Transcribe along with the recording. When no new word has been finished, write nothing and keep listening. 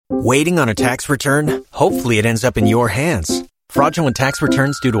Waiting on a tax return? Hopefully it ends up in your hands. Fraudulent tax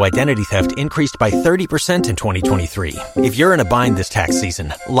returns due to identity theft increased by 30% in 2023. If you're in a bind this tax season,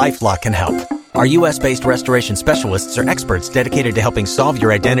 LifeLock can help. Our U.S.-based restoration specialists are experts dedicated to helping solve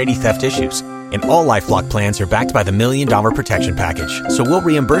your identity theft issues. And all LifeLock plans are backed by the $1 Million Protection Package. So we'll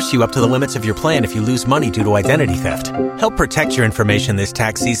reimburse you up to the limits of your plan if you lose money due to identity theft. Help protect your information this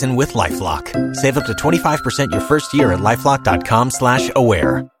tax season with LifeLock. Save up to 25% your first year at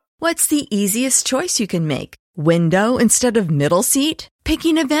LifeLock.com/aware. What's the easiest choice you can make? Window instead of middle seat?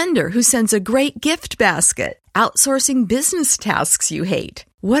 Picking a vendor who sends a great gift basket? Outsourcing business tasks you hate?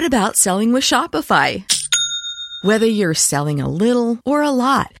 What about selling with Shopify? Whether you're selling a little or a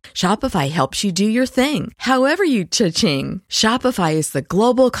lot, Shopify helps you do your thing, however you cha-ching. Shopify is the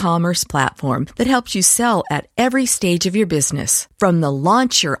global commerce platform that helps you sell at every stage of your business. From the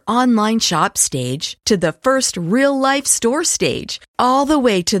launch your online shop stage to the first real-life store stage, all the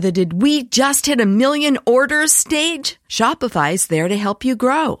way to the did we just hit 1 million orders stage. Shopify's there to help you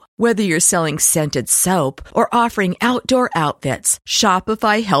grow. Whether you're selling scented soap or offering outdoor outfits,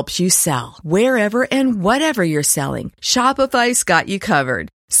 Shopify helps you sell. Wherever and whatever you're selling, Shopify's got you covered.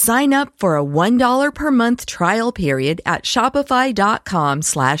 Sign up for a $1 per month trial period at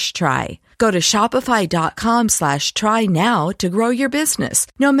shopify.com/try. Go to shopify.com/try now to grow your business,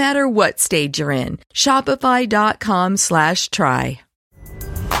 no matter what stage you're in. Shopify.com/try.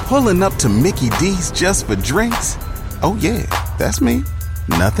 Pulling up to Mickey D's just for drinks? Oh yeah, that's me.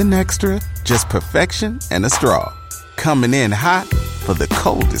 Nothing extra, just perfection and a straw. Coming in hot for the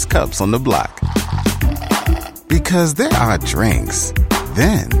coldest cups on the block. Because there are drinks.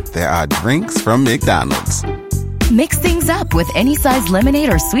 Then there are drinks from McDonald's. Mix things up with any size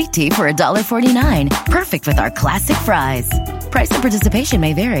lemonade or sweet tea for $1.49. Perfect with our classic fries. Price and participation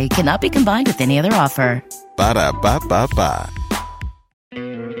may vary. Cannot be combined with any other offer. Ba-da-ba-ba-ba.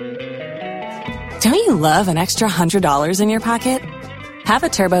 Don't you love an extra $100 in your pocket? Have a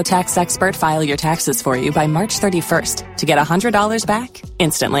TurboTax expert file your taxes for you by March 31st to get $100 back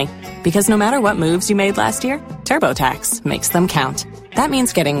instantly. Because no matter what moves you made last year, TurboTax makes them count. That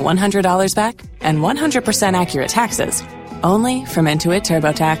means getting $100 back and 100% accurate taxes, only from Intuit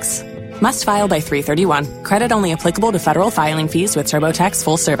TurboTax. Must file by 3/31. Credit only applicable to federal filing fees with TurboTax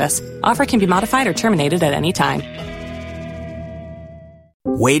full service. Offer can be modified or terminated at any time.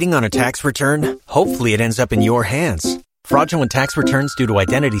 Waiting on a tax return? Hopefully it ends up in your hands. Fraudulent tax returns due to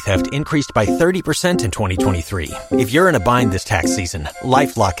identity theft increased by 30% in 2023. If you're in a bind this tax season,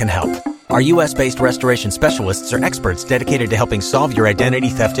 LifeLock can help. Our U.S.-based restoration specialists are experts dedicated to helping solve your identity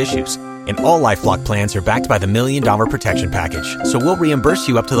theft issues. And all LifeLock plans are backed by the $1 Million Protection Package. So we'll reimburse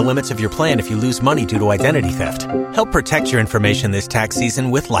you up to the limits of your plan if you lose money due to identity theft. Help protect your information this tax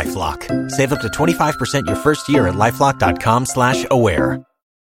season with LifeLock. Save up to 25% your first year at LifeLock.com/aware.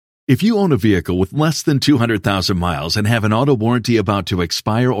 If you own a vehicle with less than 200,000 miles and have an auto warranty about to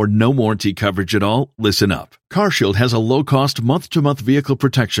expire or no warranty coverage at all, listen up. CarShield has a low-cost month-to-month vehicle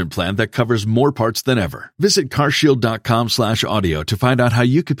protection plan that covers more parts than ever. Visit carshield.com/audio to find out how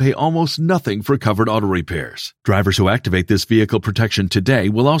you could pay almost nothing for covered auto repairs. Drivers who activate this vehicle protection today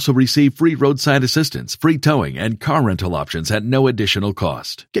will also receive free roadside assistance, free towing, and car rental options at no additional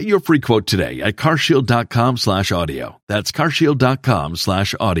cost. Get your free quote today at carshield.com/audio. That's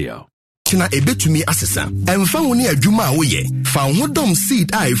carshield.com/audio. Tina ebetumi asesa emfa woni adwuma a woye fa hodom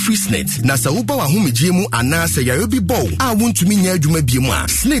seed a free snake na sa wo ba wa homegye mu ana sa yayo bi bow a wontumi nya adwuma bi mu a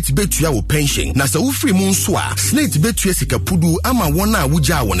snake betua wo pension na sa wo free mu nso a snake betua sikapudu ama wona a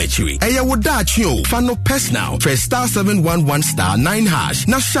wugya won akiri eye wo daachi o fa no personal first star 711 star 9 hash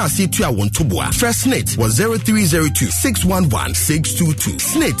na sha se tua won toboa first snake was 0302 611 622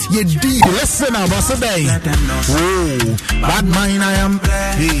 snake ye di listen about today oh bad mind I am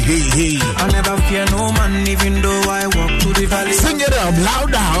hey I never fear no man, even though I walk to the valley. Sing it up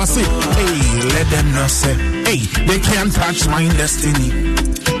louder, I say, hey, let them know say, hey, they can't touch my destiny.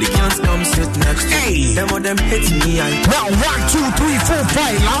 They can't come sit next to me. Them of them hit me. Now 1, 2, 3, 4,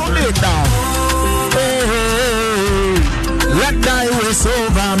 5, loud it down. Hey, let thy ways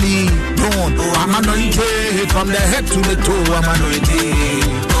over me. Don't, I'm anointed from the head to the toe. I'm anointed.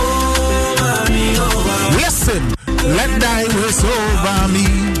 Listen, let thy ways over me.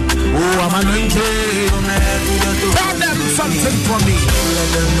 Oh, I'm anointed. Tell them something for me. Let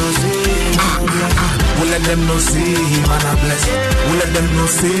them know say, we'll let them know say, man I bless. We'll let them know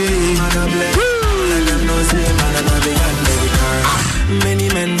say, man I bless. Let them know say, man I big and very kind. Many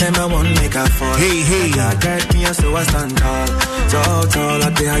men, them I won't make a fall. Hey. I get me, so I stand tall. Tall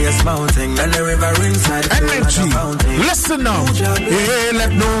at the highest mountain. Then the river ringside. Energy. Listen now. Hey,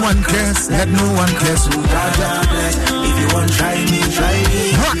 let no one curse. Let no one curse. If you want, try me.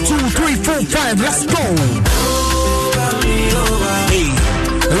 1, 2, 3, 4, 5. Let's go. Hey.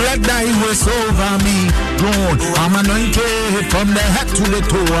 Let thy ways over me. Lord, I'm anointed from the head to the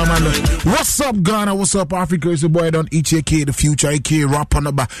toe. I'm anointed. What's up, Ghana? What's up, Africa? It's your boy Don HK, the future, AK, rap on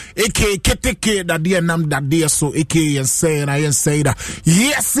the bar, AK, KTK, that dear nam that dear, so AK, and say, and I ain't say that.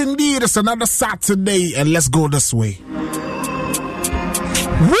 Yes, indeed, it's another Saturday, and let's go this way.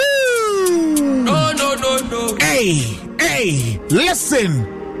 Woo! No. Hey,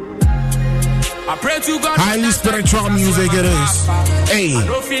 listen. I pray to God. Highly spiritual music it is. Hey. I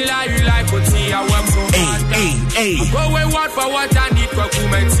don't feel like you like what I want so Hey. I go away word for what I need for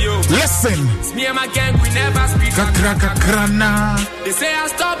comment you. Listen. It's me and my gang, we never speak. They say I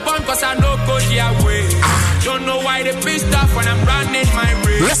stop on cause I know go their way. Don't know why they pissed off when I'm running my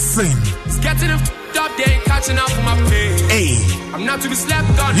race. Listen. It's getting up, they ain't catching up with my pay. Hey. I'm not to be slept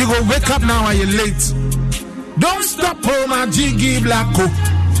on. You go wake up now and you're late. Don't stop, oh my jiggy blacko.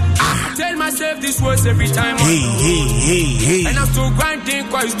 I tell myself this words every time. Hey. And I'm still grinding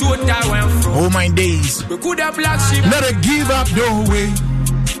cause it's too tired when I'm from. Oh my days. We could have black sheep. Let it give up, no way.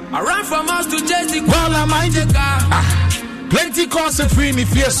 I ran from us to chase the well, I mind the car. Plenty cause and free me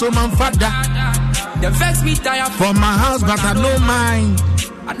fear so man father. They vex me tired from my house, but I don't mind.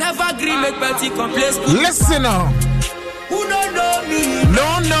 I never agree make petty complaints. Listen up. Who don't know me?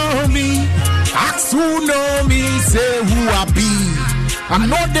 Don't know me. Ask who know me, say who I be. I'm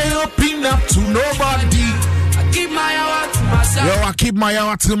not there open up to nobody. I keep my hour to myself. Yo, I keep my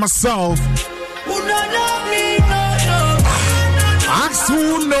hour to myself. Who don't know me? No. Ask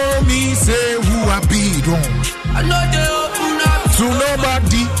who know me, say who I be. Don't. I know they open up to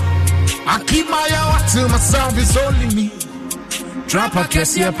nobody. I keep my hour to myself. It's only me. Drop a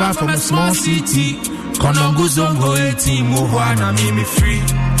case here apart from a small city. Konongo zongo 18 move on and me free.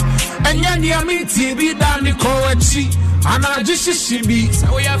 And ya me TV down the coachi. And I just she be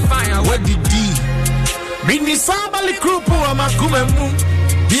so we are fine. What did he? Mini Sabali Krupo Amakumu.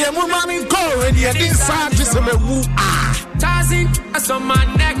 Dear woman in Korea, the inside just a woo. Tazing, that's on my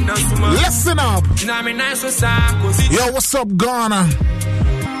neck now. Listen up. Yo, what's up, Ghana?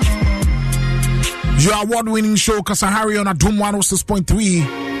 Your award-winning show, Kasahare on Adum 106.3.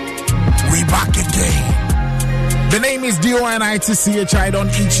 We back again. The name is DONITCHI. Don't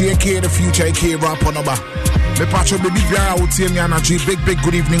HK, the future AK rap on about. Me patcho baby Biara will tell me energy. Big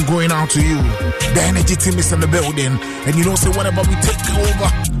good evening going out to you. The energy team is in the building. And you know, say whatever we take over,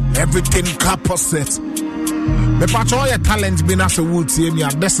 everything capacit. Me patcho all your talents been as a wood tell me,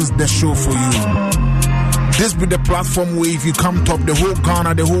 and this is the show for you. This be the platform where if you come top, the whole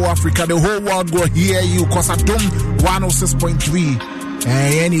Ghana, the whole Africa, the whole world go hear you. Cause I don't 106.3.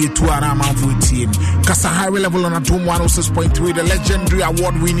 Any 2 hour team. Kasahare level on a Doom 106.3, the legendary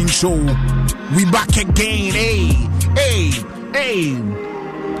award-winning show. We back again. Hey.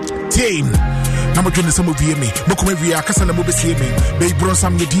 Team. Number 20 some of me. Mokome via Kasana Mobisi me. Bay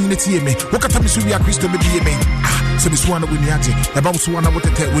Bronsam Yedinity me. Wakatamisuvia Christo be me. So this one Winiati. About Swana with the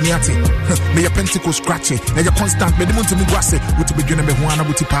Winiati. May a pentacle scratchy. And your constant medimon to me grassy. With the beginning of Juana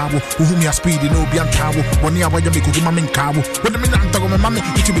with Pavo. Whom you are speeding, no Bian Tavo. 1 year when you make a mammy cabo. When the minute of my mammy,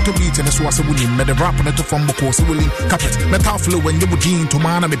 it will be to beat and a swassa willing. Made a rap on it from Bocos willing. Carpet. Metal flow when you would dean to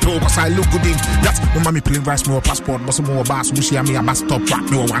man and me pro. Cause I look good in. That's when mammy playing rice more passport. But some more bass. Wish me a bass top rap.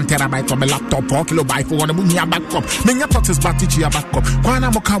 No 1 terabyte on my laptop. 4 kilobyte for 1 movie backup. Many thoughts is back teacher backup. Kwana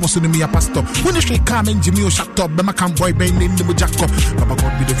Moka was in me a pastor. When the street come in Jimmy shut up. Bema can boy bang in the jacob. Papa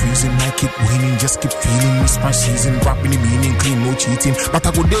God be the reason I keep winning. Just keep feeling this my season. Rapping the meaning clean, no cheating. But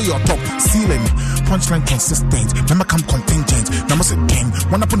I go there your top ceiling. Punchline consistent. Mama come contingent. Number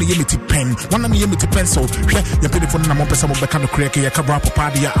 10. One up on the Yemiti pen. One on the Yemiti pencil. You pay the phone and I'm up some of the kind of crack. You can rap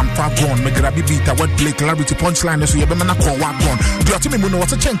padia. I'm far gone. Me grab beat a word play clarity punchline. So you be man a call what gone. Do you tell me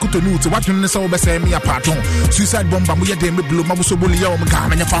what's a chain to know to what you know be say me a patron. Suicide bomber we a day me blow. Mabuso bully yo me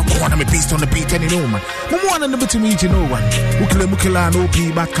come and you far corner me beast on the beat any no man. Who one and the bit me no one. Mukila no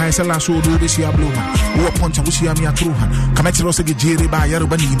P back Kaisala show do this year blue man. Who a punch a wish ya me a true man. Come at Rose Jerry by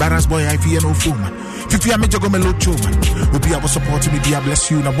Yarubani, Barras boy, I fear no fool man. If you are major go me low show man. Will be able to support me, be a bless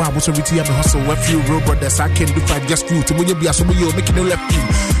you. Now, what's a retire me hustle? A few road brothers I can do 5 just few. To when you be a some you making no left you.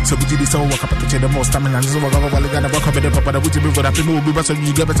 So we did this all work up to the most time and this is what I'm going to work up with the papa that would be for that people will be better.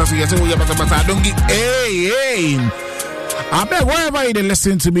 You get better. So yes, I don't get hey. I bet wherever you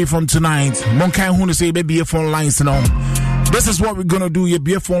listen to me from tonight, Monkai who say baby your phone lines now. This is what we're gonna do. Your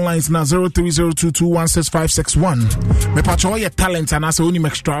BF phone lines now 0302216561. Me patch all your talents and I say only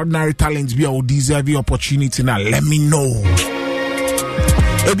extraordinary talents be or deserve the opportunity now. Let me know.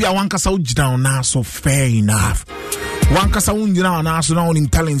 Maybe I want to down now, so fair enough. One kasa unjina na so now in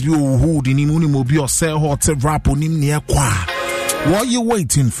talents be who the nimu be or sell hot rap on him near kwa. What you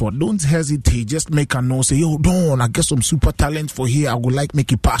waiting for? Don't hesitate. Just make a note. Say, yo, Don, I get some super talent for here. I would like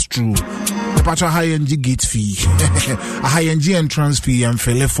make it pass through. The patch a high-end gate fee, a high-end entrance fee, and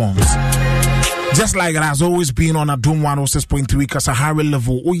file forms. Just like it has always been on a Doom 106.3 Kasahare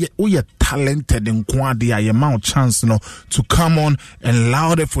level. Oh, you're talented in quantity. I amount chance, to come on and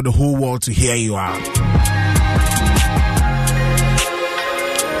louder for the whole world to hear you out.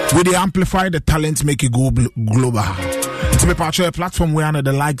 With the amplify the talent, make it go global. To be part of a platform where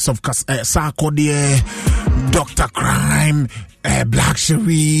the likes of Sarkodie, Dr. Crime, Black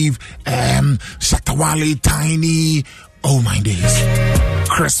Sharif, Shatawale Tiny, oh my days,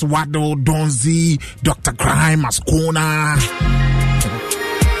 Chris Waddle, Donzi, Dr. Crime, Ascona.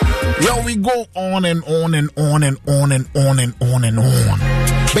 Yo, we go on and on and on and on and on and on and on.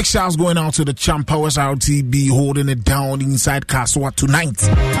 Big shouts going out to the champ Powers RTB holding it down inside Kaswa tonight.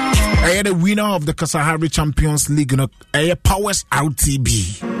 I had the winner of the Kasahare Champions League, Powers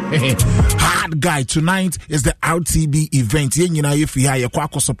RTB. Hard guy tonight is the RTB event. If you have a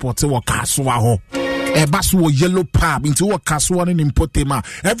support or Kaswa, a basu yellow pub into a Kaswa in Potema.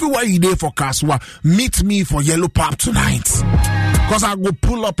 Everywhere you there for Kaswa, meet me for yellow pub tonight. Because I go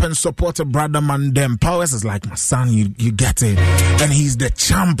pull up and support a brother man them. Powers is like my son, you get it. And he's the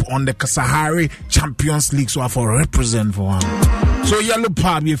champ on the Kasahare Champions League, so I for represent for him. So yellow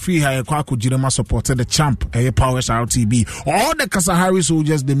pub, you free here, Kwaku Jirema supported the champ, Powers RTB. All the Kasahare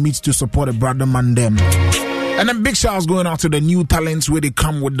soldiers, they meet to support a brother man them. And then big shouts going out to the new talents where they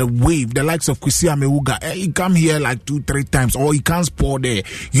come with the wave, the likes of Kwesi Amewuga. He come here like 2-3 times, or he can't sport there.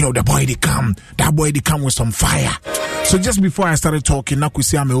 The boy they come, that boy they come with some fire. So just before I started talking, now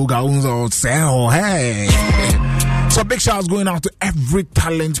Kwesi Amewuga say, oh hey. So big shouts going out to every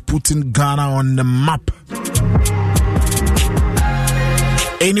talent putting Ghana on the map.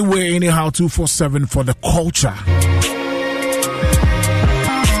 Anywhere, anyhow, 247 for the culture.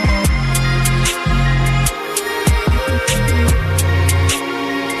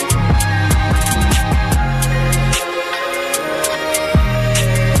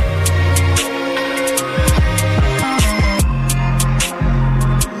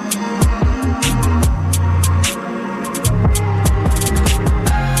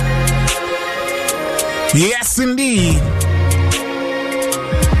 Yes, indeed.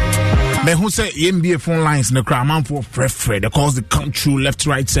 But who say NBA phone lines in the crowd? Man for Fred. They cause the come true left,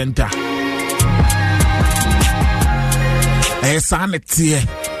 right, center.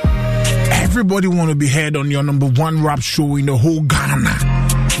 Everybody want to be heard on your number one rap show in the whole Ghana.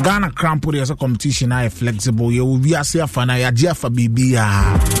 Ghana Crampo, there's a competition. I flexible. You will be a safe and I for BB.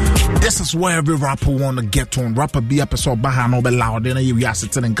 This is where every rapper want to get on. Rapper be up so baha no be loud. Then you are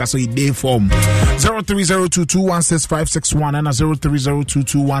sitting in Castle Day form 0302216561 and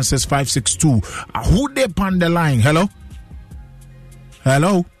 0302216562. Who they pan the line? Hello?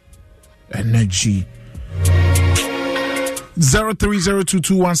 Energy.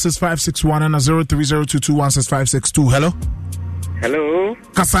 0302216561 and 0302216562. Hello?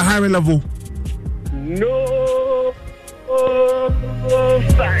 Kasahare level. No.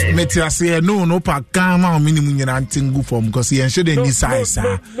 Metiase no pa kama minimum yantingu form because he should any size.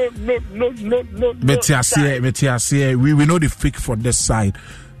 No. Metiase we know the fake for this side.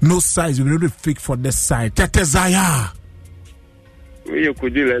 No size, we know the fake for this side. Tetezaya. We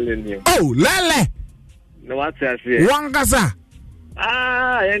could do lele. Oh, lele. No what I say. Wangasa.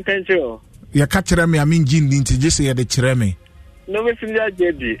 Intention. You catch me, I mean Jin didn't just say the chireme. No messenger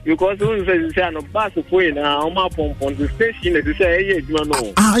JD because when say no bus for na o ma pon the station they say hey you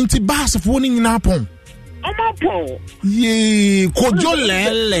know anti bus for ni na pon o ma pon ye kojo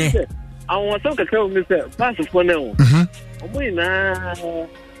lele awon so keke o mi say bus for na o mo ina o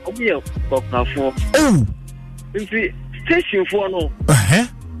bi e kokafo oh nti station for no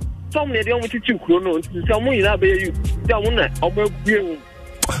some ne dey o titi kuro no nti say mo ina be you say mo na o ma gbe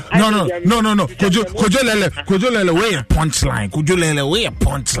No. Kojo lele, way a punchline. Kojo lele, way a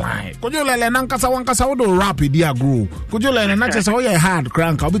punchline. Kojo lele, nankasa wankasa wodo rap idia grow. Kojo lele, na chesa oye hard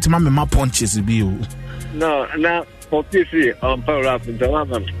crank. I'll be to my punches be you. No, now for PC power rap in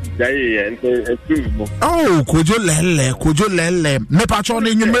Tawama. Oh, Kojo lele. Me patron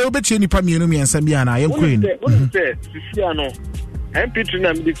in your mail bet any pamino me and Samiana, your queen. What say, Siciano? MP2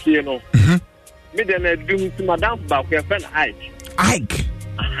 Namdi, no. Me then I do to Madame Bak, your friend Ike. Ike.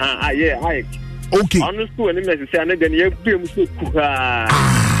 Yeah, Ike. Okay. Honestly, when I say I'm going to be so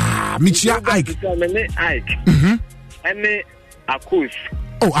Michia Ike. Ike. And a course.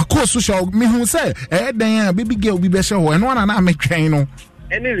 Oh, a course social me who say, then baby girl be better and one and I make train.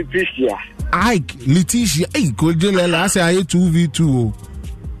 Any Letitia. Ike, Letitia, could you let us say 2v2?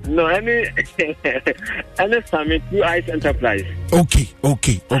 No, any Summit 2 Ice Enterprise. Okay.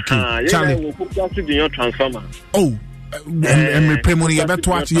 Charlie will put that to your transformer. Oh. And me pay money about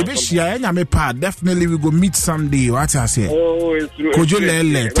what you be share and me pa definitely we go meet someday. What I say? Oh, it's true. Could you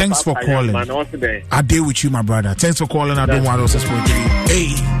lele? Thanks for calling. I deal with you, my brother. Thanks for calling. I don't want to say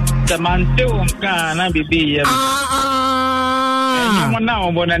hey. The man too can be be.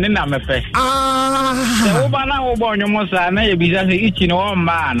 Now, but I didn't me pay. The woman now born your mosa na you be just eating one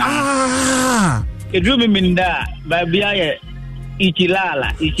man. It will be mean that baby I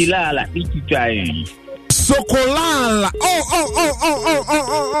ichilala ichitry. Sokolala.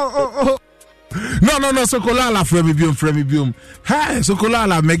 Oh. No, Sokolala, Fremi Bium. Hey,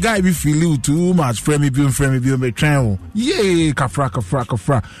 Sokolala, me guy be feel you too much. Fremi Bium, me train. Yay, kafra.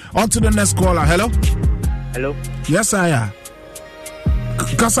 On to the next caller. Hello? Yes, I am.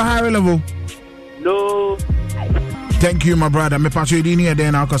 Kasahare level? No. Thank you, my brother. Me patcho di ni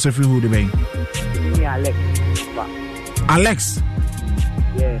then I'll cause a free who the bay. Alex?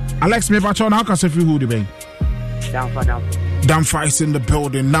 Yeah. Alex, me patcho now cause a free who the bay. Damfa is in the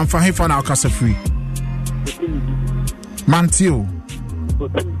building. Damfa he for now cause a free. Mantio.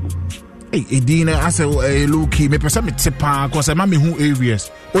 Hey, Edina, I say Luki, me person me tipa cause I mami who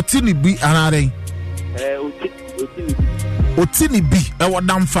areas. Otini be another. Otini bi e wo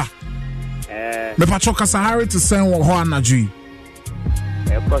damfa me pacho Kasahare to send wo ho anadwi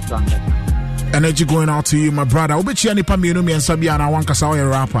energy going out to you, my brother. Obechi ani pa mienu mi ensa bia na wan kasa wo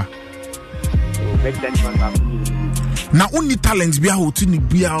rapper na uni talents bia otini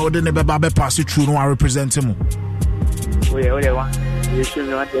bia o de ne beba be pass through no represent him.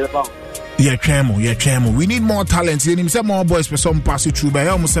 Yeah, Tremo. We need more talents. You need more boys for some pass it through. But I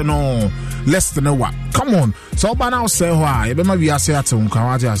almost say no, less than a what? Come on. So by now say why? You better be a say at home.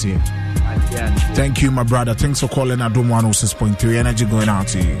 Thank you, my brother. Thanks for calling. I don't want 106.3 energy going out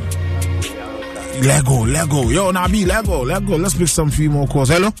to you. Lego. Yo, Nabi, Lego. Let's pick some few more calls.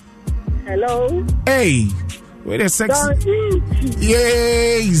 Hello. Hey, wait a second.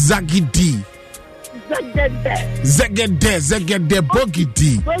 Yay, Zagidi. Zegede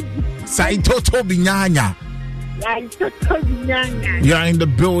Bogidi. Saito Binyanya. You're in the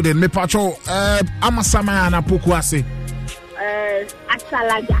building. Me patrol Amasama and Apukwase.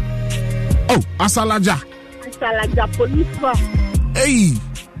 Asalaja. Oh, Asalaja police form. Hey,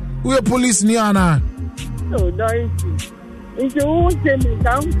 we are police Niana. No, it's a old thing.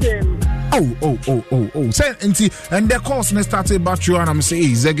 Oh. Say, and the course ne started back you and I'm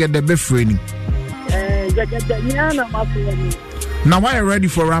saying Zegede Befreni. Now, why are you ready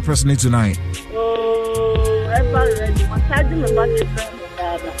for rappers need tonight? Oh, I'm ready.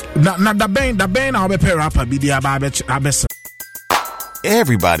 Now, the band, I'll be pay rapper. Be the abes.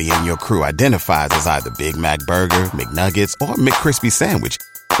 Everybody in your crew identifies as either Big Mac Burger, McNuggets, or McCrispy Sandwich.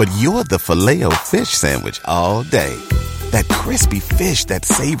 But you're the Filet-O-Fish Sandwich all day. That crispy fish, that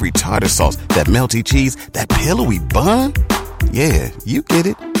savory tartar sauce, that melty cheese, that pillowy bun. Yeah, you get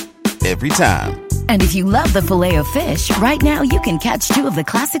it. Every time. And if you love the Filet-O-Fish, right now you can catch two of the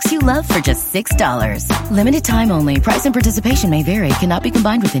classics you love for just $6. Limited time only. Price and participation may vary. Cannot be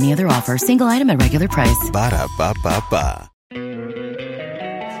combined with any other offer. Single item at regular price. Ba-da-ba-ba-ba.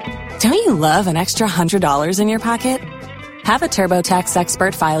 Don't you love an extra $100 in your pocket? Have a TurboTax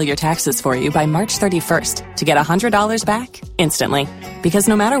expert file your taxes for you by March 31st to get $100 back instantly. Because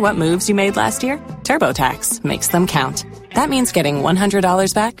no matter what moves you made last year, TurboTax makes them count. That means getting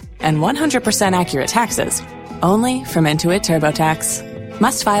 $100 back and 100% accurate taxes, only from Intuit TurboTax.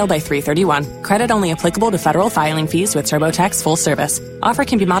 Must file by 3/31. Credit only applicable to federal filing fees with TurboTax full service. Offer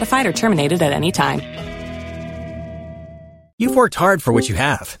can be modified or terminated at any time. You've worked hard for what you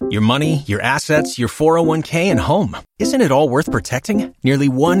have. Your money, your assets, your 401k, and home. Isn't it all worth protecting? Nearly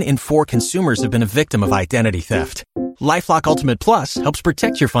 1 in 4 consumers have been a victim of identity theft. LifeLock Ultimate Plus helps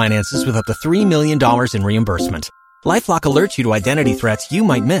protect your finances with up to $3 million in reimbursement. LifeLock alerts you to identity threats you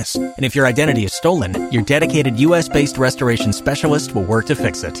might miss. And if your identity is stolen, your dedicated U.S.-based restoration specialist will work to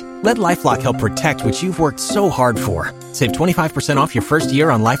fix it. Let LifeLock help protect what you've worked so hard for. Save 25% off your first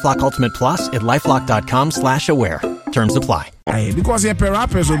year on LifeLock Ultimate Plus at LifeLock.com/aware. Terms apply. Hey, because you're a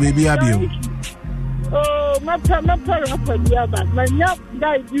rapper, so baby, I be. Oh, my rapper, yeah, but my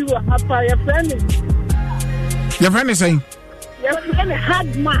guy, you are your friend. Your friend is saying? Your friend,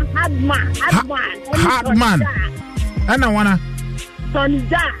 hard man. And I wanna. Tony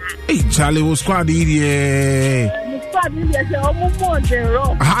Ja. Hey, Charlie was squad here. Squad here, almost more than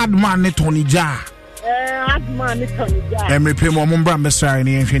raw. Hard man, Tony Ja. Hard man, Tony Ja. I'm repaying my mum, Bram, Messiah, and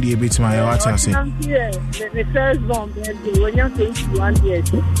the infant, a bit to my what I say. The firstborn, when you're 21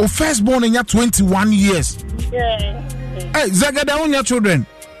 years. Oh, firstborn in your 21 years. Yeah. Hey, Zagada on your children.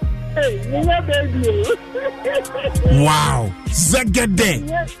 Hey, baby. Wow, Zagade.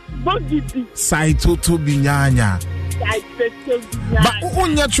 Saito to Binyanya. But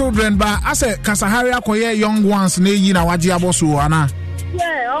on your children, but I said, Kasahare, akoye young ones, ne yina wajiabo suana.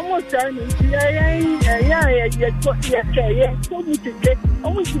 Yeah, almost done.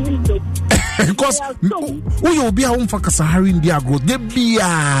 Because who will be home for Kasahare in the agro? They be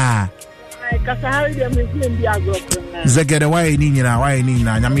Kasahare, Zagade, why in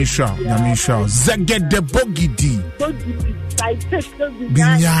Yamisha, Zagade Bogidi.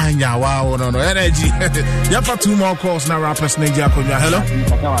 Binyanya, wow, no energy. You have 2 more calls now, rappers Nigeria. Hello?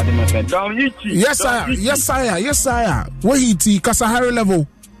 Yes, sire. Where he tea Kasahare level?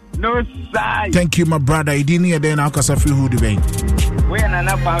 No, sir. Thank you, my brother. I didn't hear then how Kasafri who debate. When an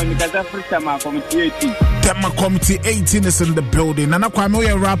appointment Kasafri committee 18. Tema committee 18 is in the building. And I quite know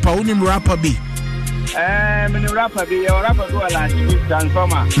your rapper, only rapper be. Rapper be your rapper go a last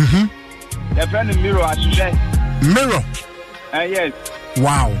transformer. The friend mirror, I should say. Mirror? Yes.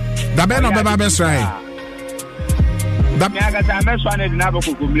 Wow. The band of the best right. I'm best one in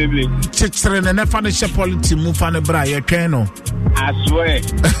Nabucco, blibly. Chitrin and Nefanisha Polity Mufana Bra, your cano. I swear.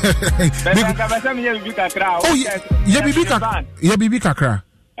 Oh, yeah, Bibi Kakra.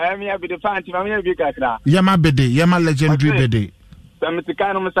 I'm here with the fancy, I'm here with Kakra. Yama Bede, Yama legendary Bede. Some of the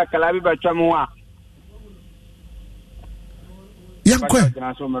kind of Sakalabi by Chamua. Yankwe.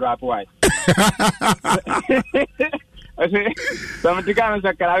 Some of the kind of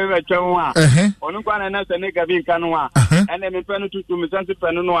Sakalabi by Chamua. Onukwana Nasa Nega being Canoa, and then Penu to Missanti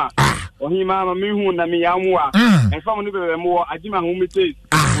Penua, or he mamma Mihu Namiamua, and from the more Ajima whom it is.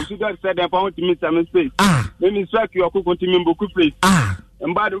 You said they found to miss some space. Let me strike your cook to me, book place.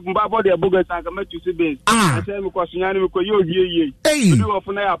 And by the body of Bogus, I can make you see this. I say, because you know, you do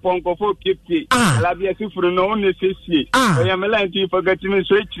often a punk of 4 50. I'll be a super no only 50. I am a line to forget me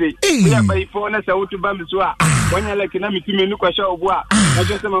straight. We are by 4 as I want to Bambiswa. When you're like an army to me, look a show of what I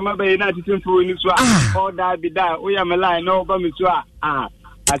just am a mother United for in Iswa. All that be that. We am a line, no Bambiswa.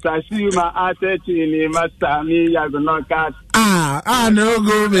 As I see my asset in Master, me, I will not catch. I know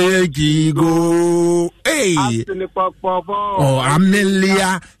go make you go. Hey, oh,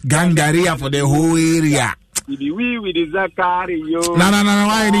 Amelia Gangaria for the whole area. We with the Zakari, yo. No,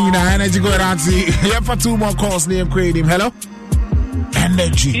 I need energy go around. See, here for 2 more calls. Name creating. Hello.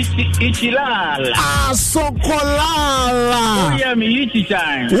 Energy. Ichilala. Sokolala. Uya mi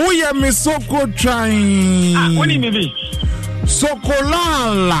ichichan. Uya mi soko trying. What do you mean?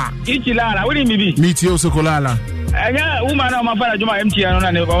 Sokolala. Ichilala. What do you mean? Meet you, Sokolala. Yeah, woman, my father, Juma MTN,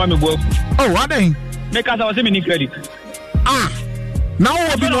 and I want me work. Oh, what then? Because I was in credit. Now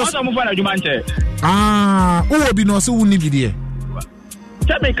what be no? Who will be no so who need be there?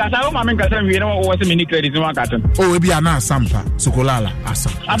 Tell me, because I want we know what was in credit in one carton. Oh, be an Sampa, Sokolala, Asa.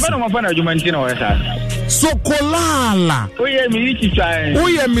 I found my father, Juma MTN, Sokolala. Oh, yeah, me, oh,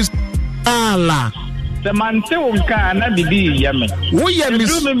 yeah, Miss Ala. The man still can't be Yemen. Oh, yeah,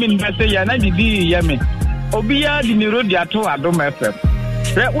 Miss Women, I say, and I be Yemen. Obia di niro di ato Adom FM.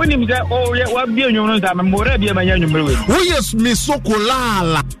 When him say, oh, yeah, what be on your nose? I'm more be my young boy. Oh, yes, Miss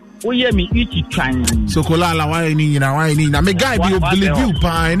Sokolala. Oh, yeah, me eat trying. Sokolala, why I need? I'm a guy, you believe you,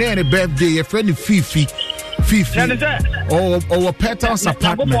 pine, any birthday, a friend Fifi. Or Petal's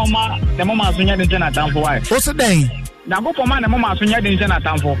apartment. The mama soon had in Jonathan for why. What's the name? Now go for man, the mama soon had in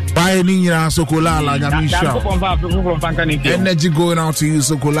Jonathan for. By any Sokolala, Yamisha. Energy going out to you,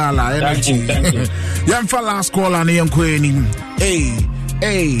 Sokolala. Energy. Young for last call on the Queen.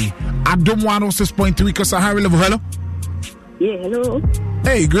 Hey, I don't want 6.3 Kasahare level. Hello? Yeah, hello.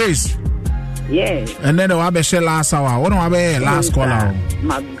 Hey, Grace. Yeah. And then I'll be share last hour. What do I be last call out?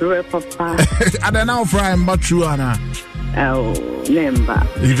 My girl, Papa. I don't know if I'm but true, Anna. Oh, remember.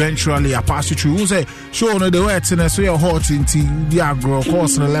 Eventually, I pass you through. Who say, sure, no, the words in a so you're hot in the agro,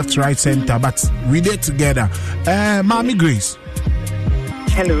 course, in the left, right, center, but we did together. Mommy Grace.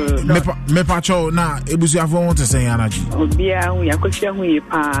 Hello. Me pacho na ebusu afọ want to say energy. Obia hu yakosia hu ye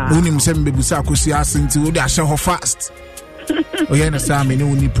pa. Unim se mbebusa akosia asinti wo de ahye ho fast. Oh yeah, na say me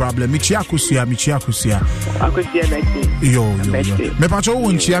no need problem. Michi akosia. Akosia better. Yo. Me pacho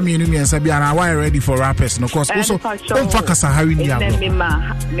won chia me enu ensa bia na why ready for rappers no cause also on fa Kasahare ni agro. Me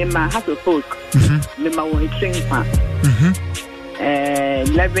ma have a folk. Me ma won train pa.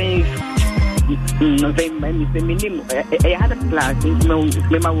 11 had a class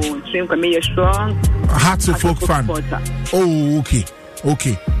in my strong. Hearts of folk fan. Oh, okay.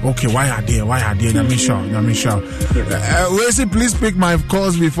 Why are they? Let me show. Please pick my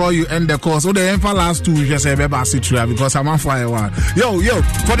calls before you end the call. So the last two just say because I'm on fire one. Yo,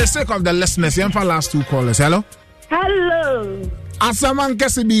 for the sake of the listeners, the last two callers. Hello. Asaman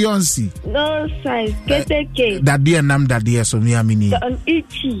kesi Beyonce. No size. Keteke. Daddy nam daddy so mi amini.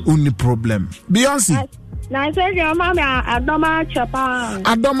 Ichi. Uni problem. Beyonce. Na say your mama adoma chapa.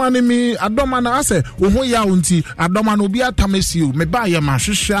 Adoma na ase wo ho ya unti adoma no bi atamesi o me ba ye ma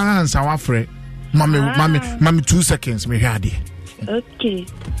hwehwa ansa wafre. Mami 2 seconds me hwa de. Okay.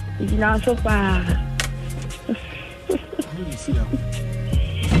 It's not so far.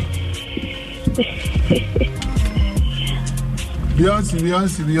 Beyonce,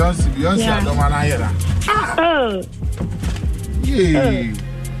 adoma na yera. Yeah.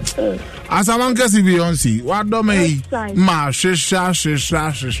 Asaman kesi Beyonce, what do me? Ma shisha.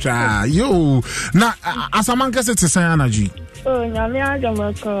 Yo, na asaman kesi tisa energy. Oh, nyame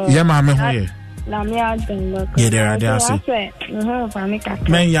adamako. Yeah, mama hoye. Nyame adamako. Yeah, there I say.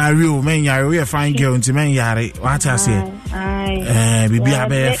 Men yari, you fine girl. Unti men yari. What I say? Bibi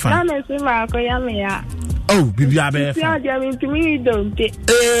abe fine. Na me si ma ko yame ya. Oh, bibi abe fine.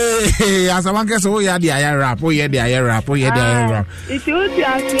 Hey, asaman kesi o ya di ayer rap. It's you asia.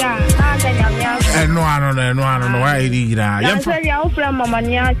 No. Why did you say your friend mama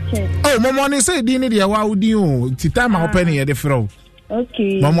niache? Oh, mama ni say di ni dia wa udi o. Ti time I open here the flow.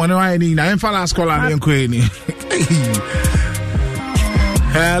 Okay. Mama ni why ni na em fa last call and enko ni.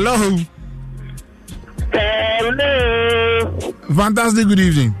 Hello. Fantastic good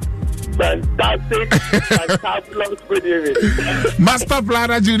evening. Fantastic good evening. Master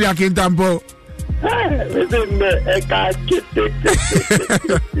Planner Junior Kintampo.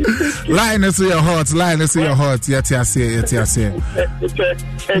 Line is your heart. Yet I say. It's a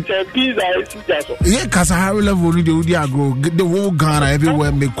pizza. Yeah, Kasahare level go the whole Ghana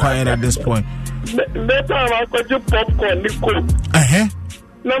everywhere make quiet at this point. Better I got you popcorn, Nico.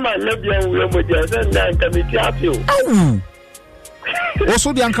 No man, maybe I will just and then committee at you.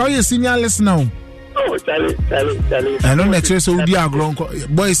 Also, the uncle senior listener. Oh, Charlie. I know next year, so we are grown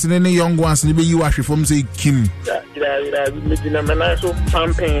boys and any young ones, maybe you actually from say Kim. Name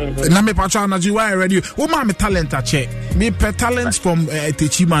Pachana, you are ready. Oh, my talent, I check. Me per talents from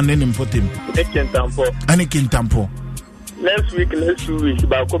Techiman and him put him. Any Kintampo. Next week,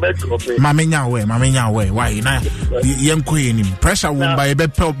 but go back to Mamenya way. Why? Now, young queen pressure won by a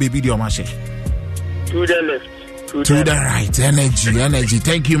bed pelt baby, your machine. To the left. To the right, energy.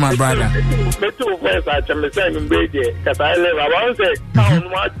 Thank you, my brother. Better first, I'm saying, because I live around the town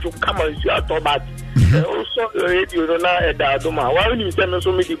to come and see our tobat. Also, the radio don't know at Doma. Why don't you send me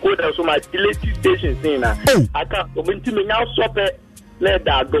so many code and so much electric stations in? I can't go into me now, stop it. Let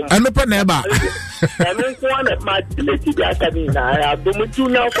that go. I'm a neighbor. I don't want my electric academy. I don't do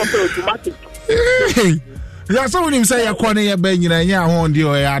now for automatic. Yeah, so when you say you're calling your bed, you're on the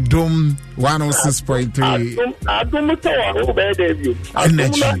Adom 106.3.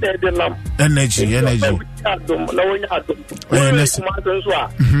 Energy.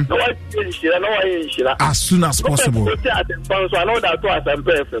 As soon as possible.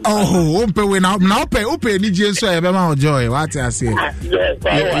 Oh, now pay DJ so I joy. What I say?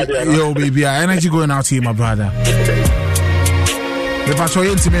 Yo, baby, energy going out here, my brother. If I show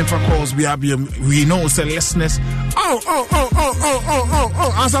you intimate for calls, we know it's a listeners. Oh.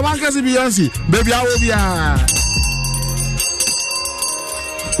 As a man can see Beyonce, baby, I will be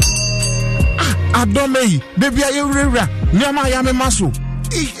Adome, baby, I will Nyama Yame Masu.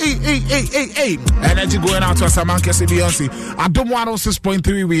 Hey. Energy going out to Samanka Beyonce. Adom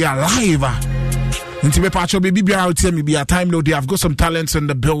 106.3, we are live. Intimate Pacho, baby, I'll tell me, be a time no day. I've got some talents in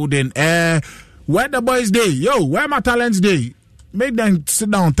the building. Where the boys day? Yo, where my talents day? Make them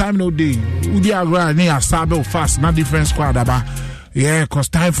sit down, time no day. Udi agra near Sabo fast, not different squad about. Yeah, cause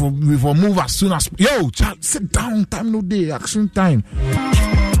time for move as soon as child, sit down, time no day, action time.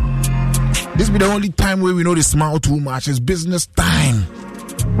 This be the only time where we know they smile too much. It's business time.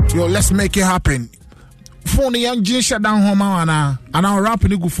 Yo, let's make it happen. Phone the young Jin shut down home and I'll wrap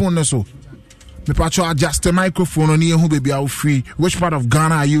in the phone so. Me pacho adjust the microphone on here who baby are free. Which part of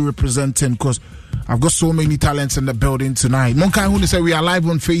Ghana are you representing? Cause I've got so many talents in the building tonight. Monkai Huni say we are live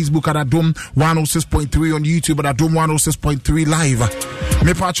on Facebook at Adom 106.3, on YouTube at Adom 106.3 live.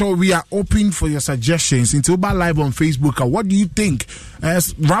 Me pacho, we are open for your suggestions. Until about live on Facebook, what do you think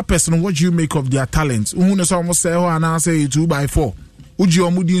as rappers and what do you make of their talents? Uhune so almost say and I say 2x4. Uji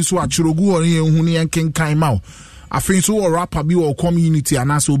omudi nso achurogu ori ehuni enken kan ma. I think so or rapper be or community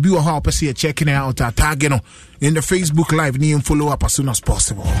and also be or how person checking it out at tagging in the Facebook live and follow up as soon as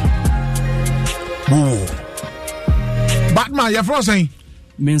possible. Whoa. Batman, you're frozen.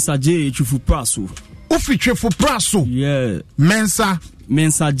 Mensa J Chufu Praso. Ufi Chufu Praso. Yeah.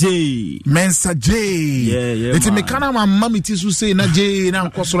 Mensa J. Yeah. It's a mechanic my mommy tisu say na J na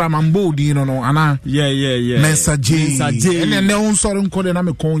nkosora mambo di no ana. Yeah. Mensa J. And then no sorry nko na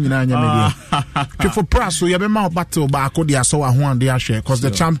me kon nyina nya me dia. Chufu Praso you be ma battle ba akodi aso wa ho ande ahwe because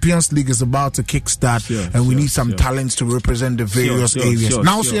the Champions League is about to kickstart and we need some talents to represent the various areas.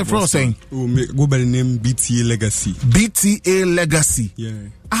 Now so you're saying go by the name BTA Legacy. Yeah.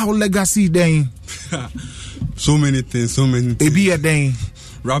 Our legacy then. So many things. It be a day.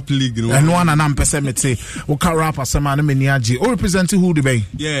 Rap league, you know. And one and I'm say, okay, rapper, some man, or representing who the bay?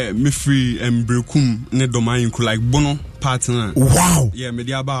 Yeah, me free and Brekum, ne domain, like Bono partner. Wow. Yeah,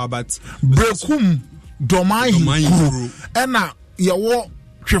 media bar, but Brekum, domain, and now you walk.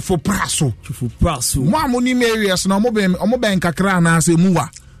 Chufu Praso. Mamuni Marius, no more bank crana, say Mua.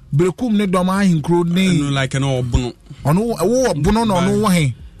 Brekum, ne domain, crew name like an old Bono. On Bono, no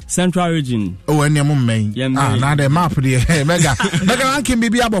way. Central region. Oh, and your mum, now the map, the mega can be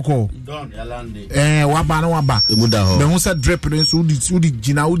aboko. Wabana, the Musa drippings who did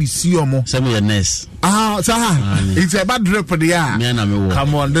Gina, who did see or more. Some of your nest. It's a bad drip.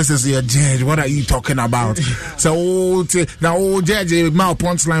 Come on, this is your judge. What are you talking about? So, now, judge, my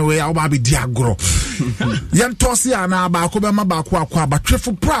punchline way, I'll be Diagro. Yan Tosia and Abakobama Bakwa, but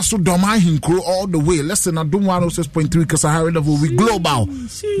Triple Praso Domain crew all the way. Listen, I don't want 6.3 Kasahare level. We global.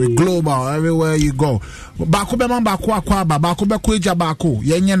 We global everywhere you go. Bakobama Bakwa, Bakobakweja Bako.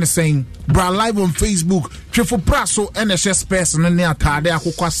 Yan saying, Bra live on Facebook. Triple Praso NHS person and near Tade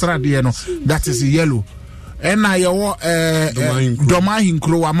Akwasra Dieno. That is yellow. And I Domain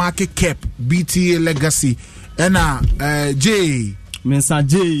crew a market cap BTA Legacy. And J. Mensa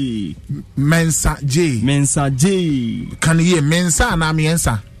J. Can you hear Mensa na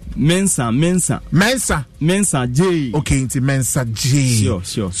Mensa? Mensa J. Okay, it's Mensa J.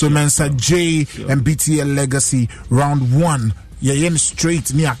 Sure. So Mensa J and BTL Legacy round 1. Yeah,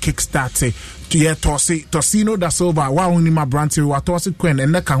 straight near kickstart. Yeah, Tosino da soba. Wa uni ma branti wa tosi Queen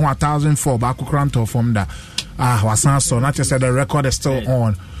and neka 1004 ba ku kranto from da. Wasan so not just the record is still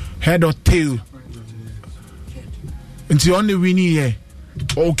on. Head or tail. Until only winning here.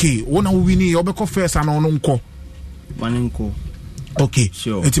 Okay, one winning, Obeko first and on unko. Okay,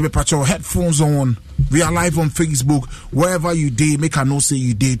 sure. Until we put your headphones on. We are live on Facebook. Wherever you day, make I know say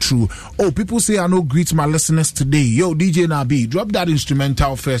you day true. Oh, people say I know greet my listeners today. Yo, DJ Nabi, drop that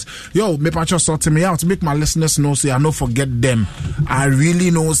instrumental first. Yo, me patch sorting me out. Make my listeners know say I no forget them. I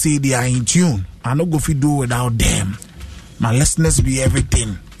really know say they are in tune. I no go fi do without them. My listeners be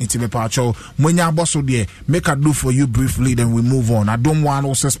everything. It's me pacho. Mwenya bosso there. Make a do for you briefly, then we move on. I don't want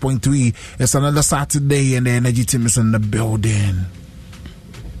 6.3. It's another Saturday and the energy team is in the building.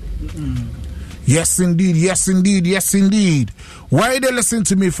 Yes, indeed. Why they listen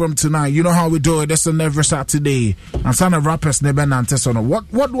to me from tonight? You know how we do it. That's on every Saturday. And some of rappers never on.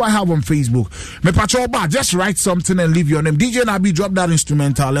 What do I have on Facebook? Me pacho ba, just write something and leave your name. DJ Nabi, drop that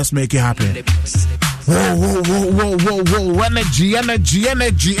instrumental. Let's make it happen. Whoa. Energy.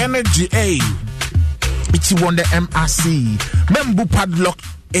 Hey. It's on the MRC. Membu padlock.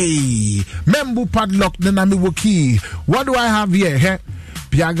 Hey. Membu padlock. Then I'm Woki. What do I have here? Hey?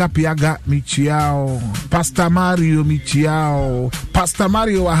 Piaga, Michiao. Pastor Mario, Michiao. Pastor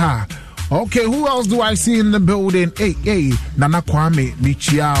Mario, aha. Okay, who else do I see in the building? Hey, Nana Kwame,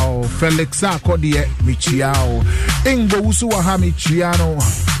 Michiao. Felix Akodie, Michiao. Ingo Usuaha, Michiano.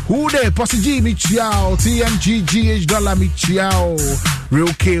 Who there? Posse G, Michiao. TMG, GH Dollar, Michiao.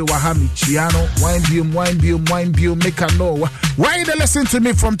 Real K, Waha, Michiano. Wine Bill, make a know. Why they listen to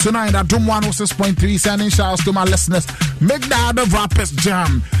me from tonight? I don't want 6.3. Sending shouts to my listeners. Make the other rappers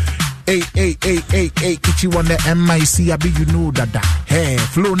jam. Hey, Kichi on the MIC, I be you know that. Hey,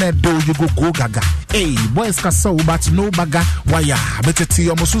 flow net do you go gaga. Hey, boys kaso but no baga. Waya, better tea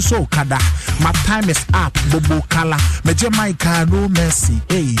almost so kada. My time is up, Bobo Kala. Me Jamaica no mercy.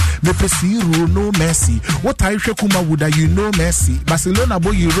 Hey, me Pesiro no mercy. What I shakuma would you no mercy? Barcelona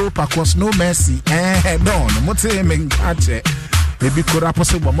boy Europa cause no mercy. No, mote me catch it. Baby could I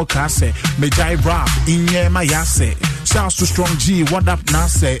possibly more case. Me jai rap in my yase. Shouts to Strong G, what up now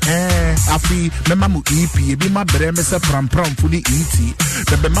say? I feel me mamu EP, be my breme se pram for the ET.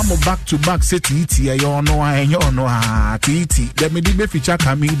 The mamu back to back say TT, I know TT. Let me be feature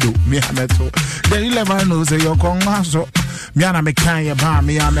Camido, me hameto. Then 11 knows say your conga so. Me ana me kanya ba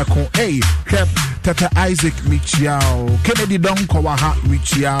me ana con. Hey, Tata Isaac Michiao, Kennedy Donko Waha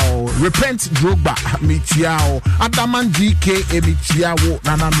Michiao, Repent Drogba Michiao, Adaman GK Michiao,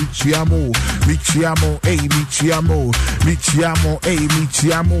 Nana Michiamo, Michiamo, Michiamo, Michiamo,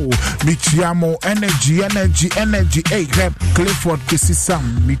 Michiamo, Michiamo, Energy, Rep Clifford Kisisam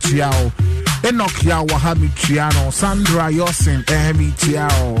Michiao, Enoch Yawaha Michiano, Sandra Yosin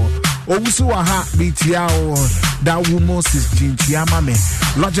Michiao, Owusu Waha Michiao, Moses Jinchiamame,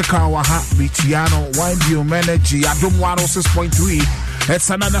 Logical Waha Michiano, Windium Energy, Adum 106.3. It's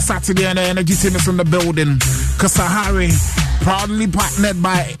another Saturday and the energy team is in the building. Kasahare, proudly partnered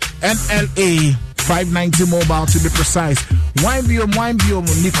by NLA 590 Mobile to be precise. Windium,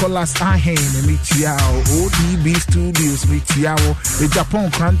 Nicholas Ahen, Michiao, ODB Studios, Michiao, the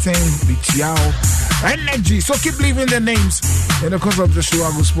Japan content, Michiao, Energy. So keep leaving the names. And because of the show,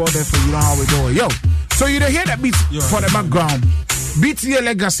 I will spot there for you know how we do it. Yo, so you hear that beat for the background. BTA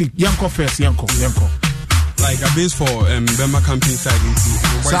Legacy, Yanko first, Yanko. Like a base for Bema Camping side.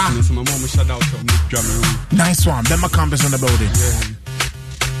 My mom shout out to me. Nice one. Bema Campus in the building.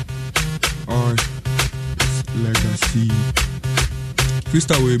 Yeah. Or Legacy.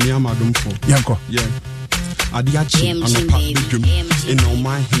 Crystal with me, I'm a dumb for Yanko. Yeah. Adiachi on the bedroom in all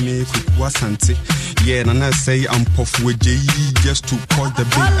my hine wasn't. Yeah, and I say I'm puff with JE just to cause the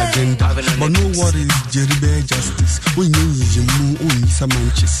big agenda. But no worries, Jerry Bear Justice. When you move some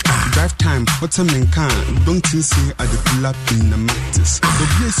manches. Drive time, what's a man can. Don't you say I pull up in the mattress.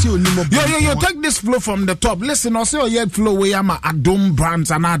 Yo, take this flow from the top. Listen, also yet flow where I'm at Adum Brands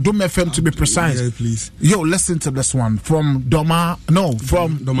and Adum FM to be precise. Yeah, please. Yo, listen to this one from Doma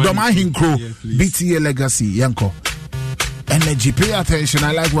Hinkro, BTA Legacy, Yanko. Energy, pay attention.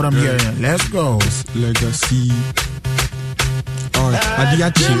 I like what I'm hearing. Let's go. Legacy.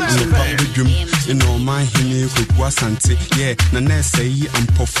 Adiachi on the bedroom in all my hine wasn't. Yeah, Nana say I'm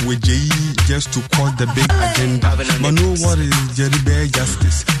puff with JE just to cause the big agenda. But no worries, Jerry Bear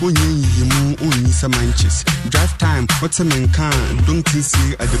Justice. When you move some manches. Drive time, what's a man can. Don't you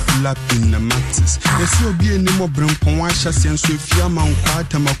see I pull up in the mattress. There's no be any more brim Ponwasha and Sophia Mount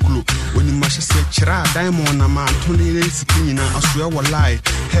Quatamaklu. When you must say Chira, Diamond, a man, Tony Skin, I swear will lie.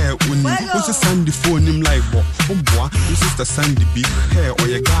 Hey, when you was a Sunday phone him like, oh boy, this is the Sunday beat. Hey, or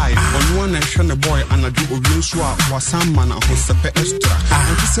your guy, on one and shun a boy and a do of you swap was some man who sepe extra.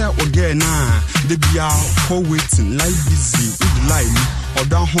 And to say, again, they be out for waiting, like busy, with life, or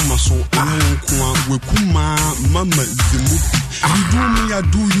down home, so we kuma, mama, you do me, I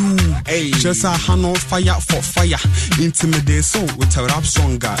do you. Hey, just a hand fire for fire. Intimidate so with a rap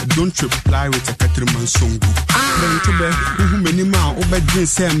song, don't reply with a Catriman song. Who many man obey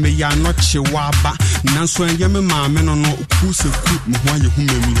say me ya not chiwaba. Nanso and yammy man, no who's a cook, why you whom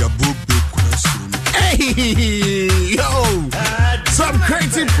me a book. Hey, yo, some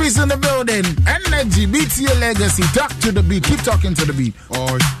creative piece in the building. Energy, BTA Legacy. Talk to the beat. Keep talking to the beat.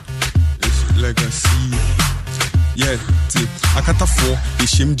 Oh, it's Legacy. Yeah, Akata 4,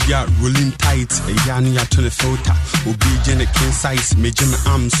 Ishim Dia rolling tight, a yanni at the filter, Obi Ken size, major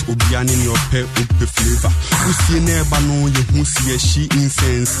arms, Obiani in your pet upe flavor. We see never know you who see a she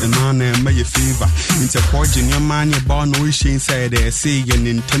incense and honor may your favor. It's a portion your man, your bar no she inside there, say an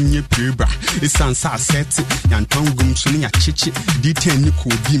intention prebra. It's answer set it, and tongum sonia chichi, detail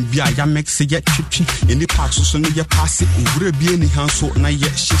Nico, Bimbia, Yamex, yet chichi, in the parks, so near pass it, would be any house so not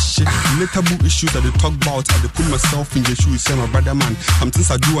yet shish. Little issue that they talk about at the puma. Self in the shoes, say my brother man. Since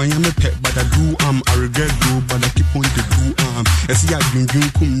I do, I am a pet, but I do I regret do, but I keep on the do I see I been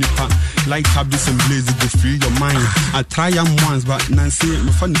kum nipa like have this and blaze go free your mind. I try once, but Nancy, my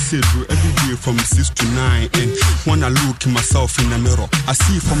funny say do every day from 6 to 9. And when I look in myself in the mirror, I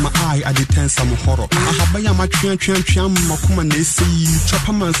see from my eye I detend some horror. I have by my train, Makuma say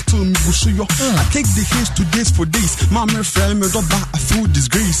chopper man still me go. I take the haste to days for days. Mama friend me do ba a full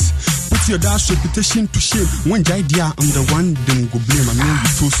disgrace. Put your dash reputation to shame. When idea, I'm the one them go blame. I know you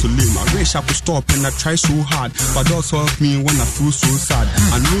feel so lame. I wish I could stop and I try so hard, but also help me when I feel so sad.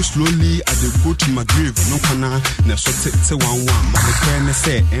 I know slowly I dey go to my grave. No kana na so say one. My parents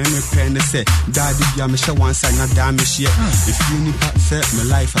say, and my parents say, Daddy, ya me share one side, not damn share. If you need that set my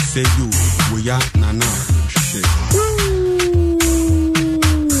life, I say you. We are nana shit.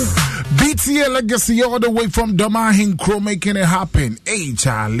 BTA Legacy all the way from Doma Hinkro making it happen. Hey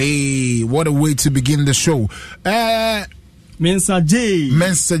Charlie, what a way to begin the show. Mensa J,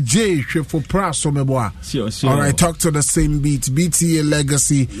 for Praso Meboa. Sure. All right, talk to the same beat. BTA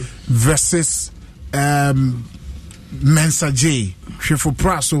Legacy versus Mensa J, for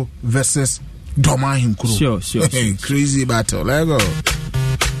Praso versus Doma Hinkro. Sure. Hey, crazy battle. Let's go.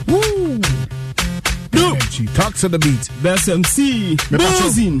 Woo. Energy. Talk to the beat. Best MC.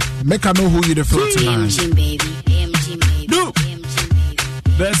 Boozing. Make I know who you the floor tonight.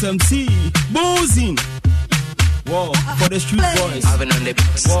 Best MC. Boozing. Whoa, for the street boys.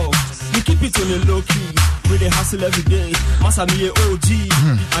 Whoa, we keep it on the low key. We dey hustle every day. Massa me a OG.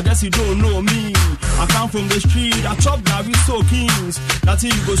 I guess you don't know me. I come from the street. I chop Gary so kings. That's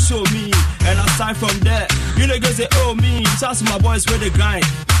you go show me. And aside from that, you niggas say oh me. Shout to my boys where they grind.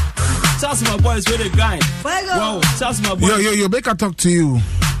 Shout to my boys where they grind. Wow, shout to my boys. Yo, Baker talk to you.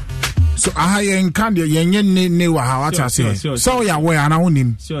 So I ain't can't ne wa what I say. So ya where and I own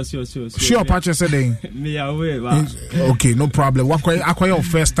him. Sure patch said me away. Okay, no problem. Acquire your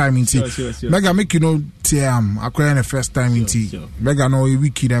first time in tea. Mega make you know TM acquire the first time in tea. Mega know a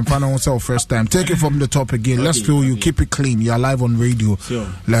wiki then find out yourself first time. Take it from the top again. Let's feel you. Keep it clean. You're live on radio.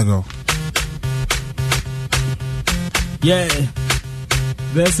 Lego. Yeah.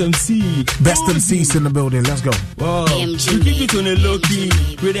 Best MC. Best MCs in the building. Let's go. Whoa. You keep it on a low key.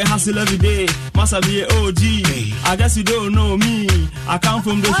 We dey hustle every day. Must be a OG. I guess you don't know me. I come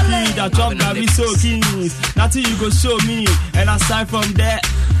from the street. I chop Gary so kings. Nothing you go show me. And aside from that,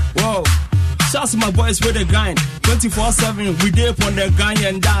 whoa. Shouts to my boys with the grind. 24/7, we dey on the grind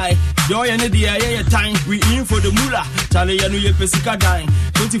and die. Yo, you need the time. We in for the moolah. Charlie, you know you pesika dying.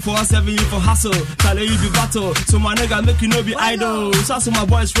 24/7, you for hustle. Charlie, you be battle. So my nigga make you no be idle. Shouts to my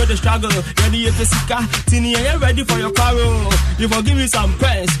boys with the struggle. You need your pesika. Tini, you ready for your carol. You forgive me some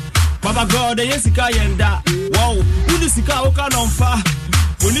pence. Baba God, the yesika yenda. Wow, who the sika oka non fa?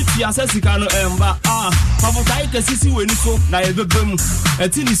 When it's your sika no emba. Papa Taika Sisi when you so na ebem.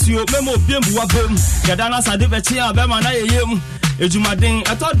 Etinisio memo bembu wa bem. Yadana sa de betia bema na yem. Ejumaden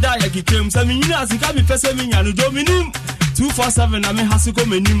I thought that you came. Samina sika be pese me nya no dominim. 247 I me hasiko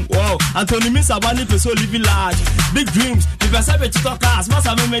menim. Wow, Anthony Misabani peso live large. Big dreams. The best be to talk as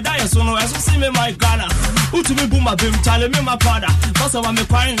masa me die so no eso see me my Ghana. Utu me boom my bim chale me my father. Masa wa me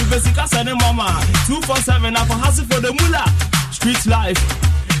crying you besika send mama. 247 I for hustle for the mullah. Street life.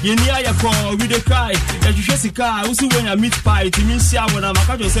 You near your call, we dey cry. As you see car, we see when you meat pie. To me, see when I'm a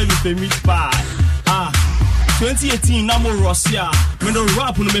catch yourself with meat pie. 2018, I'm a Russia. Me no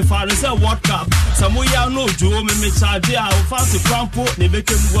rap no me father say what cup. Some way I know Joe me charge. I fancy crampo, they make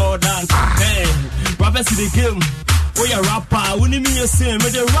him well done. Hey, rappers in the game. Oh yeah, rapper, when you mean you say, me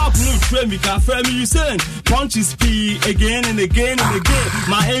the rap no train me can frame me you saying. Punches speed again and again and again.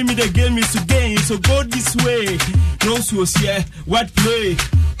 My aim in the game is to gain, so go this way. No source here, wet play.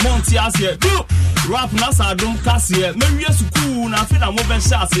 Monty as here, do rap nasa don't cast here. Maybe yes cool, na feel I'm over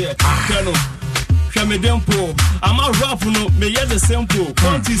shots here. Keno, me dempo. I'm a rap no, me hear the simple.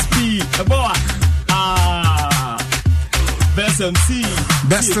 Punches speed, boy. Best MC.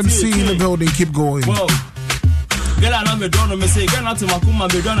 Best MC in the building, keep going. Whoa. Get out of me, don't me say, get out to my kuma,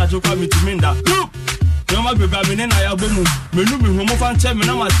 me don't have to come to Minda. No, my baby, then I have me no fan chairman.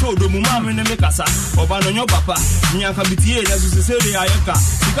 I'm told the mumma in the Mikasa, or Bano papa, Niaka BTA, as you say, the Ayaka.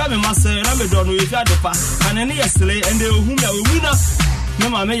 You got me, master, and I don't know if you had the past. And any yesterday, and they whom I will win us. No,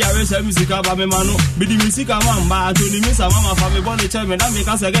 my mayor is a music about me, Mano. Be the music of Mamba, to the Miss Mama from the body chairman, and make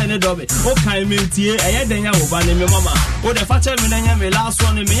us again a dobby. Oh, kind of tea, I had then you will me, Mama. Oh, the fat chairman and me last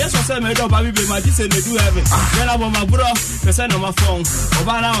one, and me, yes, I said, my dog, baby, my diss, and they do have it. Then I want my brother, the send on my phone.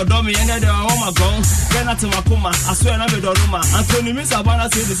 Obana or Dommy, and then I want my gun. Get out to my coma, I swear I'm a Doruma. Anthony Miss Abana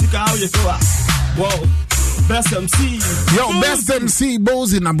say the sick how you feel. Whoa, best MC. Yo, best MC,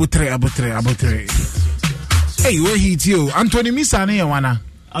 Boz in Abutre. Hey, where he you? Anthony Misa ne wana.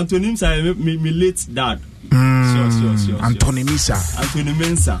 Anthony Misa me late dad. Sure. Anthony Misa. Anthony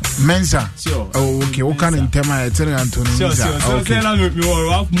Mensa. Sure. Oh, okay. What kind of tema Anthony Misa? Sure. Okay. Me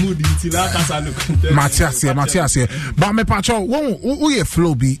rough mood until that Matthias. But me pacho, who you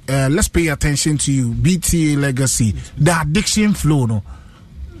flow be? Let's pay attention to you. BTA legacy, the addiction flow. No,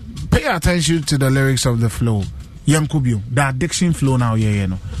 pay attention to the lyrics of the flow. Yankubio, the addiction flow now,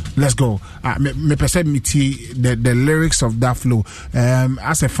 no. Let's go. Me perceive me the lyrics of that flow.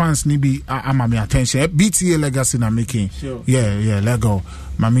 As a fans, nibi I'm my attention. BTA legacy na making. Sure. Yeah. Let go.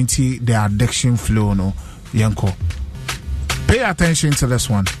 Maminti the addiction flow, no. Yanko. Pay attention to this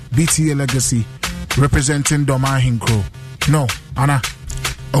one. BTA legacy representing Doma Hinkro. No, Anna.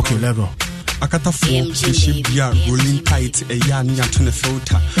 Okay, let go. Akata for the ship ya rolling tight a yan ya to the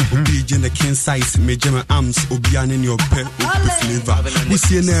filter. Obi in the king size, major arms, obian in your pet flavor. We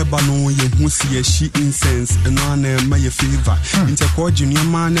see a neighbor no you who see a she incense and on a my favor. Intercord junior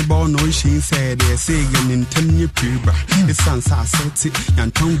man about no she said they say in 10 year period. The sons are set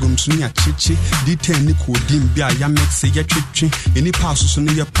and tongum sunia chichi, detail Nico dim bia yamex a chichi, any passes on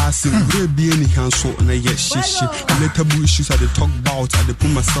your passing, will be any hands so on a yes shishi. Later issues at the talk about, I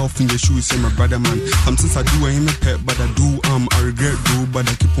put myself in the shoes and my brother man. Sometimes I do him a pet, but I do I regret do, but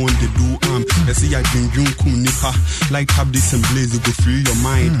I keep on the do I see I drink kum nipa. Light up this and blaze, it go free your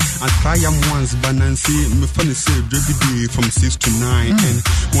mind. I try once, but Nancy, me funny say every day from 6 to 9. And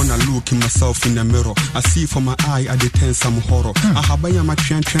when I look in myself in the mirror, I see from my eye I detend some horror. I have a my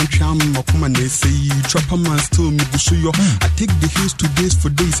tram, my command they say trap a man still me go yo. I take the hills to days for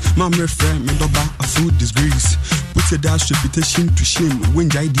days. My friend, me doba, I feel disgrace. Put your dash reputation to shame. When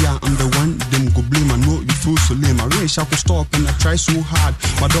the idea I'm the one, them go blame. I know you feel so lame. I wish I could stop and I try so hard.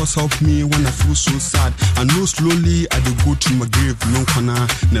 But does help me when I feel so sad. I know slowly I do go to my grave. No corner,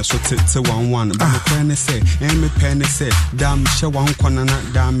 na so tete 1-1. But my penny say, and my penny say, damn she 1 corner,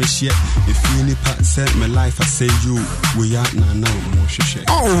 damn shit. If you need part set my life, I say you, we are now more shit.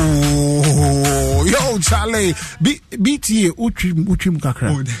 Oh, yo, Charlie, BTA, Uchim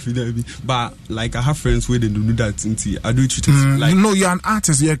Kakra. Oh, definitely. But like I have friends where they do that. I do it like no, you're an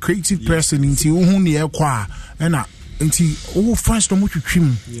artist, you're a creative person. Into oh, first no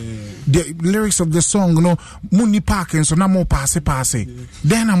trim. The lyrics of the song, you know, Muni Parkin, so now more pass.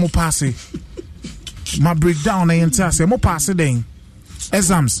 Then I'm more pass. My breakdown, I enter say more pass then.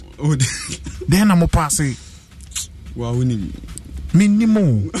 Exams. Oh, then I'm more pass. Wow, winning.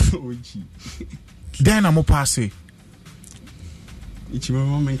 Minimum. Then I'm more pass.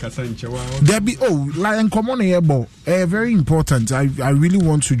 There be like common here, but very important. I really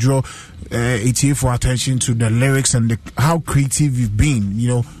want to draw for attention to the lyrics and how creative you've been. You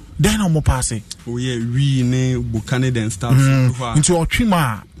know, then I'm more passing. Oh yeah, we ne Buchanan and stuff. Into a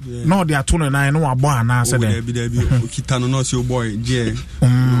trimmer. No, they are 29. No, I'm now said Kitano, not your boy, J.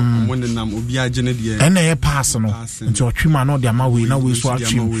 One and I'm Obia Janet. And they pass no into a trimmer. No, they're my way. Now we swap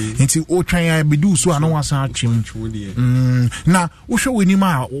him into all trying to do so. I know what's our trim. Now, we show we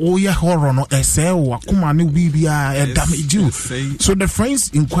nima. Oh, yeah, horror no essay or Kuma new BBI damage you. So the friends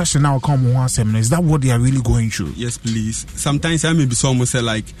in question now come one seminar. Is that what they are really going through? Yes, please. Sometimes I may be someone say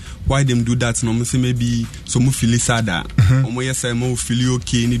like, why them do that? No, say maybe some feel sad. Or yes, I more feel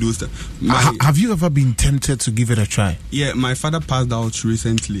okay. Have you ever been tempted to give it a try? Yeah, my father passed out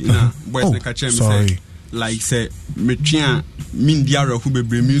recently. Sorry. Like say me diara who be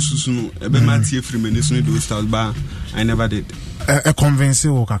bring me susu ebe matie free me nesu those styles, but I never did. A convince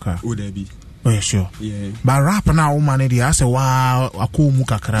o kakra. Oh, there be. Oh, yeah, sure. Yeah. But rap now woman dey I say wow akomu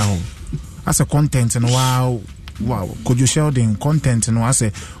kakra ho. As a content and wow. Could you share the content and I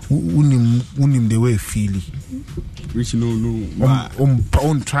say unim the way feel it? Which no.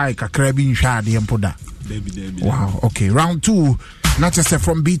 Try kakrabi shadi and put that. Wow, okay. Round 2, not just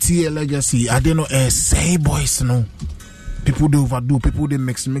from BTA Legacy. I don't know say boys no. People do overdo, people they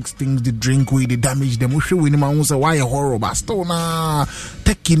mix things, they drink way, they damage them. We show when man say why a horror bastona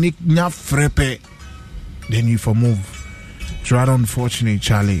technique nya frepe. Then you for move. It's rather unfortunate,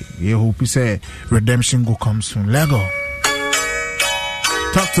 Charlie. You hope you say redemption go come soon. Lego.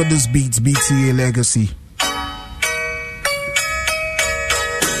 Talk to this beats, BTA Legacy.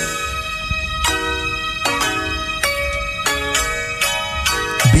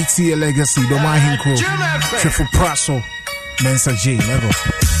 BTA Legacy, don't mind him crew. Triple Praso, Mensa J. Lego.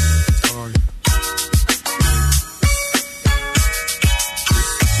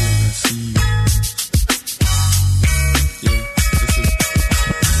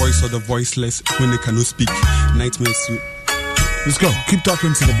 Voice of the voiceless when they cannot speak. Nightmares. Let's go. Keep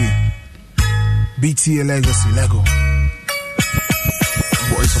talking to the beat. BTA Legacy, Lego.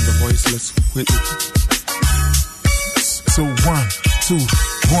 Voice of the voiceless when So 1, 2,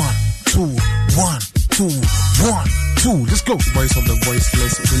 1, 2, 1, 2, 1, 2. Let's go. Voice of the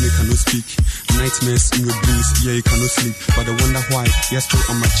voiceless when they cannot speak. Nightmares in your dreams, yeah, you cannot sleep. But I wonder why, yes, still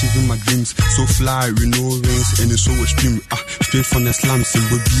I'm achieving my dreams. So fly with no rings and it's so extreme. Straight from the slums and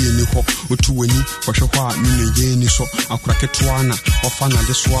would be any hawk or two any, for sure, meaning any so. I'll crack it to Anna or Fana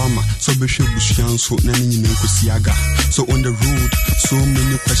the Swama. So Bishop Bushian, so Nani Kusiaga. So on the road, so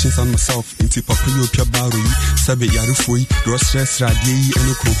many questions on myself. Into Papio Piabari, Sabe Yarufui, Rostress Radi,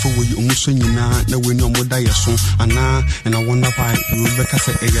 and a control you almost when you know, we know what I so. And I wonder why Rebecca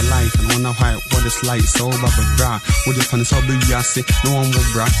said a life, and wonder why. What it's like, so about the bra. What the fun is all baby, I say, no one will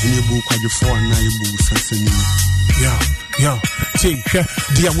bra in your book, you for now you Yo, take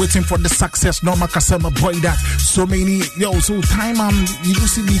they are waiting for the success. No, Makasama boy that so many, so time you do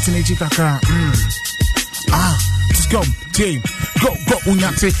see beating a chikaka. Let's go, team. Go,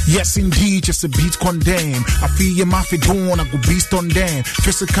 Unyate. Yes, indeed, just a beat condemn. I feel your mafia don't I go beast on them.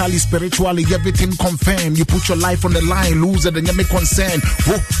 Physically, spiritually, everything confirmed. You put your life on the line, lose it, and you make concern.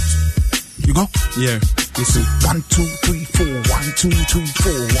 Whoa. You go? Yeah. Listen. 1, 2, 3, 4. 1, 2, 3,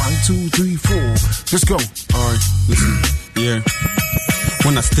 4. 1, 2, 3, 4. Let's go. Alright, listen. Yeah.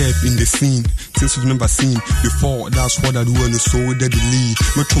 When I step in the scene, things we've never seen before. That's what I do and it's so deadly.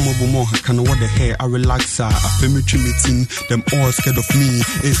 Me tomo more can what the hair I relax. I feel me meeting them all scared of me.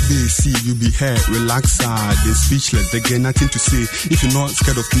 If they see you be here, relax. They speechless. They get nothing to say. If you're not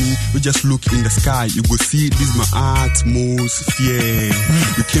scared of me, we just look in the sky. You go see this my atmosphere.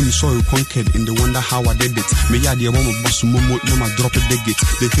 You came so you conquered and they wonder how I did it. Me ya the one boss momo no ma drop it dig it.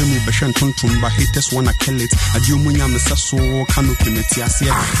 They hear me bashan tontum but haters wanna kill it. I do munya me so canopy me tia say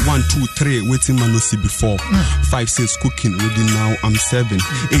 1 2 3 waiting man no see before. 5 6 cooking ready now I'm 7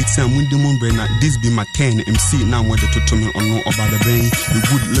 8 time when the moon burn this be my 10 MC now what the to me on no about the brain. You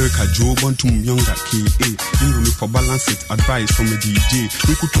good lyrical Joe Bantum younger KA. You look for balance it advice from a DJ.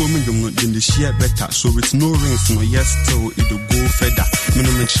 You could tell me you not in the share better. So it's no rings no yes still it'll go further. Me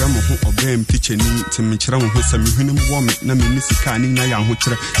no mention mo ho obem teacher ni to me chira mo ho sam hunu wo me na me nisika ni na ya ho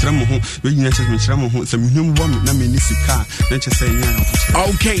chira mo ho we nyina chira me chira mo ho sam hunu wo me na me nisika na che say nya ho.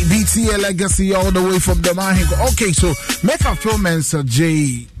 Okay, BTA Legacy all the way from the Mahingo. Okay, so make a film and Sir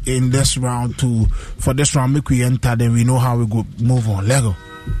J in this round too. For this round, make we enter, then we know how we go move on. Lego.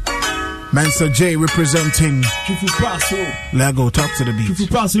 Mensa J representing Kifu Praso. Lego, talk to the beat. Kifu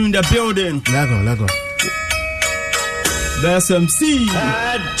Praso in the building. Lego. The SMC.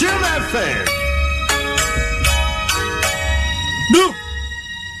 Jim FM. No.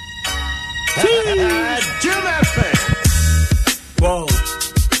 Jim FM. Whoa.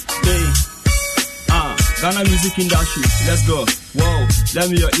 Hey. Ghana music industry. Let's go. Whoa. Let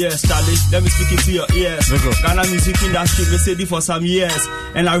me your ears, Charlie. Let me speak into your ears. Ghana music industry, we said it for some years.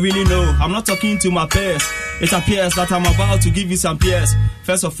 And I really know, I'm not talking to my peers. It appears that I'm about to give you some peers.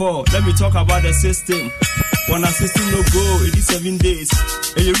 First of all, let me talk about the system. When our system no go, it is 7 days.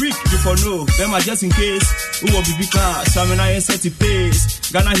 And you week before no, them are just in case. Who will be bigger? Some I set the pace.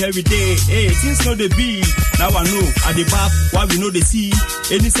 Ghana every day, hey, things know they be. Now I know, at the back, why we know they see.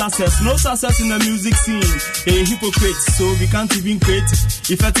 Any success, no success in the music scene. A hypocrite, so we can't even create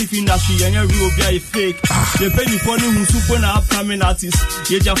effective industry and you will be a fake. They pay me for who's super upcoming artists.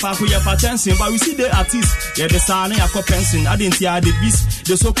 You just fuck with your attention, but we see the artists. Yeah, the son and your pensing. I didn't hear the beast.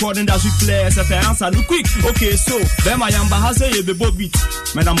 The so-called industry players, if I answer, look quick. Okay, so, them I am Bahasa, you be beat.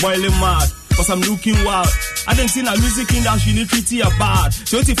 Man, I'm boiling mad. Cause I'm looking wild. I didn't see the music industry need treat you bad.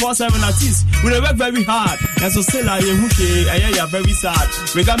 24/7 artists, we work very hard. And so say like you very sad.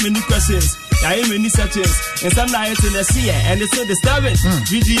 We got many questions. I have many searches. And some nights in the sea and they say the disturbing.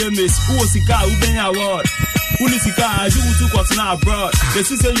 VGMS, who was the guy who been award? Who is the guy you took what's now abroad? They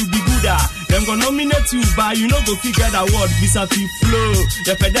say you be good at. Them gonna nominate you, but you know go figure the award. Visa to flow.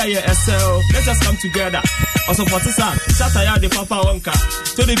 You pay your SL. Let's just come together. Also for this time, Sataya the Papa Wonka.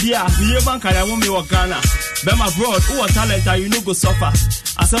 So the beer, the bank I want me work Ghana. Them abroad, who are talent you know go suffer.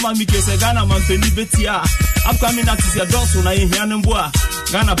 As a man make a Ghana man penny betia. Upcoming artists your dogs when I in here and boa.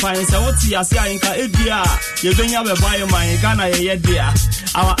 Ghana pines, I want to see us in Kaibia. You bring up a buy my Ghana yet dear.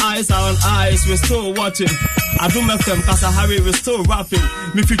 Our eyes, we're still watching. I do my FM Kasahare, we're still rapping.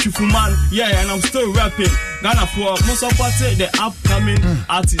 Me future man, yeah, and I'm still rapping. Ghana for most support the upcoming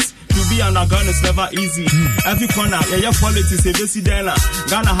artists. To be under Ghana is never easy. Every corner, yeah, politics, a basic Ghana.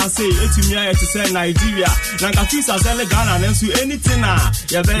 Ghana has say, to say Nigeria. Nanga Fisa sell Ghana and to anything.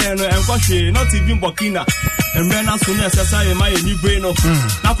 Yeah, there and country, not even Burkina. And when as soon as I am my new brain of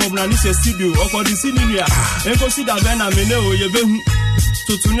now come na this studio or for the senior. And consider when I'm in there, you be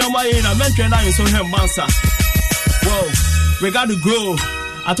to know my in a mention in so him answer. Whoa, we gotta grow.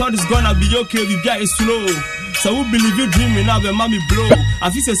 I thought it's gonna be okay, we get it slow. So we believe you dreaming now the mommy blow. I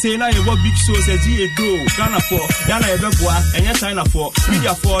feel say now you big shows a GA do. Ghana for Ghana Ebeboa and your China for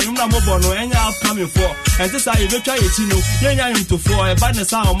media for you know no and you're upcoming for. And this I will try it, you know. Yeah, to for a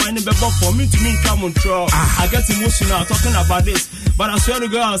badness out of money for me to mean come on throw. I get emotional talking about this. But I swear to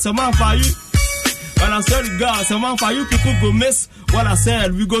God, someone for you. But I swear to God, someone for you people go miss what I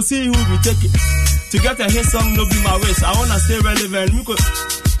said. We go see who we take it. To get a hit song no be my waist. I wanna stay relevant. We could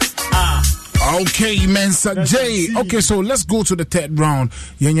Okay, Mensa J. Okay, so let's go to the third round.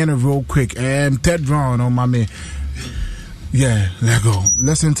 Yeah, real quick. Third round, oh my man. Yeah, let's go.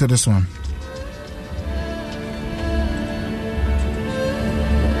 Listen to this one.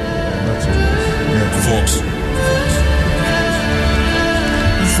 Fox.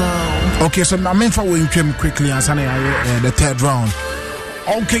 Okay, so I'm in for winning quickly and the third round.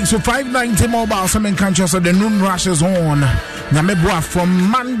 Okay, so 590 mobile, some countries, so the noon rush is on. Namebwa from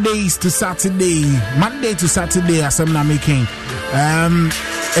Mondays to Saturday. Monday to Saturday, as I'm making. And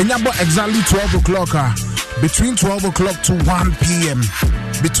about exactly 12 o'clock. Between 12 o'clock to 1 p.m.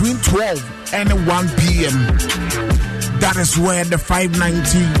 Between 12 and 1 p.m. That is where the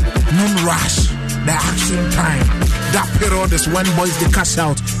 590 noon rush, the action time. That period is when boys they cash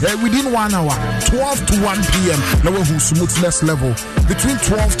out. Within 1 hour, 12 to 1 p.m. Now who smoothness level. Between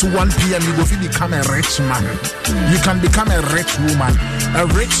 12 to 1 p.m. you go become a rich man. You can become a rich woman, a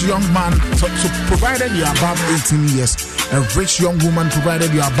rich young man. So provided you are above 18 years, a rich young woman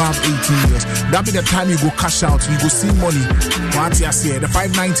provided you are above 18 years. That be the time you go cash out. You go see money. What you say? The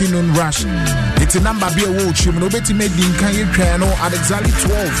 590 noon rush. It's a number be a watch. You know better make the can you at exactly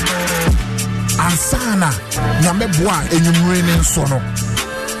 12. Ansana, Yamebwa, and you raining sono.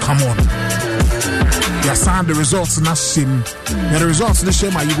 Come on. You signed the results, not sim. The results, the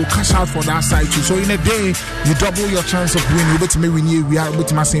shame, you go cash out for that side too. So in a day, you double your chance of winning. You bet me win you, we are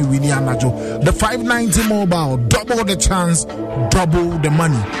bet me saying win you. The 590 mobile, double the chance, double the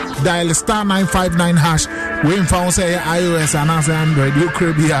money. Dial *959#. We found say iOS and Android. You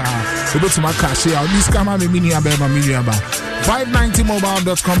could be you bet my cash out. This come me mini about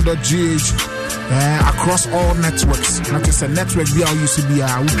 590mobile.com.gh. Across all networks, not just a network. We are used to be we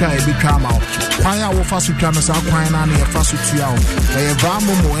try a big come out. Why are we fast to come? So why not a fast to you?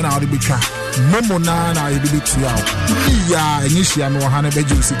 Momo and I'll be try. Momo na I'll be to you. Yeah, initially I'm 100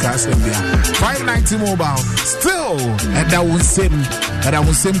 juicy cast. 590 mobile still, and that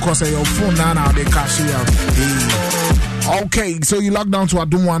won't seem cause your phone now they cash out. Okay, so you lock down to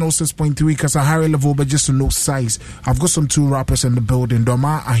Adum 106.3 Kasahare level, but just to know size. I've got some 2 rappers in the building,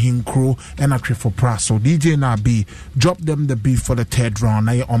 Doma, Ahinkro, and Akre for Pras. So DJ Nabi, drop them the beat for the 3rd round.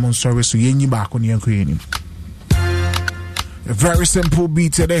 Now you're almost sorry, so you're back on your creating. A very simple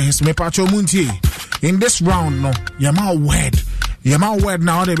beat today. It's Mepacho Munti. In this round, no, you're my word. You're my word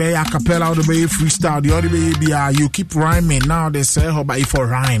now. They be a cappella, they be freestyle, the other be you keep rhyming. Now they say, how about if for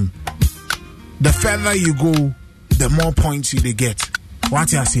rhyme? The further you go, the more points you get.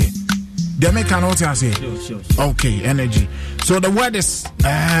 What you say? They make an what you say? Sure. Okay, energy. So the word is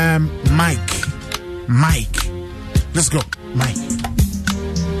Mike. Let's go, Mike.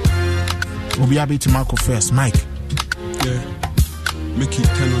 We'll be happy to Marco first, Mike. Yeah. Make it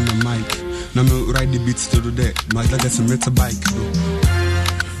 10 on the mic. Now me ride the beats to do that. My dad gets a motorbike.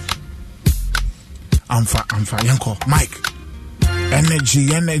 I'm fat, Yanko. Mike. Energy,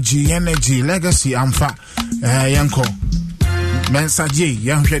 legacy, I'm fat. Yanko. Mensa J,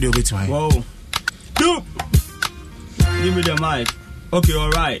 young ready over to whoa. Dude. Give me the mic. Okay,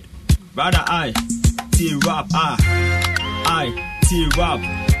 alright. Brother I T-Rap, I T-Rap.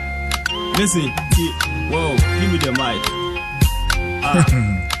 Listen, whoa, give me the mic.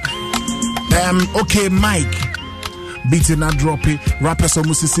 Okay, Mike. Beating that drop it. Rappers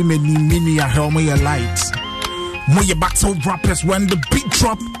almost see me mini a helm your lights. When you battle rappers when the beat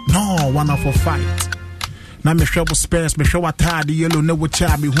drop. No, one off a fight. Now me show spares, me show a tie the yellow no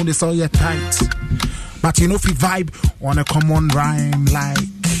child me who is all your tight. But you know if you vibe on a common rhyme like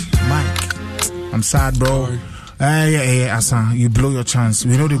Mike. I'm sad, bro. Yeah, Asa, you blow your chance.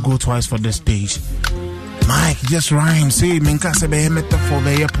 We know they go twice for this stage. Mike, just rhyme. See, minka se be metaphor,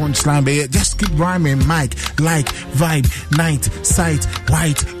 be punchline, be just keep rhyming. Mike, like, vibe, night, sight,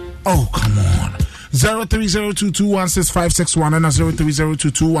 white. Oh, come on. 0302216561 and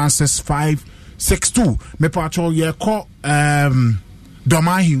 0302216562. Me patrol ye call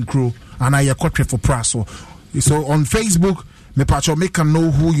Doma Hinkro and I Akre for Praso. So on Facebook, me patrol make a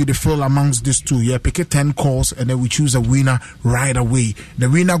know who you feel amongst these two. Yeah, pick 10 calls and then we choose a winner right away. The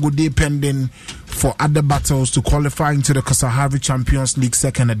winner will be pending for other battles to qualify into the Kasahare Champions League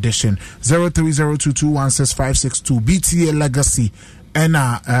 2nd edition. 0302216562 BTA Legacy and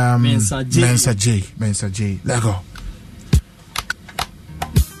Mensa J. Let go.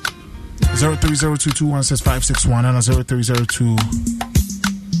 0302216561 and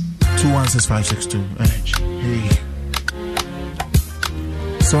 0302216562. Hey.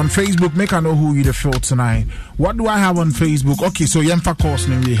 So on Facebook, make I know who you the feel tonight. What do I have on Facebook? Okay, so Yemfa calls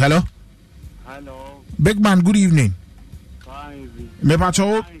me. Hello? Hello. Big man, good evening. Fine. Me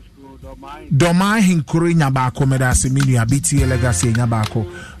pacho Doma Hinkuri Nyabako Medasi Media BTA Legacy Nyabako.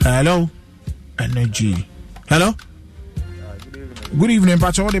 Hello? Energy. Hello? Good evening,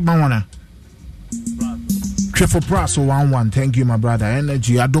 pacho. What the man Triple Praso 1-1. Thank you, my brother.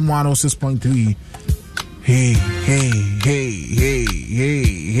 Energy. Adum 106.3. Hey.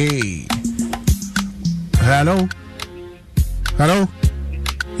 Hello?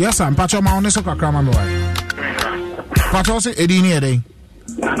 Yes, I'm Pacho ma oneso kakra ma me wa. Pacho se edini eden.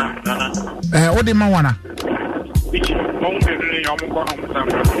 Odi ma wana.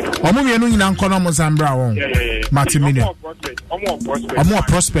 Omo mienu nyina nkono mo Zambra won. Martimini. Omo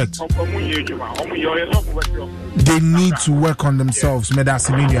prospect. They need to work on themselves.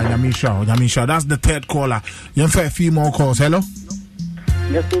 Medasi Media Nyamisha. That's the 3rd caller. You have a few more calls. Hello?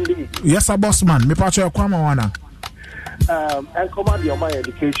 Yes, indeed. Yes, a boss man. Me pacho kwama wana. and command your my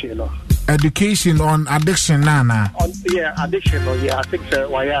education. Education on addiction, Nana. Addiction. I think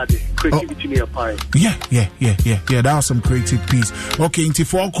why are the creativity near pie? Yeah. That was some creative piece. Okay, into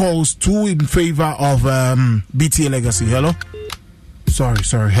 4 calls, 2 in favor of BTA Legacy. Hello. Sorry.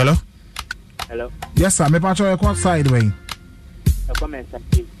 Hello. Yes, sir. Me pacho airport side way.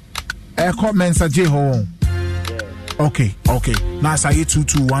 Airport Mensa J home. Okay. Now I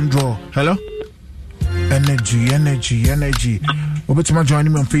 2-2-1 draw. Hello. Energy. Obetima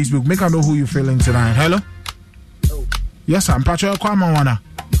joining me on Facebook. Make I know who you feeling tonight. Hello. Yes, I'm Pacho Kwama Wana.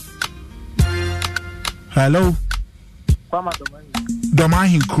 Hello.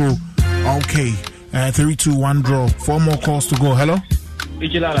 Domahin Crew. Okay. 3-2-1 draw. 4 more calls to go. Hello.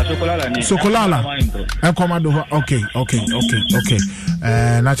 Sokolala. Okay.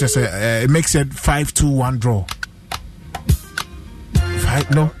 Not just it makes it 5-2-1 draw.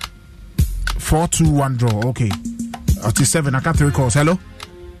 4-2-1 draw. Okay. 7. I got 3 calls. Hello.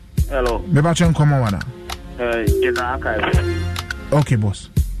 Maybe I can come on. Okay, boss.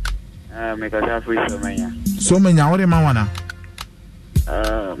 Make a free so many. What am I wanna?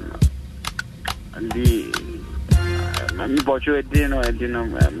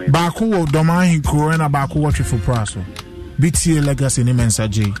 Baku Domain Corona Baku watch for Praso. BTA Legacy in Mensa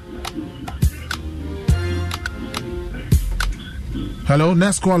J. Hello,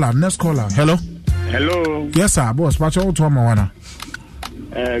 next caller. Hello. Yes, sir, boss. Watch out to Mawana.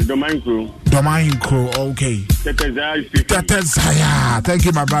 Domain Crew. Okay. Tetezaya. Thank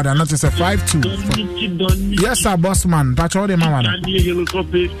you, my brother. Not just a 5-2. Yes, sir, boss man. Watch out, Mawana.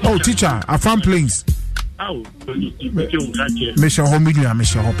 Oh, teacher, I found planes. Mr. Homilia,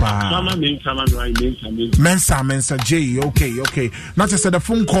 Mr. Hopper. Mensa J. Okay. Not just the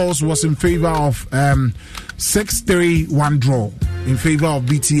phone calls was in favor of 6-3-1 draw in favor of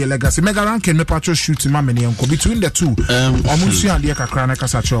BTA Legacy. Mega rank and me patro shoot in my many uncle between the two. Omusu and the Kakrana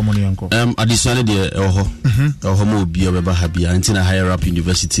Kasacho money uncle. Additionally, the homo be a happy until a higher up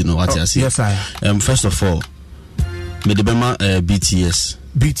university. No, what I say. Yes, I first of all, Medebema BTS.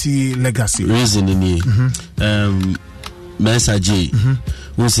 BT Legacy reason in me Mensa J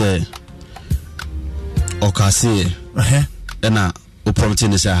who say Okase na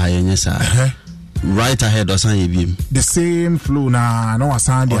opportunity say high sir right ahead or san yebim the same flow na no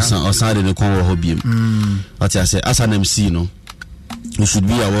asande the kon wo hobiem what I say as an MC no you should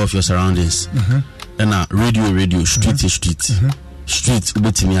be aware of your surroundings na radio street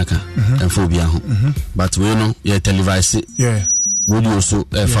ubetimi aka and phobia ho but we no you televise radio so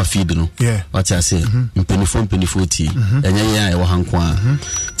fa feed no what I say penifo ti enye ya e wo hankwa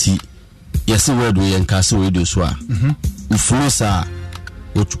ti yes word we enka so radio so a uflo sa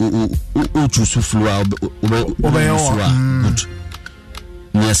o choose flow good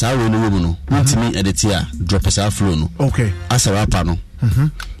yes I we no ultimate edit here drop us flow no okay as a rapper no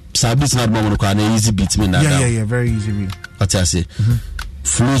sabit na mo no kwa na easy beat me na yeah very easy beat what I say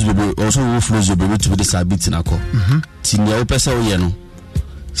flows be also flows be to be the sabit na ko tinya o pesa o ye no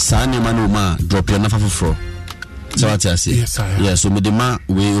sa ne ma no ma drop your na fafofro so what I say so me the ma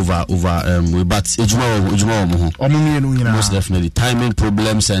way over we but ejuma mo ho most definitely timing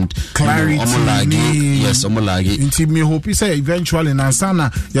problems and clarity yes omolagi inti me hope say eventually na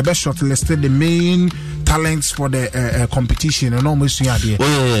sana you be shortlisted the main talents for the competition and almost you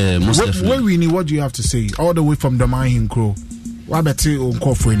there most definitely when we need what do you have to say all the way from the Domain Crew what do you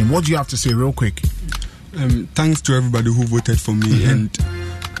have to say real quick? Thanks to everybody who voted for me and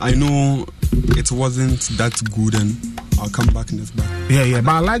I know it wasn't that good and I'll come back in this back. Yeah,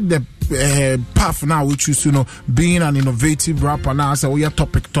 but I like the path now which is, being an innovative rapper now. So your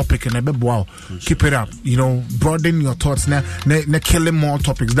topic and wow, keep it up. Broaden your thoughts now, killing more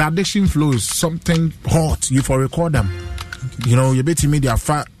topics. The addiction flow is something hot. You for record them. You bet me their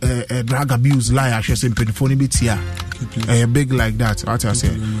drug abuse lie. I should say phone bit here. Big like that. What I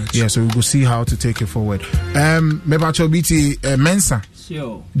say. Yeah, so we go see how to take it forward. Maybe I BT Mensa.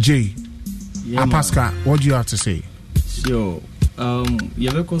 Sure. J. Pascal, what do you have to say? Sure. You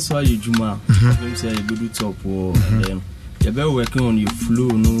ever so you Juma? Them say you do top or then you ever working on your flow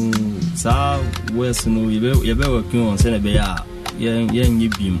no. South West no. You ever working on say be you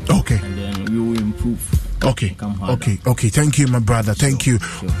beam. Okay. And then we will improve. Okay. Thank you, my brother. Thank you.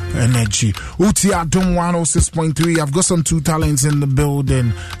 Energy. Uti Adom 106.3. I've got some 2 talents in the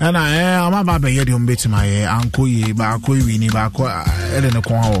building, and I'm about to hear them bit my uncle.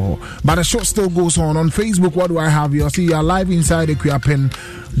 But the show still goes on Facebook. What do I have? You see, you're live inside the Quiapen,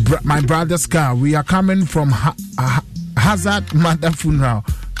 my brother's car. We are coming from Hazard Mother Funeral.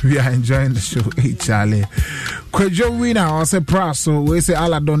 We are enjoying the show. Hey, Charlie. Kwejo winner, I say Praso, we say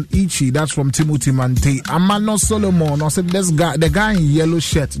Aladon Ichi, that's from Timothy Mante. Amano Solomon, I said this guy, the guy in yellow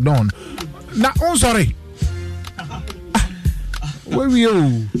shirt, Don. Now, oh, sorry. Where we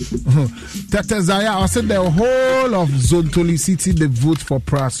you? Tata Zaya, I said the whole of Zontoli City, they vote for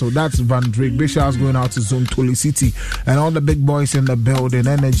Praso. That's Van Drake. Big shouts going out to Zontoli City and all the big boys in the building.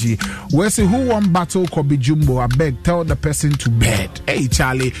 Energy. We say who won battle Kobe Jumbo? I beg, tell the person to bed. Hey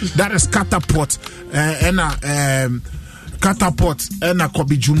Charlie, that is catapult. Catapult and a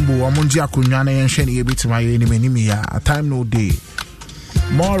Kobe Jumbo. Amunji akunyane yensheni ebiti my enemy ya. Time no day.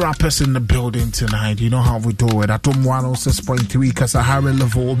 More rappers in the building tonight. You know how we do it. Atom 106.3 Kasahare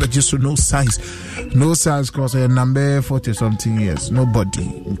level, but just no size. No size because they're number 40 something years.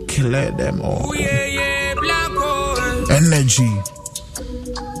 Nobody. Kill them all. Energy.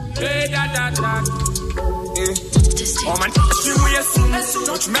 Oh man,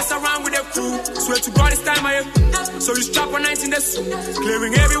 don't you mess around with the crew. Swear to God this time I am. So you strap on 19 this,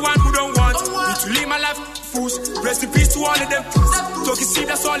 clearing everyone who don't want me to live my life. Fools, rest in peace to all of them. Talking see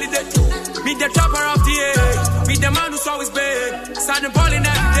that's all it did. Meet the topper of the air. Meet the man who's always big. Signing balling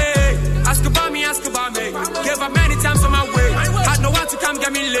every day. Ask about me. Gave up many times on my way. Had no one to come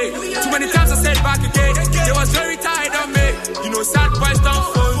get me late. Too many times I said back again. They was very tired of me. You know sad boys don't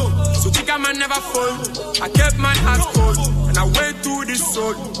fall. So Chica man never fall. I kept my heart cold and I went through this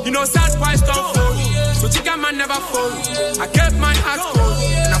road. You know sad boys don't fall. So Chica man never fall. I kept my heart cold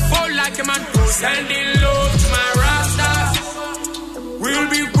and I fall like a man. Sending love to my rastas. We'll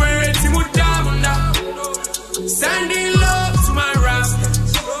be waiting with Damunda. Sending love to my rastas.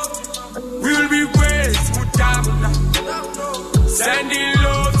 We'll be waiting with Damunda. Sending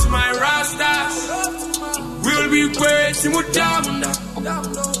love to my rastas. We'll be waiting with Damunda.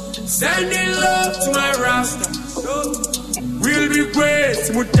 Sending love to my rastas. We'll be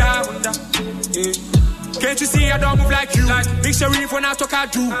waiting with Damunda. Can't you see I don't move like you? Big Sharif when I talk I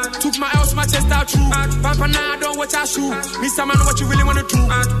do. Took my house, my chest out true. Papa now I don't watch I shoot. Mr. Man, what you really wanna do?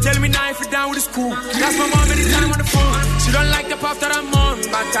 Tell me now if you're down with the school. That's my mom anytime on the phone. She don't like the path that I'm on,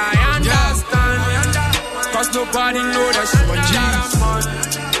 but I understand. Cause nobody know that she that I'm on.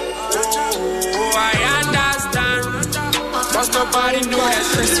 Oh, I understand. Cause nobody know that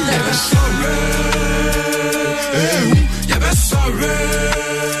she's never sorry. Never sorry.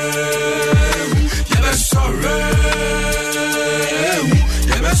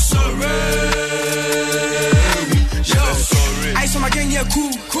 I saw my gang, yeah,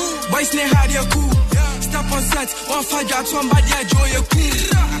 cool. Boys, ne hard, yeah, cool. Step on set, one fire, somebody, yeah, joy, yeah, cool.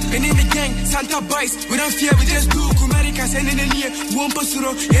 And in the gang, Santa boys, we don't fear, we just do. Americans, and in the near, one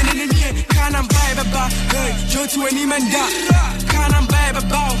posuro, and in the near, can't buy a bar, Joe to any man da. Can't buy a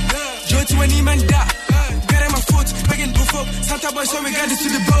bar, Joe to any man da. My foot, begging to folk. Santa boy, so we got this to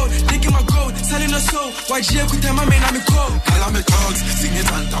the boat. Taking my gold, selling us soul. Why Jia could tell my man I'm a cold. Call me cogs, sing it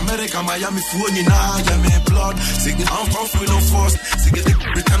Santa America, Miami, phone, you know, yeah, me blood. Sing it on off with no force. Sing it,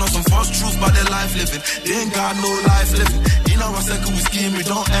 return on some false truth about their life living. They ain't got no life living. In our second, we scheme, we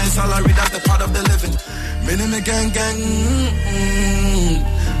don't earn salary, that's the part of the living. Men in the gang,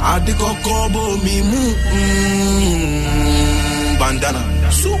 I dig a kobo, me, bandana.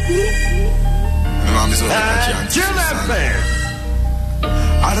 Super.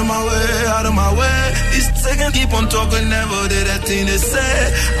 Out of my way. This second keep on talking, never did that thing they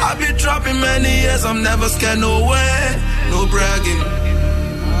say. I've been trapping many years, I'm never scared, no way. No bragging.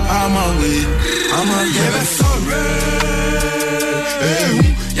 I'm away. Yeah, sorry.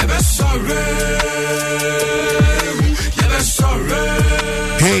 Yeah, sorry.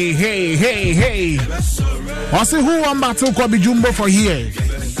 Hey. I say who want battle Kobe Jumbo for here?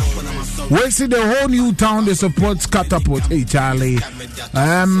 We see the whole new town they support Catapult. Hey Charlie.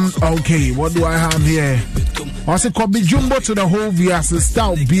 Okay, what do I have here? I say Kobe Jumbo to the whole VS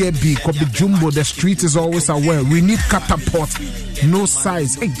style BAB. Kobe Jumbo, the street is always aware. We need Catapult. No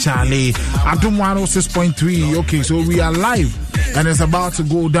size. Hey Charlie. Atom 106.3. Okay, so we are live. And it's about to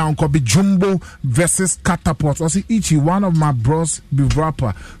go down. Kobe Jumbo versus Catapult. I see Ichi, one of my bros, be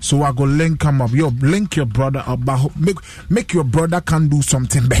rapper. So I go link him up. Yo, link your brother up. Make your brother can do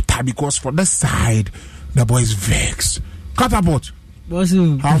something better. Because for the side, the boy is vexed. Catapult.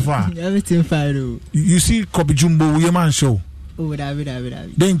 How far? Everything fine. You see Kobe Jumbo, your man show. Oh, David.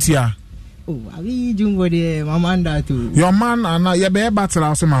 Didn't ya? Oh, I mean Jumbo there, my man that too. Your man and you be battle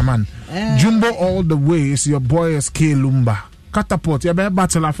also my man. Jumbo all the way is your boy SK Lumba. Catapult, you be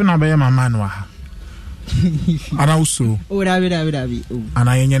battle I finna be my man wa. And also. Oh, David. Oh. And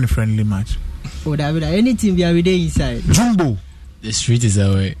I ain't any friendly match. Oh, David, anything we are there inside. Jumbo. The street is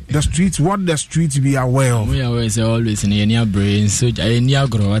away. The streets, what the streets be aware of? We always always in your brain, so I near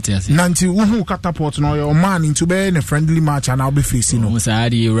grow what I say. Nanti, who catapult no your man into be in a friendly match and I'll be facing. No,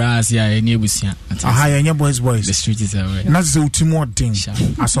 Sadi, Razia, and Yabusia. Aha, and your boys. The street is away. And that's the ultimate thing.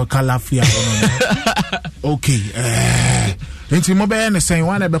 I saw Calafia. Okay. Into Mobile saying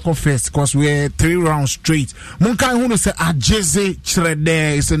one ever first because we're 3 rounds straight. Munkai who say Ajeze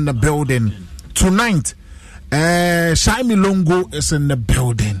Chrede is in the building tonight. Shaimi Longo is in the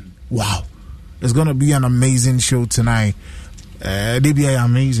building. Wow, it's gonna be an amazing show tonight. They be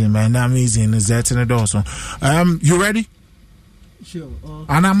amazing, man. Amazing is that in the door. So, you ready? Sure.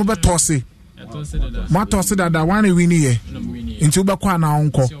 And I'm about to say, my toss that one we need into Bakwana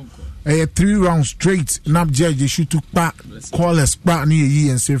uncle. 3 rounds straight. Nap judge they shoot to call us back near ye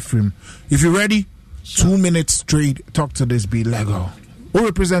and say frame. If you're ready, 2 minutes straight. Talk to this beat. Lego. Who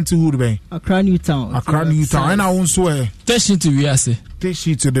represent who be? Accra New Town. Accra New Town. And I won't swear. Teshi to Viase.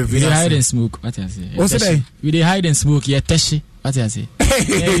 Teshi to the Viase. We hide and smoke. What I say? What's it? We hide and smoke. Yeah, Teshi. What I say? We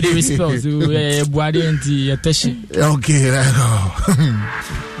respect to Boadi and Teshi. Okay, there go.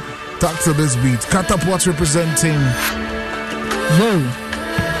 Talk to this beat. Catapult representing. Yo.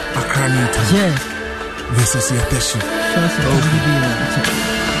 Accra New Town. Yeah. This is your Teshi.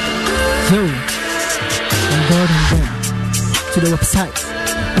 Yo. I'm God and God. To the website.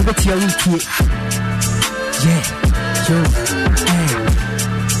 We go to your wiki. Yeah. Yo. Hey.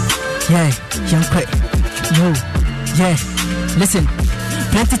 Yeah. Young quick. Yo. Yeah. Listen.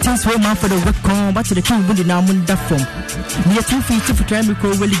 Plenty things were man for the work on, but to the king would now win that from. Me a 2 feet for trying to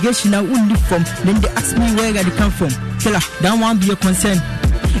call relegation now only from. Then they ask me where I come from. Killer, that won't be a concern.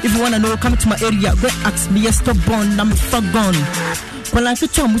 If you wanna know, come to my area. Go ask me a stubborn, I'm far gone. Well, I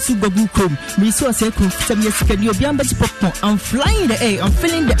could tell Musu Gogu Chrome. Me so I say, some years ago, you'll be able to pop. I'm flying the air, I'm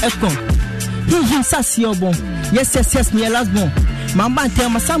feeling the echo. He says, your bone. Yes, me a last bone. Mama tell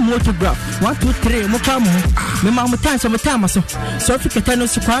me some photograph. 1, 2, 3, Mokamu. Me mamma times of a time so. So if you can tell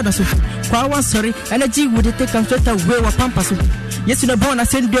us to quad so. Quawa sorry, energy would take a sweater way or pampas. Yes, in a bone, I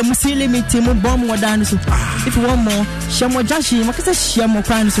send them silly me Timo bomb or dance. If you want more, Shamo Jashi, Makasa Shamo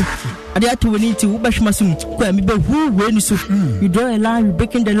Kanasu. I had to need to bash Masum. Who when so you draw a line, you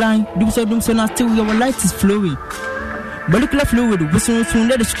breaking the line, do so not till your light is flowing. Molecular fluid, whistling soon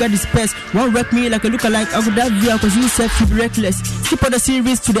let the sugar disperse. One wreck me like a lookalike. I would have via because you said you be reckless. Skip on the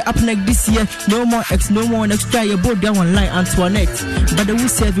series to the up neck this year. No more X, no more next try. You both down one line, Antoinette. But the we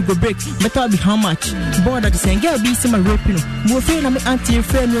said we go break. Better be how much? Board that is saying, girl, be some rope, you know. More friend, I'm anti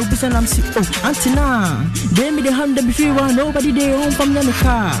friend, you'll be some auntie now. They me the hand them before one, nobody there home from the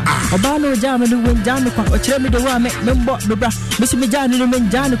car. Obano jam and the wind jam, or tell me the one, make them bought the bra. Miss me Jan and the men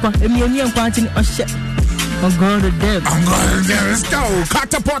Janica, and me and Quantin or shit. I'm going to them. Let's go.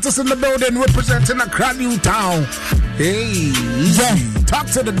 Catapult us in the building representing Accra New Town. Hey, yeah. Talk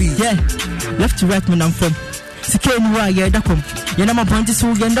to the beat. Yeah. Left to right, man, I'm from. Sikeni yeah, that come. You know my point is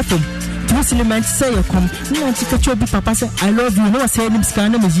who get that from. To Muslim say you come. Me and Chikacho be papa say I love you. No, I say him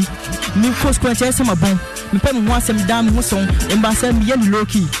scan me. Me close question say my bone. Me pay me want some damn mo song. Embassy me and low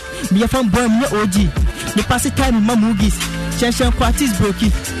key. Me a fan boy me OG. Me pass the time in my movies. Chesha quarties broke.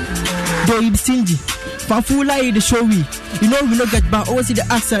 Do you be stingy? Fanfula the show we. You know we no get back. Always see the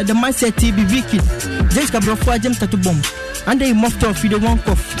answer. The mindset be wicked. Just got brought for jam tattoo bomb. And they muffed off with the one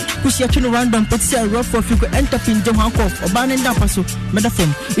cough. Push your chin random, but say rough off. You could enter in the one cough. Or ban and dapaso.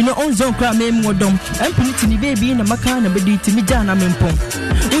 Metaphone. In your own zone, crab name more dumb. And Pinitini baby in a macana, but the Timijana Mempon.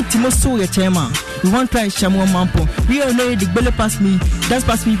 Ultimo so your chairman. We want try Shamo Mampo. We all know the belly pass me. Dance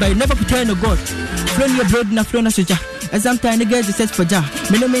pass me, but never pretend to God. Flowing your blood in a flowing soja. As I'm trying to get the set for Jah.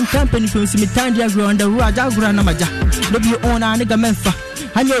 Minimum company to see me time to grow on the road. Jagranamaja. W on a nigga Memphis.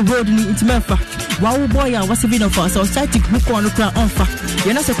 And your road into Memphis. Wow, boy, I was a bit of us. So, sighting hook on the crown on fire.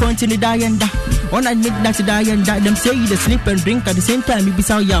 You're not a continue dying. On I make that die and die. Them say you the sleep and drink at the same time. You be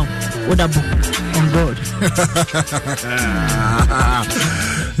so young. What a book. On God.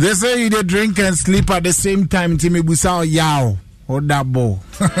 They say you the drink and sleep at the same time. Timmy Busao Yao. Or double.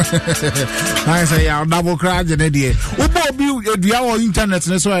 I say, I'll double crash in the Ubo be our internet,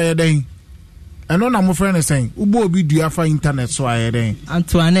 and so I had a I know my friend is saying, Ubo be do you have internet, so I had a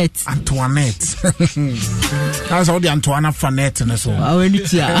Antoinette. That's all the Antoine Fanet and so.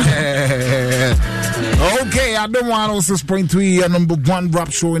 Okay, I don't want also 6.3 number 1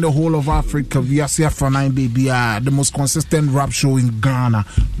 rap show in the whole of Africa. We are for 9 baby, the most consistent rap show in Ghana.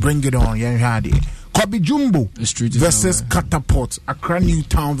 Bring it on, yeah, had it. Kobe Jumbo versus Catapult. Accra New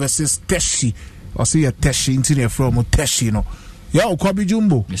Town versus Teshi. Or see a Teshi into there from Teshi, you know. Yo, Kobe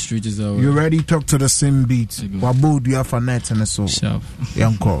Jumbo. The street is over. You ready? Talk to the same beat. Wabo, do you have a net and a soul? Sharp.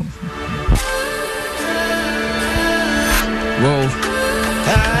 Young call. Whoa.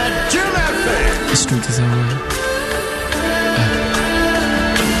 The street is alright.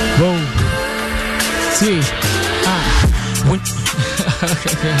 Whoa. See.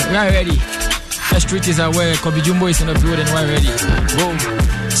 We are ready. The street is aware. Kobe Jumbo is in the building. We are ready. Whoa.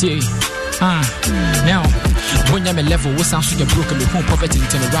 See. Now. When you're level, what's actually your broken the home poverty in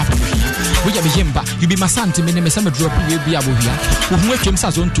the rap here. We have him back. You be my son to me, name some drop you be able here. Who went him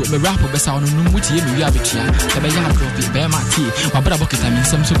on to me rap of the sound of Numuti, you have it here. The Bayan drop it, bear my tea, or better bucket. I mean,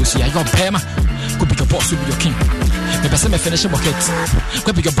 some so see. I got Bema. Could be your boss, will be your king. Maybe some finish a bucket.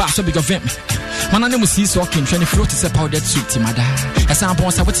 Could be your boss, will be your vent. Man, I never see talking, trying to float to step out that suit, Mada. As I'm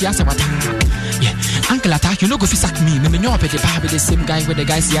born, what he has about yeah. Uncle attack, you know, go sack me. Me know the baby, the same guy where the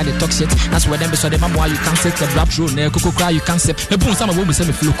guys here they talk shit. That's where them so the mama you can't set the rap show, ne coco cry, you can't set. The boom, some of them say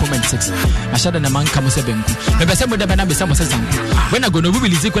me flow comment sex. I shot in a man come say benku. Maybe some of them be some say zanku. When I go no we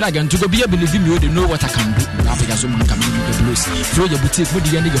will equal again to go be believe me, they know what I can do. Rap as man come in the blues. Throw your boutique with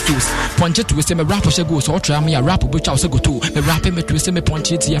the end of your face. Punch it to say me rap go so try me a rap which I also go to. Me rap me to say me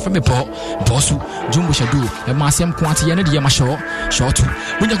punch it here from me boss Jumbo Shadu, a massive quantity and the show. Short.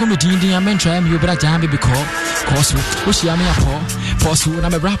 When you go with the men try me, but I jam baby call. Course, wish you me a paw. Pause, and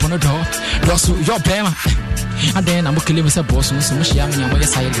I'm a rap on the door. Dosu, your bema. And then I'm killing with a boss, so much yammy and my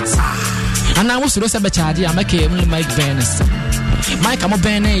silence. And I was to a charge, I'm a cable, Mike Venice. Mike, I'm a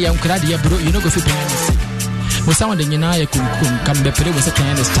bene, young Claudia, bro, you know, go for pennies. Was sounding in I come the play with a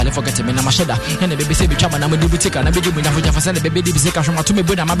tennis, Charlie forget him in a machada, and the baby say, Chama, and I'm a dubity, and I be doing a for the baby sick from to me,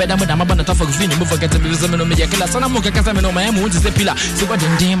 but I'm a bed, I'm a top of Vini, move forget the museum of Media Killer, and I'm a Casamino, my own is the pillar. So what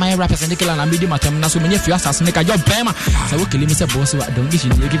in my rappers and Nicola and I'm medium at them, so many of you assassinate your Bama. So we kill him as a boss, I don't wish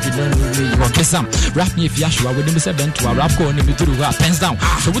you give you don't know you want some. Rap me if Yashua with him as a bent to a rap corner to rap pens down.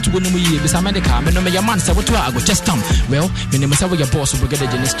 So what you will be this America, and no your man, so what I go just come. Well, when you must have your boss will get a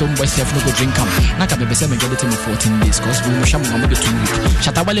genetic stone by self no go drink come. Naka be 7 get it in 14 days. Cause we shall not get 2 weeks.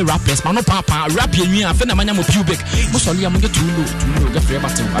 Shatawale rappers, man, no papa, rap you and Fenamania pubic. Mostly I'm get too low, get free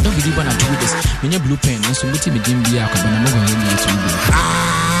battle. I don't believe when I do this. When you blue pen, and so much me Jimbia, I'm going to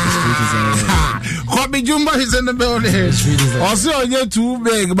Kobe Jumbo is in the building. Also, on your too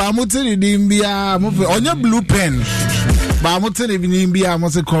big, Bamuti Dimbia, on your blue pen. Bamuti Dimbia,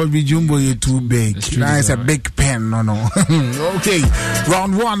 must call me Jumbo, you're too big. That's a big pen, no. Okay,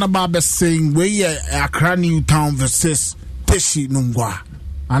 round 1 about the same way Accra New Town versus Teshi Nungwa.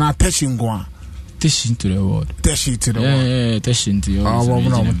 And I Teshi Ngwa. Teshi to the world. Teshi to the world. Yeah, Teshi to the world. Oh,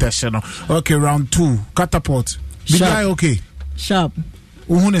 no, Teshi no. Okay, round 2. Catapult. Big guy, okay. Sharp.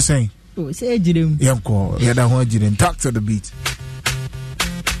 Who is saying? Oh, say Jirim. Yeah, that one Jirim. Talk to the beat.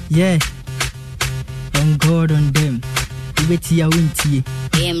 Yeah. On God on them. Wait here, winty.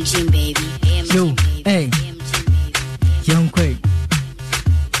 AMG baby. Yo, hey. Young Quay.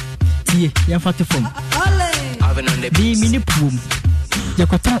 Tea, young fatty from. Be mini poom.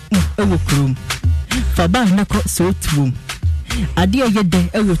 Yakota, a work room. Faba, Nako, so room. A dear yet day,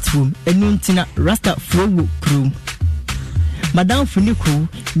 a work room. A nuntina, rasta, flow room. Madame Funiku,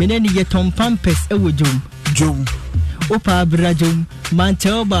 Meneni yet on Pampes, a wood jum. Opa Brajum,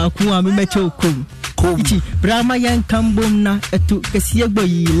 Mantelba, Kuami Metal Kum. Brahma Yan Kambona, a two Kasiabo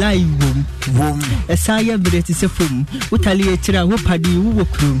Lai room. A Saya Bret is a foom. Utaliatra, Wopadi,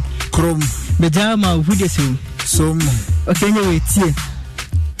 Wokrum. Crum. Bedama, Woodesum. Some. Okay, wait here.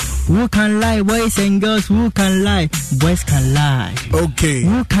 Who can lie, boys and girls? Who can lie? Boys can lie. Okay.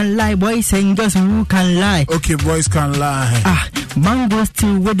 Who can lie, boys and girls? Who can lie? Okay, boys can lie. Mango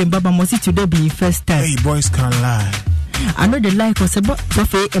still wedding Baba must today be first time. Hey, boys can lie. I know the life was about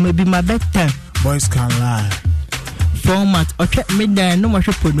buffet and maybe my bedtime. Boys can lie. Format or check midnight, no more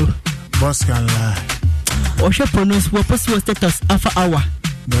shopono. Boys can lie. Or shoponos were possible status after hour.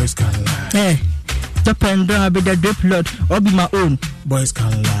 Boys can lie. Hey, top and down be the drip load or be my own. Boys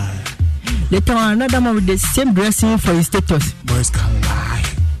can lie. Later on, another man with the same dressing for his status. Boys can lie.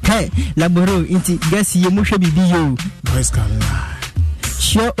 Hey, Laboro, inti guess you musha be you. Boys can lie.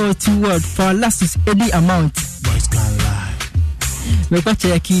 Sure or 2 word for last any amount. Boys can lie. We got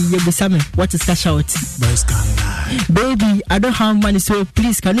your key, you be something. What is cash out? Boys can lie. Baby, I don't have money, so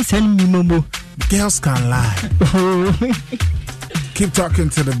please can you send me Momo? Girls can lie. Keep talking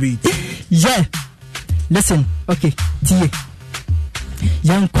to the beat. Yeah. Listen, okay. Tia.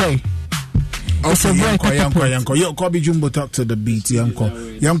 Young Quay. Okay, Yanko. Yo, Kobe Jumbo, talk to the beat, Yanko.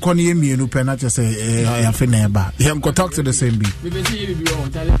 Yanko, ni emi enu pena just say, I have neighbor. Yanko, talk to the same beat.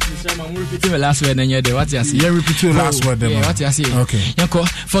 repeat my last word and you're there. What you say? Yeah, repeat your last word. Yeah, what you say? Okay. Yanko,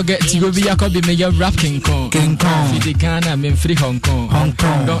 forget to go be Yakobi me your rap King Kong. King Kong. Fidi Ghana, me free Hong Kong. Hong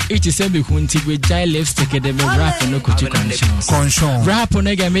Kong. Don't eat yourself with with giant lipstick and me rap no kuchi conscience. Conscience. Rap on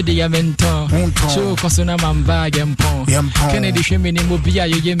a me the mentor. So Cosona Mamba Yampon. Kennedy Shimmy Mobia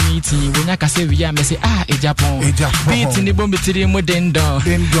you meeting. When I can say we are me say e Japan. Beat in the bomb to the modendo.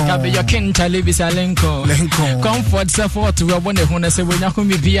 Kabe your king Charlie Bisalenko. Comfort support to a one who say when you come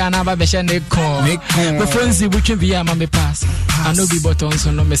be an ababesha neko. My friends which we are me pass. I know be buttons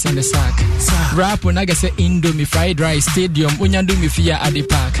so no mess in the sack. Rap when I get say Indomie fried rice stadium when you do me fear at the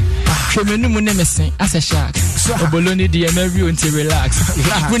park. Shemenu munemesen as a shark. Oboloni di emery until relax.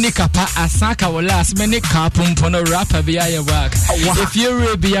 When you kapa asaka will last many kapum pono rapper be I work. If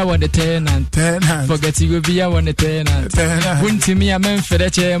you're be I want the tenant. Forget you will be I want the tenant. Wouldn't me a man for the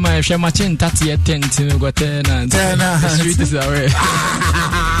chairman if you're matching 30 tent to go tenant. The street is away.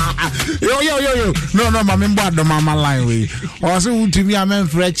 Yo. No, my member the mama line way. Also to me a man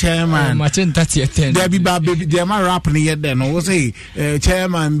for a chairman. Matching 30 tent. There be baby, there my rap near then. I say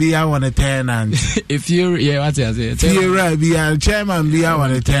chairman be I want a tenant. If you what I say? You're right, be a chairman be I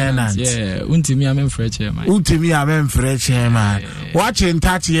want a tenant. Yeah, unti me a man for a chairman. Unti me a man for a chairman. Watching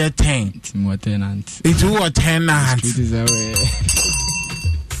 30 tent. More tenant. It's what tenant. It is away.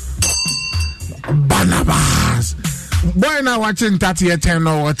 Barnabas. Boy now watching 30 10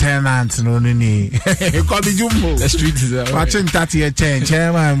 or tenants no ni. Kobi Jumbo. The street is away. Watching 30 10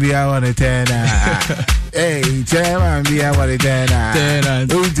 chairman be I want a tenant. Hey, chairman be I want a tenant.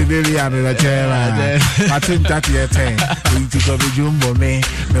 Unti baby I be a chairman. Watching 30 10. Unti Kobi Jumbo me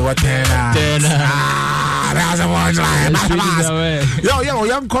what tenant. That's a one line. Yo,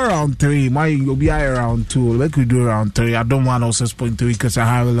 young call around 3. My you'll be around 2. Let we do around 3. I don't want 6.3 because I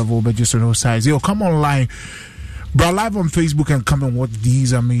have a level, but just no size. Yo, come online. Bro, live on Facebook and come and watch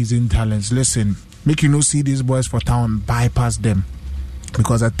these amazing talents. Listen, make you no see these boys for town, bypass them.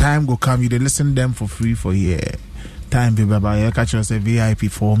 Because at time go come, you they listen them for free for here. Time be baba, you catch us a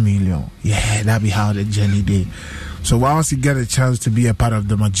VIP 4 million. Yeah, that be how the journey day. So once you get a chance to be a part of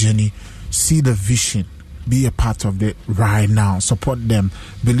the journey, see the vision. Be a part of it right now. Support them.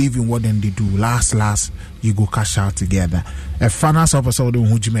 Believe in what them they do. Last, you go cash out together. A finance episode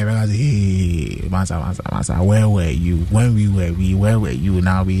who you may hey, Masa, where were you? When we were we? Where were you?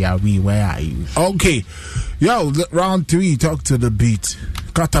 Now we are we. Where are you? Okay, yo, round 3. Talk to the beat.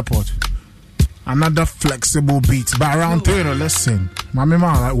 Catapult. Another flexible beat. But round 3, listen. My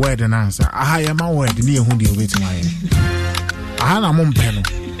mama like word and answer. I am my word. Near who deal with my. I had a mum pen.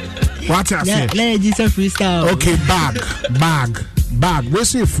 What I say? Let's freestyle. Okay, bag. We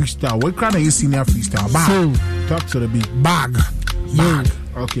say freestyle. What kind of senior freestyle? Bag. So, talk to the beat. Bag.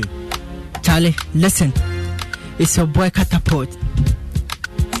 Okay. Charlie, listen. It's your boy Catapult.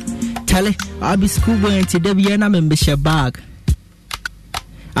 Charlie, I'll be school going to the Vienna membership bag.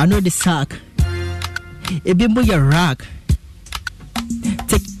 I know the sack. It be more your rag.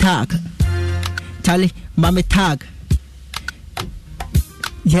 Tick tock. Charlie, mommy tag.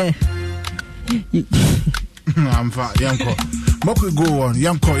 Yeah. I'm fat, Yanko. Moko go on,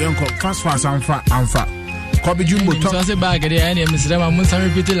 Yanko. Fast, I'm fat. Kobi Jumbo talk. So say bag there, I Mr. Must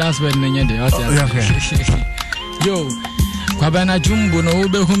repeat the last word in your okay. Yo, Kwabana Jumbo no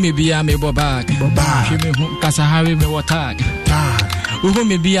be who me be a me bobag. Kasahare me watag. Who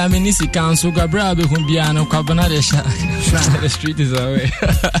me be a ministry council, Gabra be who be a no Kwabana de sha. The street is away.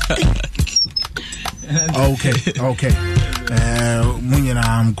 Okay. Munyana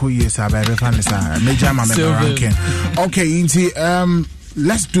am kuye sababe fanisa major mama ranking. Okay, inti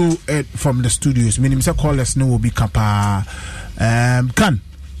let's do it from the studios. Meaning say call us no will be kapa can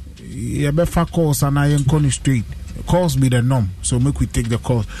you be fa calls and I am Connie Street. Calls be the norm, so make we take the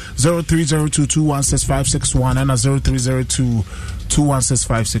calls 0302216561 and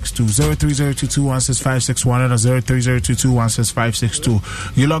 0302216562 0302216561 and 0302216562.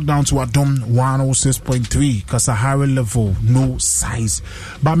 You log down to Adom 106.3 Kasahare level, no size.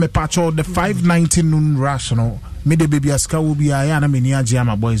 But me patrol the 5:19 noon rational. Me the baby aska will be I and me near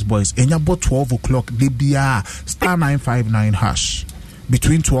Jama boys. And you about 12 o'clock, they be star 959 hash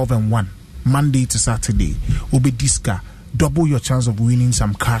between 12 and 1. Monday to Saturday, Obi Diska, double your chance of winning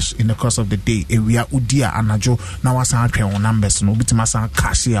some cash in the course of the day. Area Udia Anajo, now I sound on numbers, no bit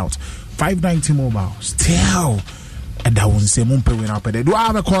cash out. 590 mobile, still. And that won't say Mumpe win up. Do I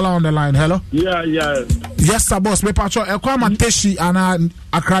have a caller on the line? Hello? Yeah. Yes, sir, boss. Me patrol, Ekwama Teshi and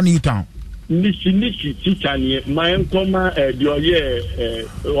Accra Newtown. Nishi, Tichani, my uncoma,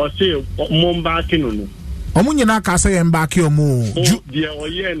 or say, Momba Kinono. Omunyina ka say embark your mo. Dia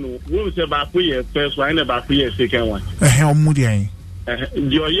oye no. Wo se ba ko ye first one na ba ko ye second one. Omu dia.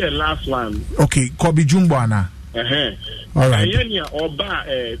 The last one. Okay, Kobe Jumbo ana. All right.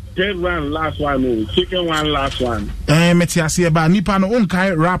 Third one, last one, second one, last one. Metiasi ba nipa no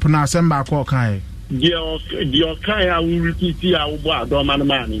unkai rap na semba ko kai. The kai I will repeat here about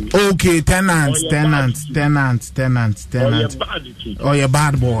man. Okay, tenants. Oh, you're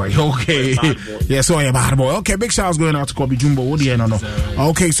bad boy. Okay. Yes, oh, you're bad boy. Okay, big shouts going out to Kobe Jumbo. What do you know?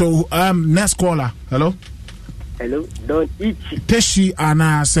 Okay, so next caller. Hello. Hello. Don't eat. Teshi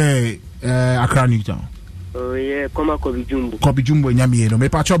ana say Accra Newtown. Oh yeah, come on, Kobe Jumbo. Kobe Jumbo in Yamieno. Me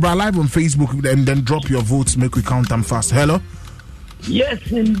Pachobra live on Facebook and then drop your votes. Make we count them fast. Hello.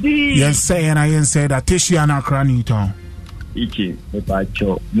 Yes, indeed. Yes, say and I say that Teshi and Accra Newtown. Ichi, me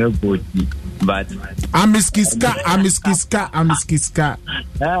Pacho, no body, but Amiskiska.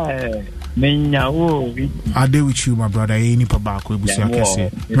 Hey, menyawo. I deal with you, my brother. Any pabako busi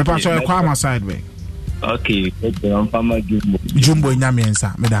akese. Me Pacho, you come side way. Okay, I'm Jumbo in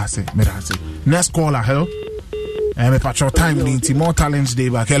Yamiensa. Me that's it. Next caller. Hello. Me Pacho time need more talents day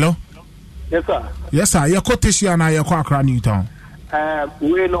back. Hello. Yes, sir. You call Teshi and I call Accra Newtown.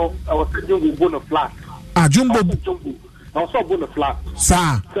 We know I was Jumbo Bono flat. Jumbo. Also Bono flat.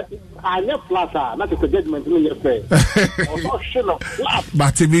 Sir. I left flat, not a judgment in your face. Also shit of flat.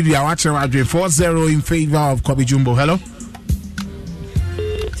 But TV, I watch 4-0 in favor of Kobe Jumbo. Hello.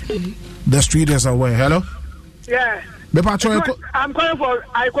 The street is away. Hello. Yeah. I'm calling for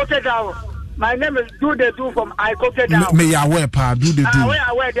I quoted down. My name is Do the Do from I quoted down. Me aware, pa. Do the Do.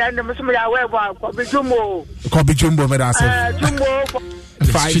 Aware. Then the Muslim aware for Kobe Jumbo. Kobe Jumbo, me that's it. Jumbo.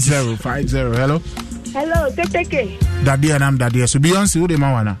 5-0. Hello. Hello, Teke. Daddy and I'm Daddy. So Beyonce, who the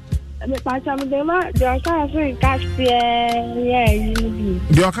mawana? Me pacha me dema. The car so in Katie. Yeah, you.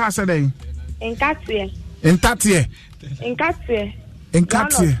 The car said in Katie. In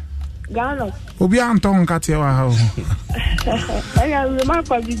Katie. Ghana. Obi Anton Katie wa how? I remember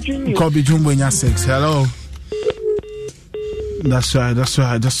Kobe Jumbo. Kobe Jumbo in your 6. Hello. That's right.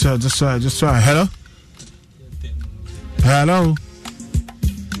 Hello.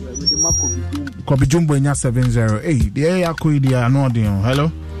 Kobe Jumbo in your 7-0. Hey, the area could be another.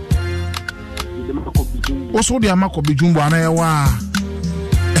 Hello. Also, the Kobe Jumbo and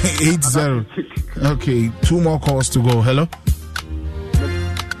 8-0. Okay, 2 more calls to go. Hello.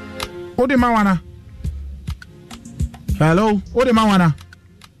 Ode mawana. Hello. Ode mawana.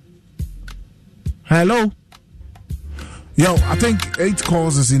 Hello. Yo, I think 8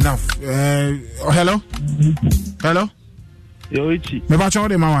 calls is enough. Hello. Yo, Ichi. Me bacha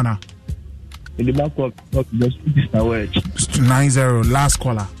ode mawana. In the back of the street is now 9-0. Last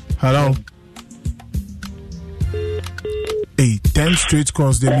caller. Hello. 10 straight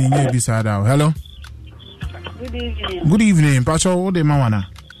calls. They mean beside out. Hello. Good evening. Pacha ode mawana.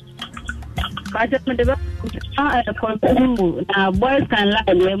 Boys can lie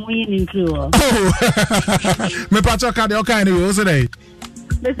when we need to. Me pacha ka de o kind of so dey.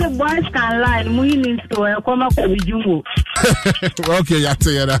 They say boys can lie when we need to come up with Jumbo. Okay, you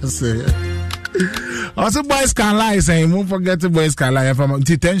tell you that say. Also boys can lie saying won't forget the boys can lie from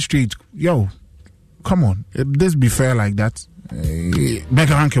 10th Street. Yo, come on. This be fair like that.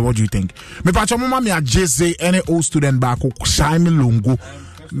 Becca Hanke, what do you think? Me pacha mama me a just say any old student back shine me lungo.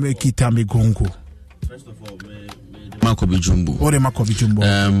 Make it me gongo. First of all, Kobe Jumbo. What am Kobe Jumbo?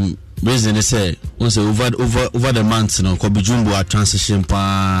 Reason they say once over the months, you know, Kobe Jumbo a transition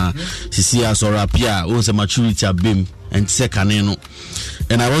pa CC as or appear once maturity a beam and second, you know.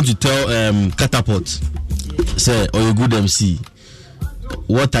 And I want to tell Catapult say or you good MC.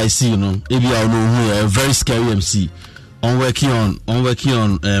 What I see, you know, maybe I know who a very scary MC. On working on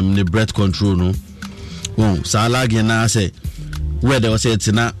the breath control, no. Oh, so I like you now say. Where there was a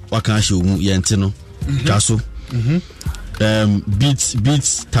tina wakanshu yentino chaso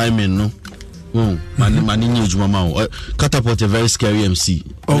beats timing no mani news mama Catapult a very scary MC.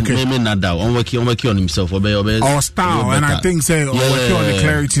 Okay, me nada on working on himself or style and I think say working on the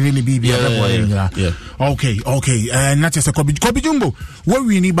clarity in the BB yeah. Okay and not just a Kobe Jumbo what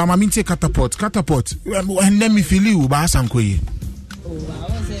we need but take Catapult and let me feel you ba sankoye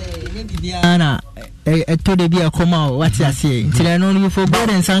Anna told be a come out what you say till I know you for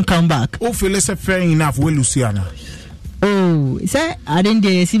God and son come back. Oh, feel it's fair enough with Luciana. Oh, say I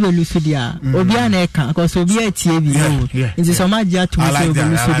didn't see Lucidia. Obiana because Obia TV. It is so much to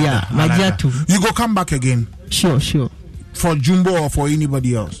Lucidia. You go come back again. Sure. For Jumbo or for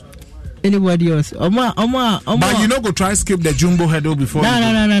anybody else? Anybody else? But you know go try skip the Jumbo head before.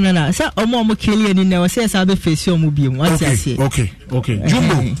 No. Say Omo kill you in there. Say Sabe face your movie. What you say? Okay. Okay,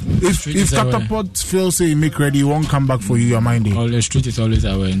 Jumbo. If Catapult feels say make ready, he won't come back for you. Your mind. All the street is always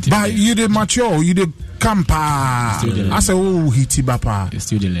aware. But you the mature, you the camper. I say, oh, hiti bapa.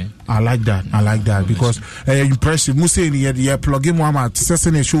 I like that because impressive. Muse ni ye plug in Muhammad.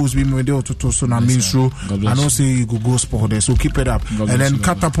 Sesame shows me when they to so na minstro. I know say you go sport there, so keep it up. And then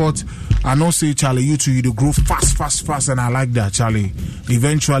Catapult, I know say Charlie, you two you do grow fast, and I like that, Charlie.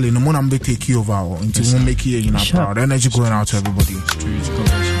 Eventually, no more I'm take you over until we make you in a proud energy going out to everybody.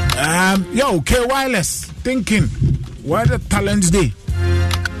 Yo, K Wireless thinking where the talents day.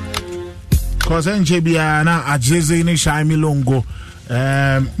 Cause NJB na ajeze ni Shaimi Longo.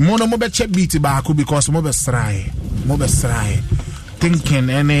 Mono mo be check beat back because mo be sry. Thinking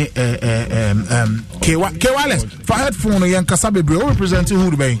any K Wireless for headphone yan kasa bebre o representing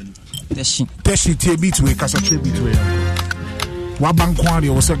who be Teshi T beat we kasa beat we. Wa bankwari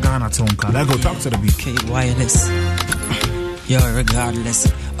o se Ghana tonka. Let's go talk to the beat. K Wireless. Yo, regardless.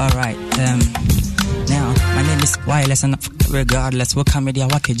 Alright, now my name is Wireless and regardless what comedy I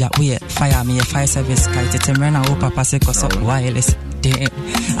work we fire me a fire service kite temrena o papa se cause wireless. Damn,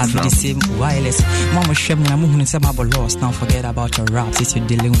 I be the same wireless. Mama shame na muhun say my lost. Now forget about your rap. Since you're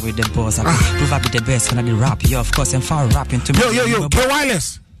dealing with the boss, I prove I be the best when I the rap. Yeah, of course, I'm far rapping to me. Yo, K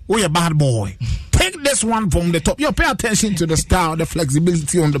Wireless. Oh, you bad boy. Take this one from the top. Yo, pay attention to the style, the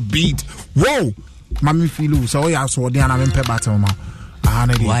flexibility on the beat. Whoa. Mami Filu, so yeah, so then I'm in pay battle now.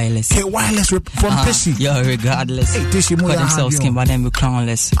 Wireless. Hey, Wireless from Tishi. Yo, regardless. Hey, Tishi, call themselves skin, but then we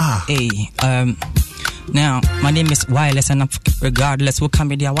crownless. Hey, now my name is Wireless and I'm regardless what can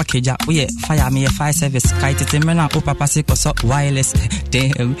be there wakeja we fire me a fire service kite temena o papa se cause wireless.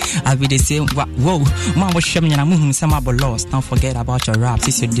 Damn, I be the same. Whoa, man was shaming na muhun say my lost. Don't forget about your rap.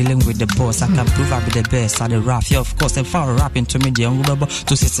 Since you're dealing with the boss, I can prove I be the best at the rap. Yeah, of course, if far rapping to me, the unrubber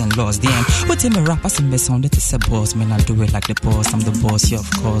to sit and lost. Damn, what me rap as in sound it is a boss. Man, I do it like the boss. I'm the boss. Yeah,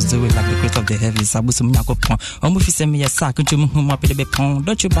 of course, do it like the creator of the heavens. Abusum nyako pon. If you send me a sack, you muhum up in the pon.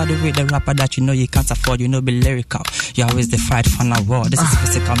 Don't you bother with the rapper that you know you can't afford. You know, be lyrical. You always the fight for a war. This is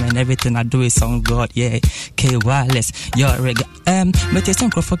physical, man. Everything I do is on God. Yeah, K Wireless. Yo, but you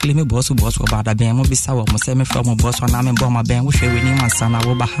think for me boss about a band. Mo be sawa. Mo say me from my boss when I'm in bomb my band. We share with him and son. I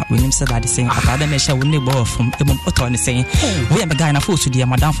will back with him. Said that the same. After the measure we need ball from the auto and saying we have a guy in a foot to the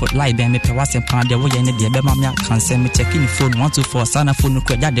madam for live band. Me pay what's in pound. The way you need the be mamma can send me checking the phone 124. Son of phone no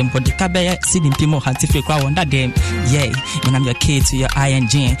credit them. But the cabe sitting people hands free crowd on that damn. Yeah, when I'm your K to your I and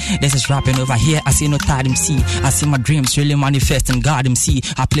J. This is rapping over here. I see no time MC. I see my dreams really manifest and God MC.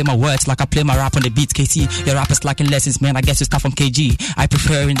 I play my words like I play my rap on the beat. KT, your rappers lacking lessons, man. I guess you start from KG. I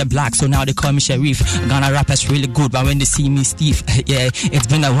prefer in the black, so now they call me Sharif. Ghana rappers really good, but when they see me Steve, yeah, it's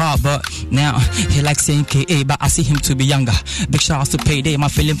been a while, but now he likes saying KA, but I see him to be younger. Big shout out to Payday, my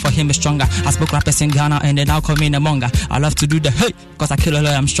feeling for him is stronger. I spoke rappers in Ghana and they now call me Namonga. I love to do the hey, cause I kill a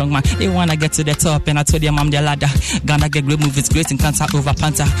lawyer, I'm strong man. They wanna get to the top and I told them I'm their ladder. Ghana get great movies, great in cancer over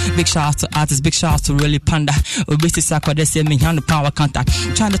Panther. Big shout out to artists, big shout out to really Panda. Obesity Sako, they say me hand the power counter.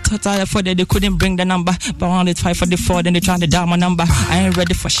 Trying to total for that they couldn't bring the number, but I wanted 5 for the 4, then they trying to down my number. I ain't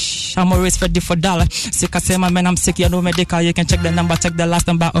ready for I'm always ready for dollar. Sick I say my man, I'm sick, you know medical. You can check the number, check the last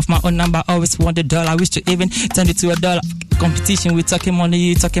number of my own number. Always want the dollar, I wish to even turn it to $1. Competition, we talking money,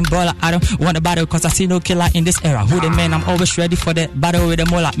 you talking baller. I don't want a battle cause I see no killer in this era. Who the man, I'm always ready for the battle with the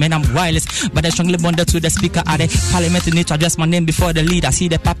molar. Man, I'm wireless, but I strongly bonded to the speaker. At the parliament need to address my name before the leader. See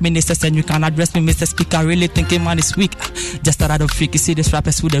the pop ministers and you can address me, Mr. Speaker. Really thinking man is weak. Just that I don't freak. You see this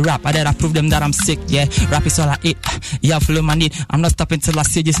rappers who they rap. I did I prove them that I'm sick. Yeah, rap is all I eat. Yeah, follow my need. I'm not stopping till I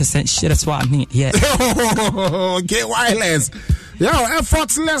see this shit. That's what I need. Yeah. Okay, Wireless. Yo,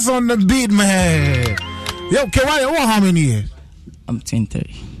 effortless on the beat, man. Yo, K Wireless, how many years? I'm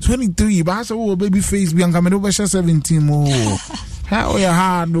 23. 23, but I said, oh, baby face, Bianca, I'm over 17 more. How you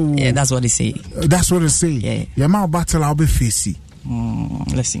hard, though? Yeah, that's what they say. That's what they say. Yeah. Yeah, my battle, I'll be facey.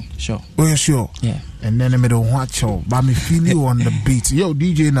 Let's see, sure. Oh, yeah, sure. Yeah. And then I don't watch you, but me feel you on the beat. Yo,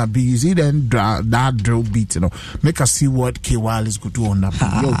 DJ na busy, then that drill beat, you know. Make us see what K Wireless could do on that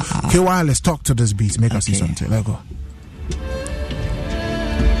beat. Yo, K Wireless, talk to this beat. Make us see something. Let's go.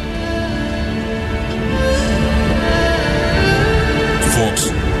 Fox.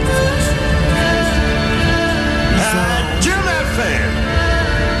 Jim FM.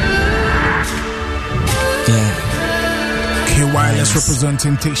 Yeah. K Wireless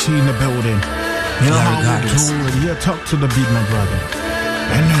representing Tishi in the building. You know how we do it. Yeah, talk to the beat, my brother.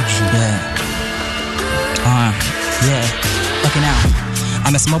 Energy. Yeah. Yeah. Okay, now.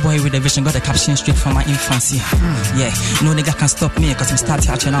 I'm a small boy with a vision, got a caption straight from my infancy. Yeah, no nigga can stop me, cause me start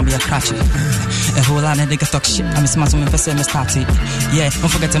touching, I'll be a crutch. A whole lot of nigga talk shit, I'm a smart woman, person, me start it. Yeah, don't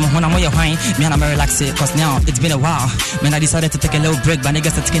forget to when I'm with your wine, me and I'm relaxed, cause now it's been a while. Man, I decided to take a little break, but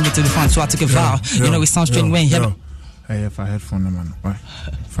niggas are taking it to the fun, so I took a vow. You know, it sounds strange when you hear me. Hey, if I headphone them, man.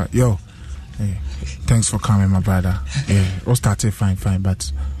 Right. Yo, hey, thanks for coming, my brother. Yeah, all started fine,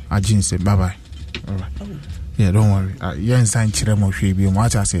 but I didn't say bye-bye. All right. Yeah, don't worry. You're inside Chiremo Shabi.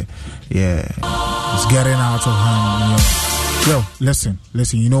 Watch I say. Yeah, it's getting out of hand. Yo, listen.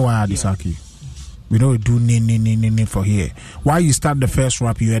 You know why I disagree you? We don't do ni for here. Why you start the first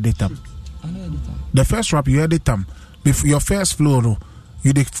rap, you edit them? The first rap, you edit them. Before your first flow,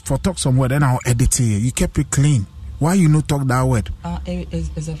 you did for talk somewhere, then I'll edit it. You kept it clean. Why you not talk that word?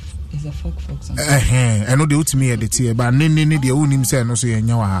 It's a folk song. I know they would me edit it, but ni the own him say no say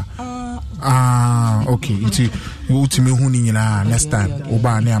nyawa. Okay. Into you to me who next time.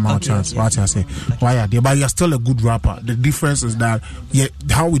 Oba near my chance. Watch I say. Why are they? But you're still a good rapper. The difference is that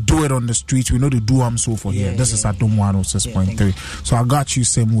how we do it on the streets, we know the do so for here. This is at 106.3. So I got you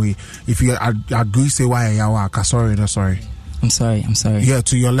same way. If you agree, say why sorry. I'm sorry. Yeah,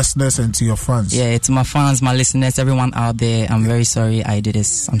 to your listeners and to your fans. Yeah, to my fans, my listeners, everyone out there, I'm very sorry I did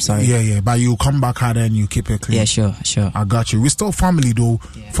this. I'm sorry. Yeah, but you come back harder and you keep it clean. Yeah, sure. I got you. We're still family though.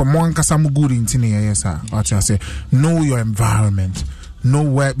 Yeah. From one Kasamu good in Tini, yes, sir. What I say, know your environment. Know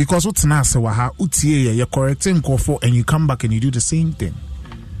where, because what's nice, you're correcting for and you come back and you do the same thing.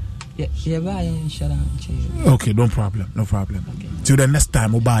 Okay, no problem. Okay. Till the next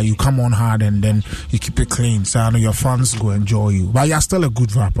time, you come on hard and then you keep it clean, so I know your fans go enjoy you. But you're still a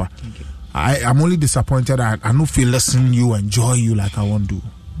good rapper. I'm only disappointed that I don't feel listen you, enjoy you like I want to.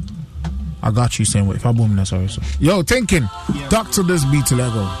 I got you same way. If I boom, sorry. Yo, thinking. Talk to this beat to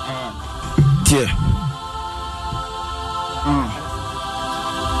let go.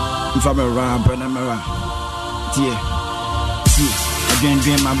 If I'm a rapper, I'm a rapper.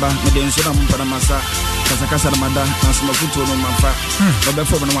 Dream my ba me den so na mo para masa kasa na mada na so mafuto no mafa obe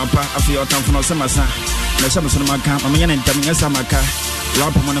fo no mapa afi otan fo no se masa na sha so no maka ma nya ntam nya sa maka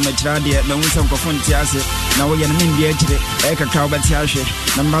rap mo na ma kira de na wunsa nkofo nti ase na wo ye na ndi akire e kaka obeti ahwe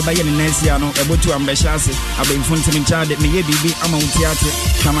na mba ba ye ne nasi ano ebotu ambehya ase abenfo ntim ncha de me ye bibi ama wuti ate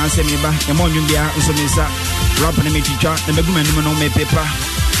kama se me ba e mo ndwum bia nso me sa rap na me twitwa na me guma ndim no me pepa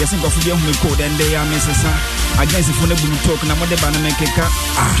yes nkofo bia hu me code and they are mesesa against phone bu talk na mo de ba na me keka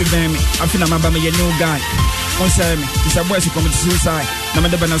twem I feel I'm a new guy. On say me, it's a boy who commit suicide. Na me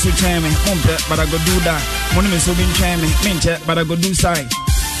de ba na so chen me, monte but I go do that. Mo me so bin chen me, menche but I go do side.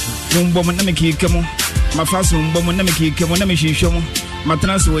 Mumbo mo na me kikemo. Ma faso mumbo mo na me kikemo na me hihwo mo. Ma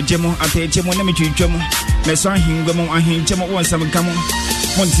transo ojemo, ateche mo na me twitwa mo. Me so ahingo mo ahinche mo won sam ka mo.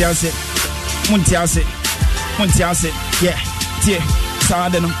 Monte ase. Yeah. Tie.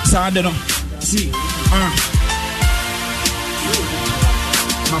 Sade no. See.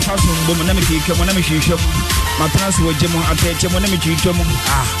 My first woman, let me keep him, let me shoot him. My transfer with Jim, I take him, let me treat him.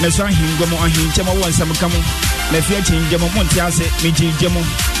 Let's run him, go on, he came once I'm coming. Let's hear him, Jim, Montiase, me, Jim,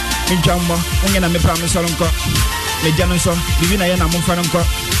 in Jamba, when I promise on cock. The Janison, living I am on Fanco,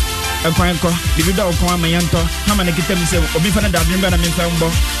 a fine cock, the widow of my yanto, how many get themselves, or before that, remember I'm in Fambo.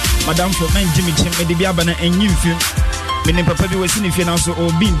 Madame for men, Jimmy Chim, the Biabana, and you film. Meaning, Papa was in if you also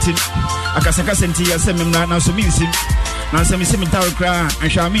or Bintin. A Casaka senti, a seminar now so music. Now, some cemetery cry, and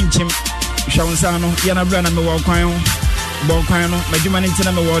shall mean him. Shawnsano, Yana Brana, me walk on Bolcano, my humanity,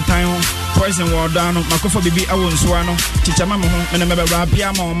 me walk time, poison war down, Macofa baby, I won't swallow, Chichamamo, and I remember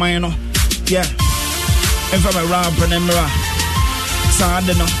Rapiamo, Mino. Yeah, and from a rap and Emra.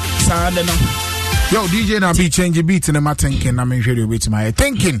 Sadeno. Yo, DJ, now be changing beats in the thinking. I'm in radio with my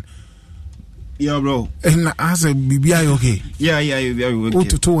thinking. Yeah, bro. And I said, be okay. Yeah, you're very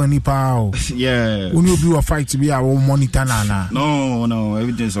okay. To any power. Yeah. When you do a fight to be our monitor, Nana. No,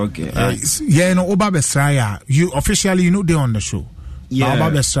 everything's okay. Yeah, no, Oba Besraya, you officially, they on the show. Yeah.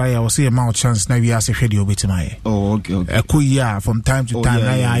 Oba Besraya will say a mouth chance now. We ask a radio bit my. Oh, okay. A cool year from time to time.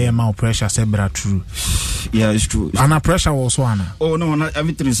 I am out pressure. Said, but true. Yeah, it's true. And a pressure also, Anna. Oh no,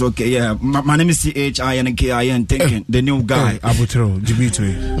 everything is okay. Yeah, my name is CHINKIN. Thinking the new guy. Abutro,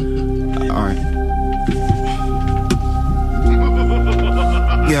 Djibouti. All right.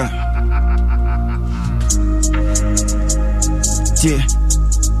 Yeah.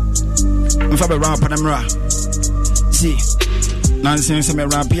 If I be rap and I'm rap. See. Nonsense, I'm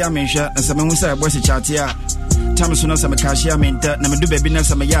rap here, I'm sure. And someone who said, what's a chat here? Time soon as I'm a cashier, I'm in that. Never do baby,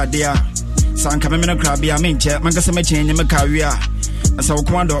 I'm a yard there. San coming in a crab, I'm in chat. Man, I'm changing my career. As I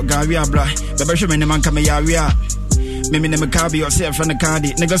walk dog, Garia, blah. The best man, man, come here. Maybe never carry yourself from the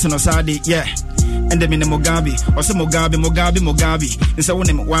cardi. Niggas no sadi, yeah. and them in the Mugabe, or some Mugabe. And so when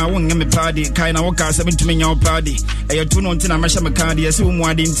I won't me party, kind of walk out 7 to me your party. I had 2 notes in a Mashamacadi, I soon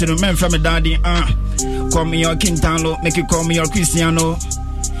wanted to the man from a daddy. Call me your King Tano, make you call me your Cristiano.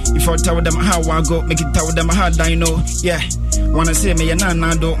 If I tell them how I go, make it tell them how I know. Yeah, wanna say me and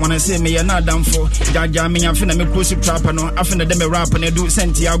Nando, wanna say me and not down for Jaja me, I'm finna me close trapper, no, I finna them a rap and I do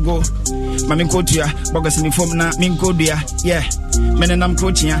Santiago. Mammy Cotia, Bogus in the form, not Min Codia, yeah. Men and I'm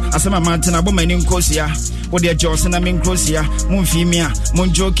coaching, I saw my mountain, a woman in Cosia. What dear Joss and I'm in Cosia, Moon Femia, Moon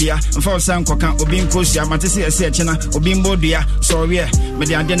Jokia, and for San Coca, or being Cosia, Matisia Sechina, or being Bodia. So, yeah, but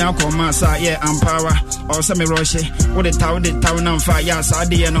the Adena call Massa, yeah, and power, or Sammy Roche, what the town on fire, yes, I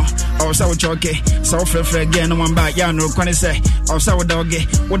did no, or Sour Choke, so fair again, one by Yano, can I say, or Sour Doggy,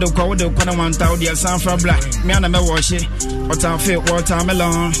 what the call the Quanaman Tau, dear San Fra Black, Miana Washi, what I feel,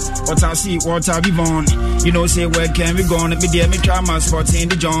 watermelon, what I see, water be born. You know, say, where can we go on? Be there, me try my spot in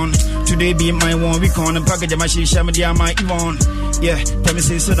the John. Today be my one week on and package my shit, Shamadia, my Yvonne. Yeah, tell me,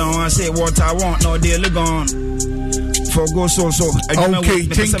 say, sit down, I say, what I want, no daily gone. For go so. Okay,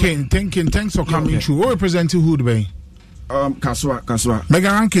 thinking, thanks for coming through. What representing who, baby? Kaswa. Mega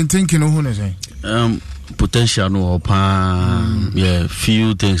ranking, thinking, who is it? Potential no yeah,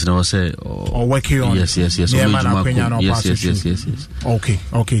 few things that I say or working on. Yes. Yes.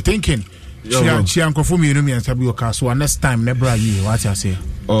 Okay. Thinking. She uncle for me, and Sabu Kaswa. Next time, never you. What I say?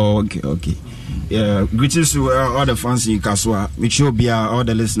 Oh, okay. Yeah, greetings to all the fans in Kaswa, which will be all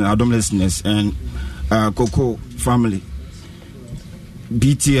the listeners, Adam listeners, and Coco family,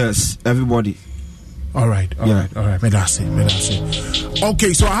 BTS, everybody. All right. Me that's it.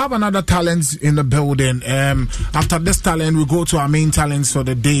 Okay, so I have another talent in the building. After this talent, we go to our main talents for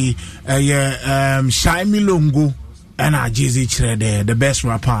the day. Shai Milongo and Jay-Z Chrede, the best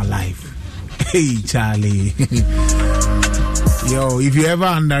rapper alive. Hey, Charlie. Yo, if you ever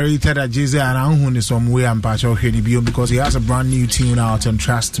underrated a Jay-Z and I'm some way, I'm patch okay because he has a brand new tune out, and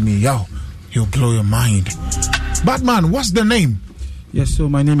trust me, he'll blow your mind. Batman, what's the name? Yes, so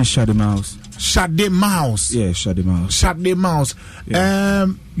my name is Shade Mouse. Shade Mouse. Yeah, Shade Mouse. Shade Mouse. Yeah.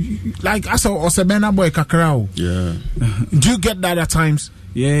 Like I saw Osebena boy Kakarao. Yeah. Do you get that at times?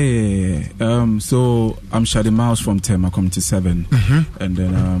 Yeah. So I'm Shade Mouse from Tema Community 7. And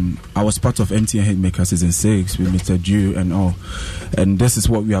then I was part of MTN Hitmaker season 6 with Mr. Jew and all. And this is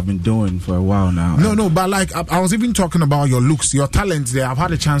what we have been doing for a while now. No, but like I was even talking about your looks, your talents there. I've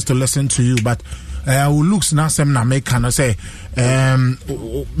had a chance to listen to you, but looks now some na make can say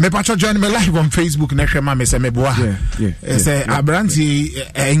me patcho join me live on Facebook next ma me say me boa. Yeah. Say Abranti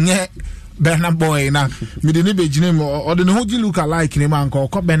enye Bernard Boy na me de ne be gine mo or de no look alike ni man ko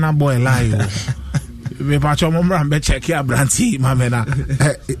Bernard Boy live. Me patcho mo mra be check ya Abranti ma me na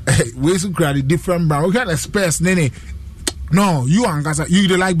we so create different brand. We can express nene. No, you and Gaza, you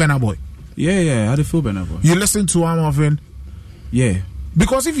like Bernard Boy. Yeah, I do feel Bernard Boy. You listen to him often? Yeah.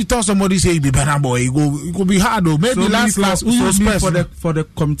 Because if you tell somebody say you be Bernard Boy, it go be hard though. Maybe so last for the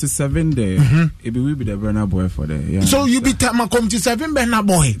Community 7 day, it will be the Bernard Boy for the. Yeah. So you be my Community 7 Bernard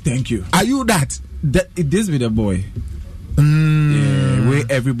Boy. Thank you. Are you that? It is with the boy. Yeah, where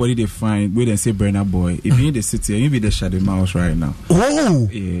everybody they find, where they say Bernard Boy. If you in the city, you be the Shady Mouse right now. Oh,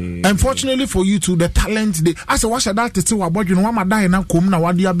 yeah. Unfortunately for you two, the talent. I said, what should that to say about you know? I'm dying now. Come now,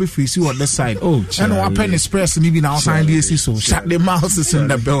 what do you be face you on this side? Oh, and what pen express maybe now sign this so Shady Mouse is in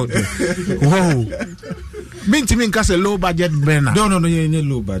the building. Whoa. Mean to me, cause a low budget Bernard. No, you ain't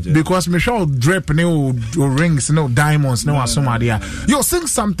low budget. Because Michelle drip no rings, no diamonds, no somebody. You sing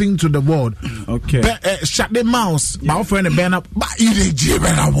something to the world. Okay. Shady Mouse, my friend Bernard, but you the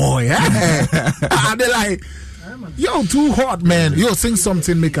Bernard Boy. They like, yo, too hot, man. Yo, sing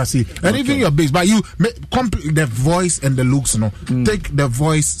something, make us see. And even your bass, but you complete the voice and the looks, Take the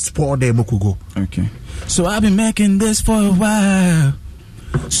voice, spoil them, go. Okay. So I've been making this for a while.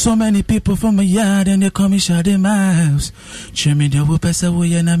 So many people from my yard and they call me Shady Mouse. Show me the whoopers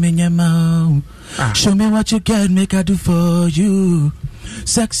away and I'm in your mouth. Show me what you get, make I do for you.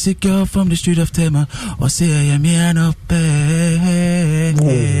 Sexy girl from the street of Tema, or say I am here no pay.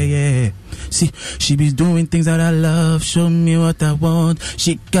 Yeah. See, she be doing things that I love. Show me what I want.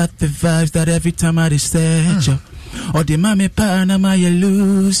 She got the vibes that every time I set you. Or the mommy Panama you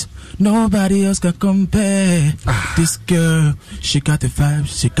lose. Nobody else can compare. This girl, she got the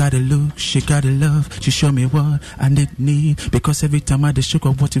vibes, she got the look, she got the love. She show me what I need. Because every time I shook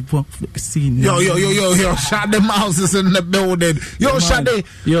up what you want, see me. Yo, Shady Mouse is in the building. Yo, Shady.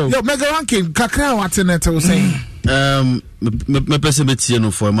 Yo, Mega Ranking, Kakra, what's in it? I was saying. me person be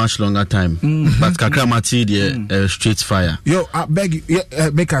for a much longer time, but kakra mati the straight fire. Yo, I beg you,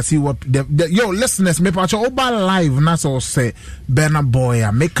 make us see what yo listeners. Me pacho oba live na so say Burna Boy.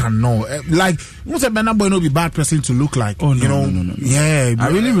 Make her know like who's a Burna Boy no be bad person to look like. Oh no, no. Yeah, I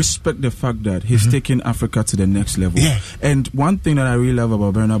really respect the fact that he's taking Africa to the next level. Yeah. And one thing that I really love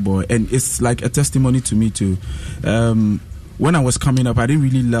about Burna Boy, and it's like a testimony to me too. When I was coming up, I didn't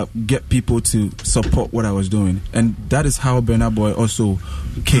really get people to support what I was doing, and that is how Burna Boy also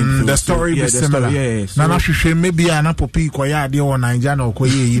came through. The story is similar. Nana Shishe maybe an apple koya de or Nigeria or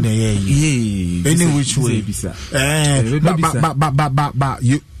koye in a any which way. But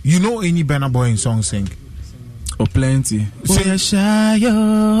you know any Burna Boy in song sing? Oh, plenty.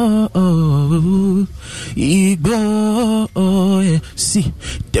 See,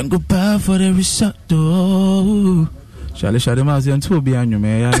 then go back for the risotto. Charlie and two be on you,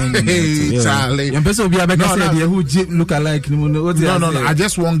 man. Charlie. And person be who look alike. No. I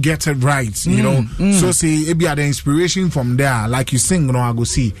just won't get it right, you know. So say it be the inspiration from there, like you sing, you know, I go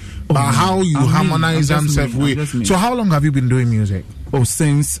see. But how you harmonize themselves with. So how long have you been doing music? Oh,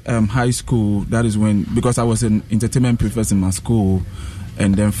 since high school. That is when, because I was an entertainment professor in my school.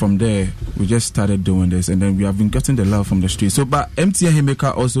 And then from there, we just started doing this. And then we have been getting the love from the street. So, but MTN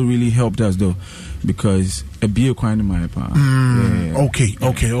Himeka also really helped us, though, because a beer quite in my part.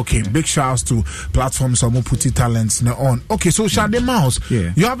 Okay. Big shouts to platforms of Muputi Talents on. Okay, so Shade Mouse,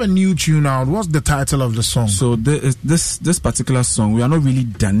 you have a new tune out. What's the title of the song? So, this particular song, we are not really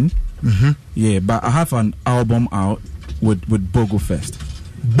done. Yeah, but I have an album out with Bogo Fest.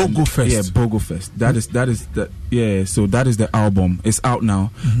 Bogo Fest. Yeah, Bogo Fest. That is so that is the album. It's out now.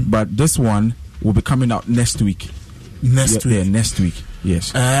 But this one will be coming out next week. Next week. Yeah, next week.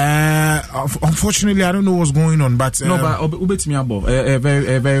 Yes. Unfortunately, I don't know what's going on, but a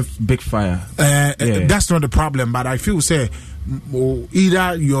very big fire. That's not the problem, but I feel say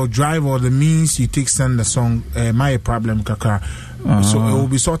either your drive or the means you take send the song my problem kaka. So it will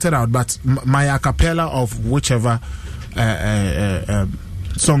be sorted out, but my a cappella of whichever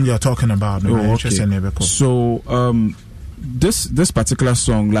song you're talking about. So this particular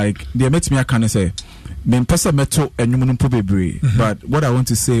song, like they met me, I can say but what I want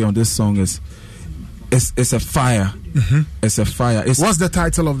to say on this song is it's a fire. It's a fire. What's the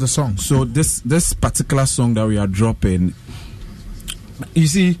title of the song? So this particular song that we are dropping, you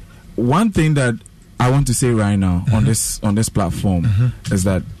see, one thing that I want to say right now on this platform is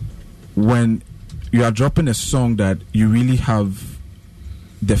that when you are dropping a song that you really have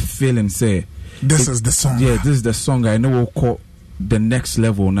the feeling, say this is the song. Yeah, this is the song I know we'll call the next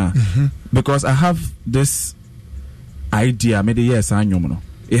level now. Because I have this idea, maybe yes, I know.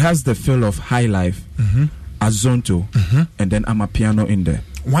 It has the feel of high life, Azonto, and then I'm a piano in there.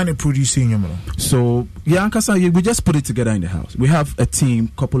 Why not producing you? So we just put it together in the house. We have a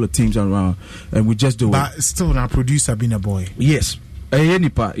couple of teams around, and we just do it. But still, our producer being a boy. Yes. We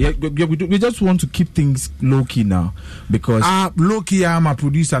just want to keep things low key now because low key. I'm a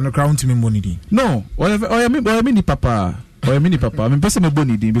producer and a crown to me money. No, I mean the papa. I mean person me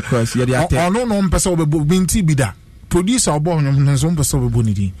money because no person be binti bida. Producer born no person be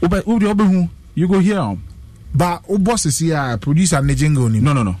money. You go here. But boss is here. Producer nejengo ni.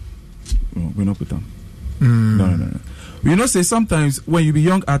 No, we not put them. No. You know, say sometimes when you be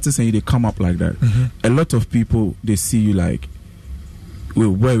young artists and they come up like that, a lot of people they see you like. Where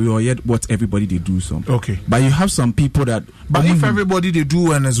we are yet what everybody they do something. Okay. But you have some people that if everybody they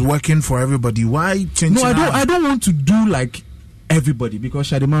do and is working for everybody, why change? No, I don't want to do like everybody because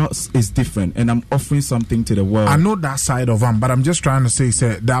Shadima is different and I'm offering something to the world. I know that side of them, but I'm just trying to say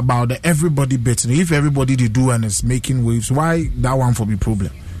that about the everybody bit. If everybody they do and is making waves, why that one for be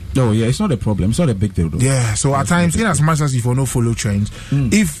problem? Oh yeah, it's not a problem. It's not a big deal though. Yeah, so at times, in as much as if you no follow trends,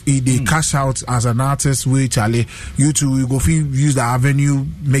 if they cash out as an artist, Charlie, you too, you go use the avenue,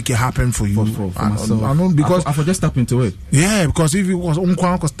 make it happen for you. For myself. I know because I just tap into it. Yeah, because if it was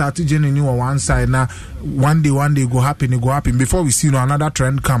started genuine on one side now, one day go happen, it go happen. Before we see another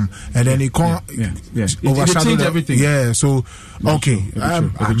trend come, and then it can't overshadow change everything. Yeah, so okay,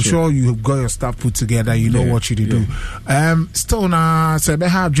 I'm sure you have got your stuff put together. You know what you do. Still now,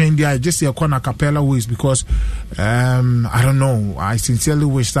 I just see a corner capella ways because I don't know. I sincerely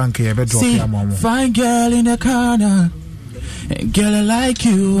wish thank you ever drop your mom. Fine girl in the corner, girl I like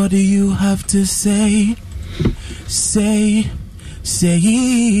you. What do you have to say? Say.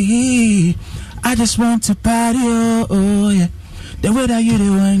 I just want to party, yeah. The way that you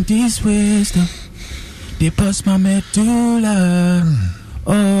do want this wisdom, they bust my medulla.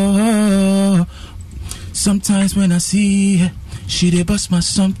 Sometimes when I see her, She dey bust my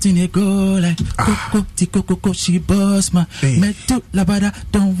something, they go like Coco, Tico, she bust my Metu Labada,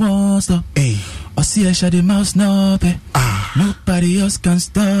 don't want stop. Or see I shot the mouse now, nobody else can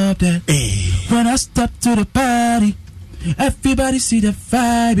stop that. When I step to the party, everybody see the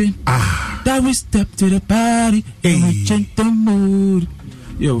vibing. That we step to the party and we change the mood.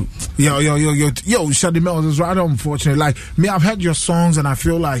 Yo, Shadi Mills is rather unfortunate. Like me, I've heard your songs and I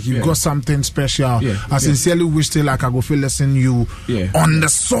feel like you've got something special. I sincerely wish to like I go feel listen you on the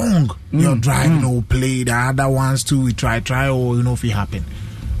song you're driving or play the other ones too. We try or if it happen.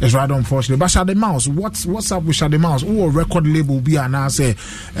 It's rather unfortunate. But Shadi Mouse, what's up with Shadi Mouse? Who a record label be and I say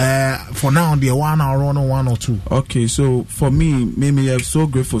for now the 1 hour or 1 or 2. Okay, so for me, I'm so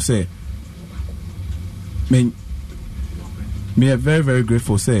grateful say. Me are very, very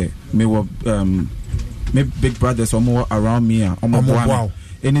grateful say me were me big brothers or more around me wow.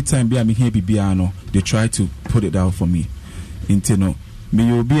 Anytime be me here biano, they try to put it out for me. Intino. Me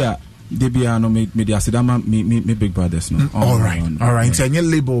you be a they be me the asidama me big brothers no. All right. It's a new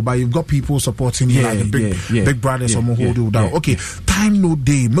label, but you've got people supporting you like the big brothers or more hold you down. Okay, time no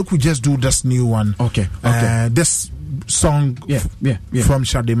day. Make we just do this new one. Okay. This song from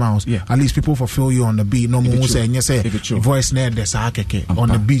Shadi Mouse. At least people fulfill you on the beat. No more say voice near the sakeke on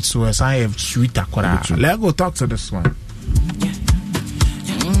the beat. So as I have sweet akora. Let's go talk to this one.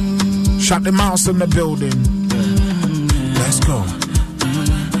 Shadi Mouse in the building. Let's go.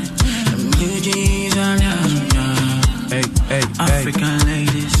 Hey, African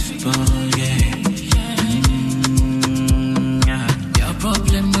ladies, Your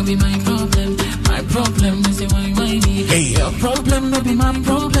problem will be my problem. My problem just say why me. Your problem will be my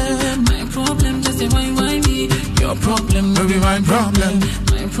problem. My problem just say why me. Your problem will be my problem.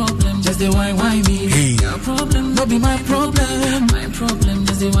 My problem just say why me. Your problem will be my problem. My problem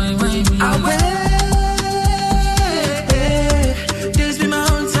just say why me. This be my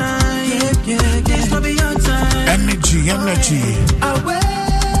own time. This will be your time. Energy.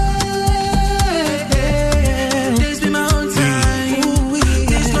 This be my own time.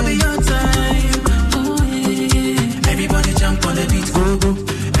 This will be your time. Everybody jump on the beat, go.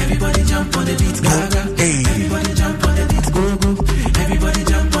 Everybody jump on the beat, gaga. Everybody jump on the beat, go. Everybody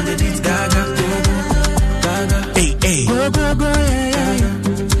jump on the beat, gaga. Go, yeah.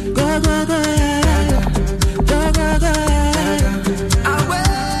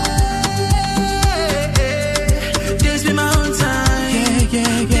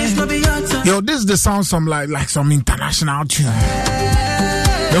 Yo, this is the sound some like some international tune.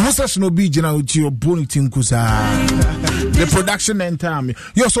 The hostess no be general with your bony the production and time.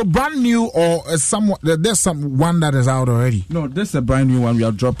 Yo, so brand new or there's some one that is out already? No, this is a brand new one we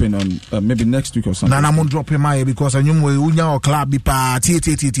are dropping on maybe next week or something. Nah, I'm gonna drop him my because I knew we unya or club be party.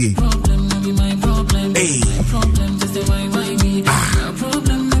 Problem no be my problem. My problem just the why me.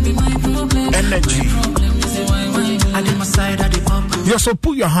 Problem no be my problem. Energy. My problem just the why me. I did my side, I did pop. Yeah, so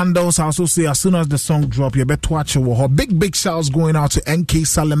put your handles. I also say as soon as the song drop, you better watch it. Big shouts going out to NK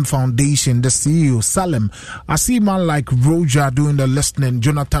Salem Foundation, the CEO Salem. I see man like Roger doing the listening,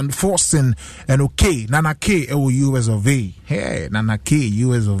 Jonathan Forsen, and okay, Nana K, US of A. Hey, Nana K,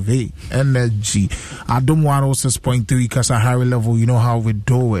 US of A. Energy. I don't want 6.3 Kasahare level. You know how we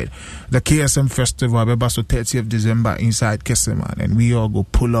do it. The KSM Festival, so 30th December inside Keseman, and we all go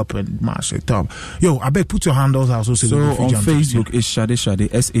pull up and mash it up. Yo, I bet put your handles out. So on Facebook it's Shade SHADEY,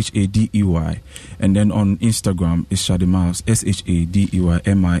 and then on Instagram it's Shadi Miles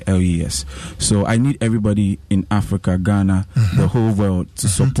SHADEYMILES. So I need everybody in Africa, Ghana, the whole world to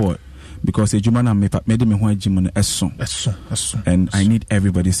support. Because and I need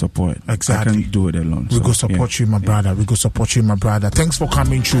everybody's support. Exactly. I can't do it alone. We go support you, my brother. We go support you, my brother. Thanks for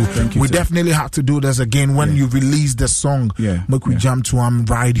coming through. Thank you, we definitely have to do this again when you release the song. Make we jump to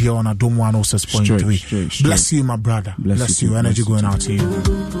right here on Adom 106.3. Bless you, my brother. Bless you. Energy going out to you.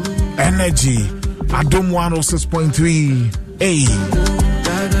 Energy. Adom 106.3. Hey.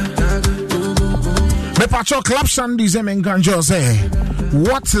 Me pacho club shandies and ganjo say,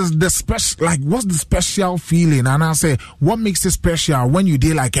 what is the special, like, what's the special feeling? And I say, what makes it special when you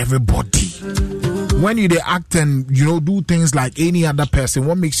do like everybody? When you dey act and, do things like any other person,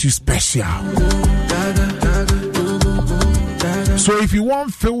 what makes you special? So if you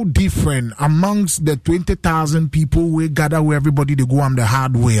want to feel different amongst the 20,000 people we gather where everybody they go on the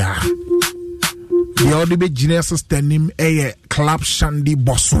hardware, the only big genius standing a club shandy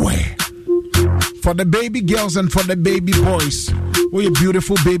boss way. For the baby girls and for the baby boys. Oh, you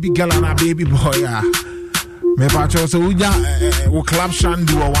beautiful baby girl and a baby boy. Me pacho so we club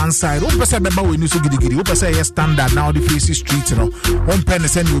shandy or one side. One person member we so gidi. One person yes standard now the face street you know. One pen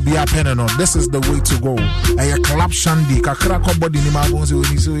send you be a pen no. This is the way to go. A club shandy kakra ko body ni ma gon se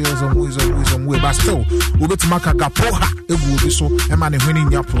we so some way but still we bet maka gapoha e go be so e man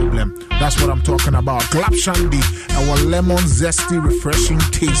winning your problem. That's what I'm talking about. Club shandy, our lemon zesty refreshing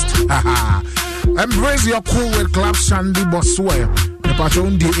taste. Embrace your cool with club shandy but swear. If I show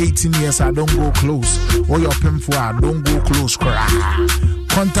the 18 years, I don't go close. Or your pimp I don't go close.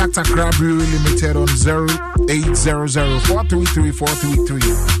 Contact Accra Brewery Limited on 0800-433-433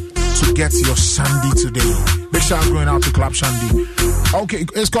 to get your shandy today. Big shout going out to Club Shandy. Okay,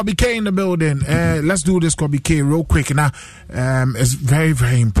 it's Kobe K in the building. Let's do this Kobe K real quick. Now, it's very,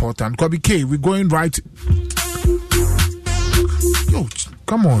 very important. Kobe K, we're going right. Yo,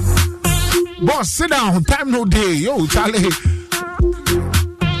 come on. Boss, sit down. Time no day. Yo, Charlie.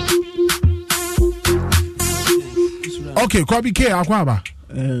 Okay, Kobe K, Akwaba.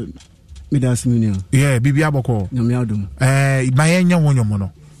 Yeah, Bibi Aboko. Mayenya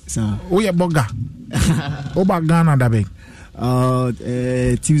Wonyomono. Oh, yeah, Boga. Oba Ghana Dabe.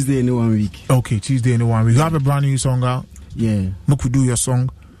 Tuesday in 1 week. Okay, Tuesday in 1 week. You have a brand new song out? Yeah. Moku do your song?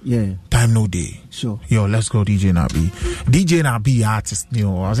 Yeah. Time no day. Sure. Yo, let's go DJ Nabi. DJ Nabi artist, you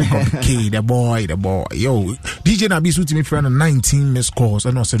know, I was like, okay, the boy. Yo, DJ Nabi suit me friend 19 missed calls.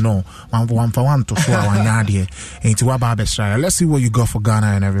 And I said, no, one to 4 1 here. Ain't to Wabba Australia. Let's see what you got for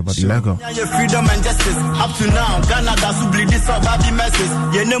Ghana and everybody. Let's go. Freedom and justice. Up to now, Ghana does bleed this or baby message.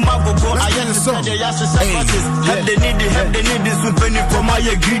 You know, my go, I am the song. They need this penny for my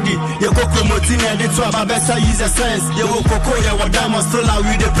greedy. You go promoting and it's about better use a sense. You will cocoa, you will diamond still out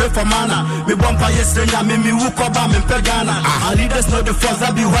with the pray for mana. Me bump a yesterday, me who come back in Pagana. Our leaders know the force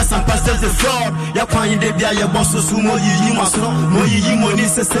that be west and pastors the fraud. You can't de bia your boss so mo yi maso. Mo yi money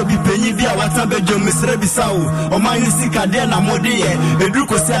se be penny bia watan bejo misre bisao. O mine sika de na modi e. Edru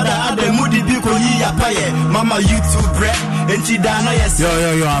ko se ada ade mudi bi ko yi apaye. Mama YouTube bread. Enti dana yes. Yo,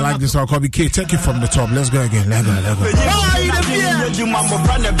 I like this one. Kobe K, take it from the top. Let's go again. Let's go. Let's go.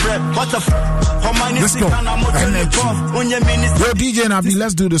 Yo, DJ Nabi,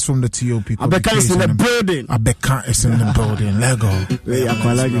 let's do this from the TOP. Abeka is in the building. Abeka is in the building. Let's go.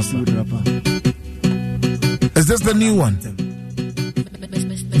 Is this the new one?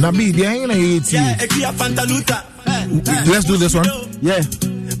 Nabi, there ain't a 80. Let's do this one. Yeah.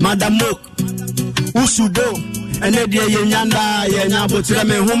 Madam Mook. Usudo. And then Yanyanda, Yanabo,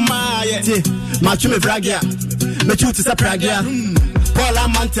 me Huma, Machumi Bragia, Mechutis a Pragia, Paula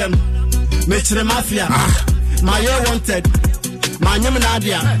Mantem, Metre Mafia, my year wanted, my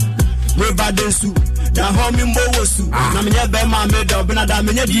Nadia, Rebadensu, the homing Bowosu, Namia Bema made of Benada,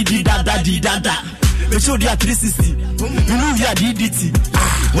 Mena Didi Dada, Mechu dia 360, you know ya DDT,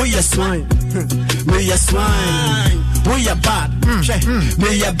 oh yes swine, me yes swine. We are bad, we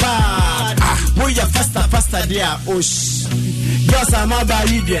are bad. We are faster, dear. Oh, yes, I'm a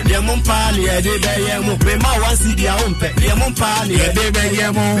bad idiot. Dear Mumpani, a day, we might want to see their own pet. Dear Mumpani, a day,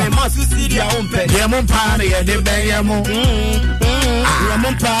 we must see their own pet. Dear Mumpani, a day, Dear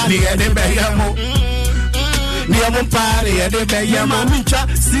Mumpani, a day, Dear Mumpani, a day, Mincha,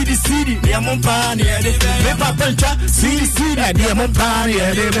 city, dear Mumpani, a day, Papancha, city, dear Mumpani,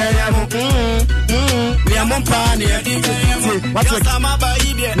 a day, Dear Mumpani, a day, what's a summer by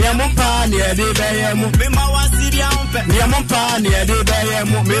idiot? Dear Mumpani, a day, Mima was see their own pet. Dear Mumpani, a day,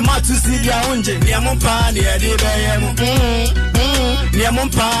 Mima to see their own jet. Dear Mumpani, a day, Dear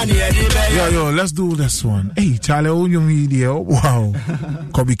Mumpani, a day. Yo, let's do this one. Hey, Charlie, all your media. Wow.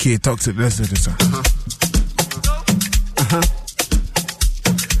 Kobe K, talk to let's do this one.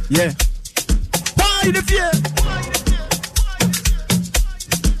 Yeah. Why the fear?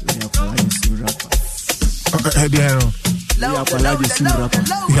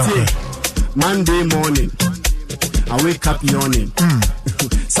 Monday morning, I wake up yawning.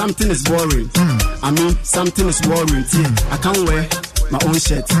 Something is boring. I mean, something is worrying. I can't wear my own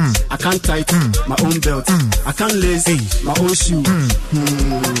shirt. I can't tighten my own belt. I can't lace my own shoe.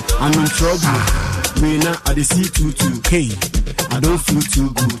 I'm in trouble. Me now I dey see too. I don't feel too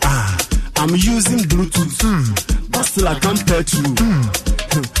good. I'm using Bluetooth, but still I can't pair through.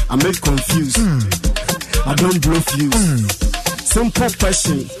 I make confused. I don't blow fuse. Simple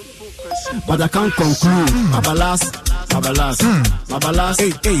question, but I can't conclude. Babalas. When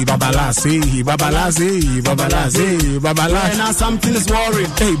now something is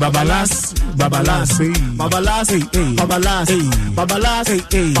worrying. Hey, Babalas.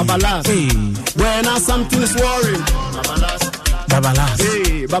 When now something is worrying. Babalas.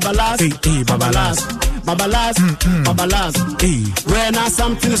 When now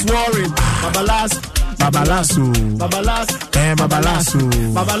something is worrying. Babalasu,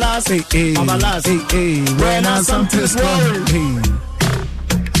 hey, when I something's wrong,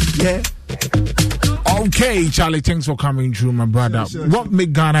 yeah. Okay, Charlie, thanks for coming through, my brother. What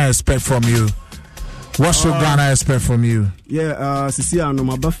make Ghana expect from you? What should Ghana expect from you? Yeah, Sisiano,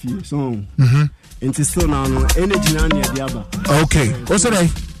 my Buffy song. Into so now, energy na diaba. Okay, what's the name?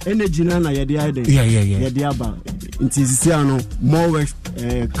 Energy na diaba. Yeah. Diaba. Into Sisiano, more work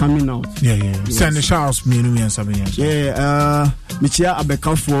coming out. Yeah. Send the shouts, me and something. Yeah, Michia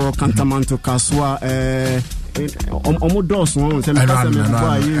Abekafo, Cantamanto, Kaswa, almost and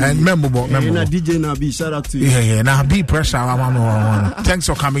memorable. DJ Nabi, shout out to you. Yeah. Now be pressure. Thanks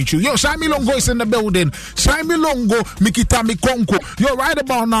for coming through. Yo, Shami Longo is in the building. Shami Longo, Mikita Mikonko. Yo, right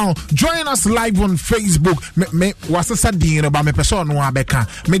about now, join us live on Facebook. Me what's a deal about me person no abeka.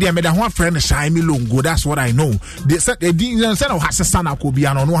 Media me da one friend Shami Longo. That's what I know. They said they didn't say no hasana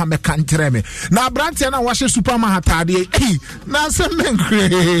kobiano no ha me kan treme. Na branti na washe Superman hatade. Hey, na se men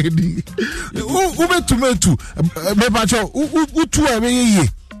crazy. Ube tomato.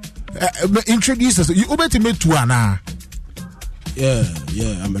 Introduce us. You obey me to Anna. Yeah,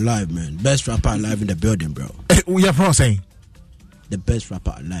 I'm alive, man. Best rapper alive in the building, bro. We are from saying the best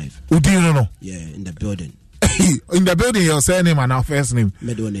rapper alive. Who do you know? Yeah, in the building. In the building, your surname and our first name.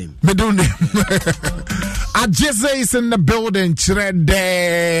 Middle name. Ajeze is in the building.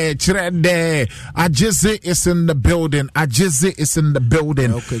 Chirede. Ajeze is in the building. Ajeze is in the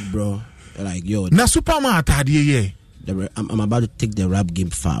building. Real quick, bro. Like, yo, na Superman atade I'm about to take the rap game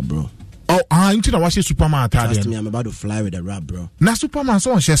far, bro. Into the watch Superman atade. Trust me, I'm about to fly with the rap, bro. Na Superman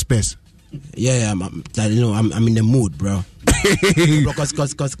so on share space. Yeah, I'm in the mood, bro. Cause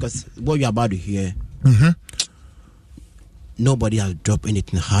what you're about to hear, nobody has dropped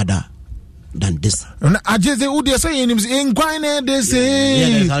anything harder than this. I just say there's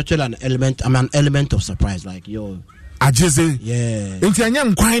actually an element of surprise, like, yo. Ajeze. Yeah. Inti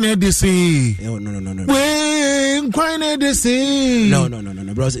anyam kwine de say. No. We kwine de say. No,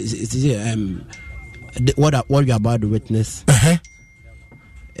 bro. It's what you're about to witness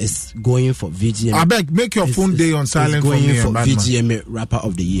is going for VGM. I beg, make your phone day on silent for me. It's going for VGM Rapper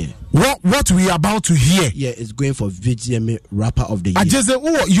of the Year. What we are about to hear? Yeah, it's going for VGM Rapper of the Year. Ajeze,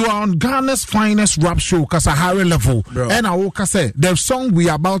 you are on Ghana's finest rap show, Kasahare level. Bro. And I will say the song we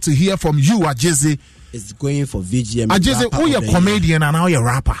are about to hear from you, Ajeze. It's going for VGM. I just say, oh, you're a comedian and now you're a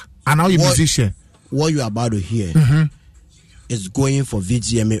rapper and now you're a musician. What you're about to hear is going for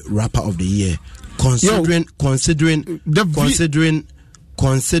VGM Rapper of the Year. Considering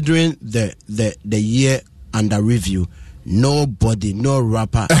the year under review, nobody, no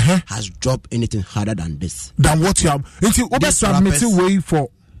rapper has dropped anything harder than this. Than what you have.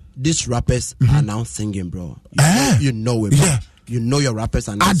 These rappers are now singing, bro. You know it, bro. Yeah. You know your rappers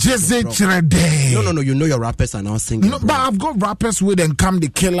are now singing, bro. No, you know your rappers are now singing, no, but I've got rappers with them come, they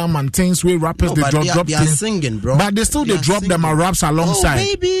kill them and things where rappers they drop they are singing, bro. But they drop them and raps alongside.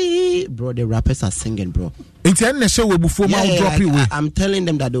 Oh, baby. Bro, the rappers are singing, bro. I'm telling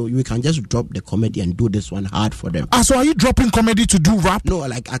them that we can just drop the comedy and do this one hard for them. So are you dropping comedy to do rap? No,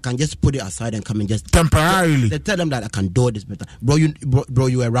 like I can just put it aside and come and just temporarily. They tell them that I can do this better, bro. You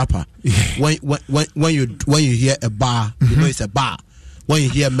a rapper. When you hear a bar, you know it's a bar. When you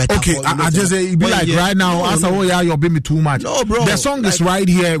hear metal, okay, I just say be like right now. You're being me too much. No, bro. The song is right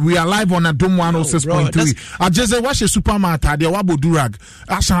here. We are live on a Dome 106.3. I just say watch a Superman. Tadi wabo durag.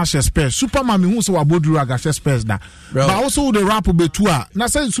 Asha space. Superman me who so wabo durag asha space da. But also the rap be too. Na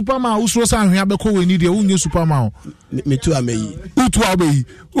say Superman who so say we be ko we need the new Superman. Me too ameyi. Who too ameyi?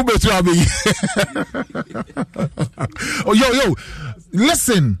 Who be too ameyi? Oh yo.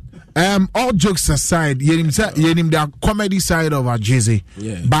 Listen. All jokes aside, the comedy side of Ajeze.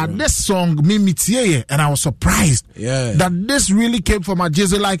 Yeah, but bro. this song made me tear, and I was surprised that this really came from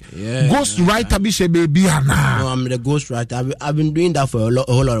Ajeze. Like Ghost Writer, baby. No, I'm the Ghost Writer. I've been doing that for a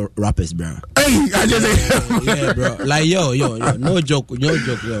whole lot of rappers, bro. Hey, Ajeze. Yeah, bro. Like yo, no joke, yo.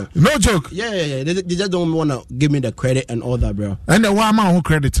 No joke. Yeah. They just don't wanna give me the credit and all that, bro. And then why man who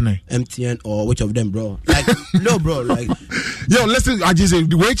credit tonight? MTN or which of them, bro? Like no, bro. Like yo, listen, Ajeze.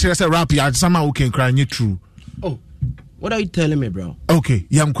 The way a rap, somehow who can cry you true. Oh, what are you telling me, bro? Okay,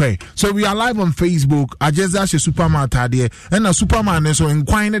 so we are live on Facebook. I just asked a Superman today, and a Superman is so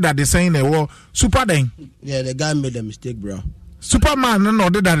inquiring that they're saying they were super then. Yeah, the guy made a mistake, bro. Superman no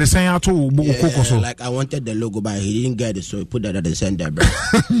that they're saying at all. Like I wanted the logo, but he didn't get it, so he put that at the center, bro.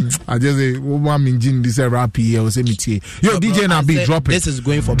 I just say, "Woman, Minjin, this rap here." Was MT. Yo, DJ Nabi, drop it. This is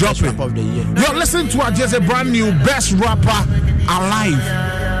going for best rapper of the year. Yo, listen to Ajeze, brand new best rapper alive.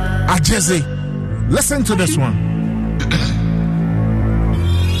 Ajeze, listen to this one.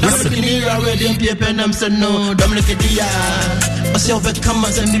 Dominic Dia already in paper, nam say no. Dominic Dia. I say over come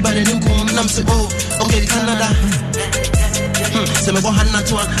and send me by the new nam say oh, okay, Canada. Say me go Hannah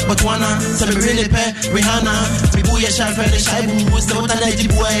to Botswana. Say me really pay Rihanna. Me boy a shy friend, shy boo. Say what I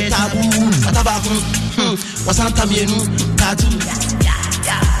need boy taboo. Atabaku. What's on Tamienu? Tattoo.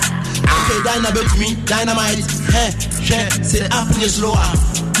 Okay, dynamite. Hey, share. Say up in slower.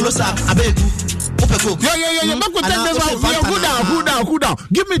 Close up. I beg you. Yeah. Back with that. Who down.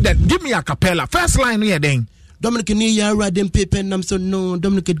 Give me that. Give me a cappella. First line here, then. Dominic Nia Radin Paper Nam so no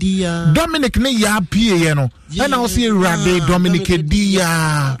Dominic Dia. Dominic Nia P. No. And I'll see Rade Dominic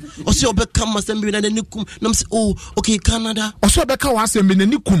Dia. Also become assembly and the Nikum. Nam say oh okay Canada. Also become assembly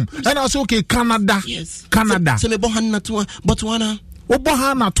and Nikum. And also okay Canada. Yes. Canada. Say me Bohanna to Botswana.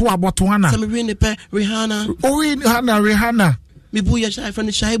 Bohanna to Botswana. Say me really pay Rihanna. Rihanna. Me buya shy from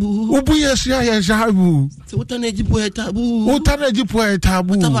the shaibu. Ubuya shaibu. So what an edgy boy taboo. What an edgy boy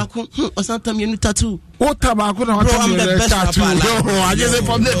taboo. Tobacco or sometimes you tattoo. What tobacco? I'm the best tattoo. I just say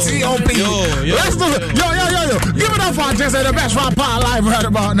from the TOP. Let's do it. Yo. Give it up for just the best rapper alive right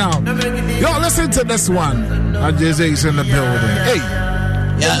about now. Yo, listen to this one. I just say he's in the building. Hey.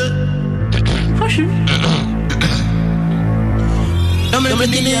 Yeah.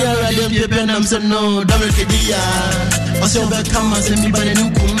 Dominic Dia, I'm saying no, Dominic Dia. Also, come and send me by the new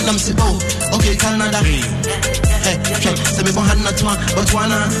I'm saying, oh, okay, Canada. Hey, send me Bohanna to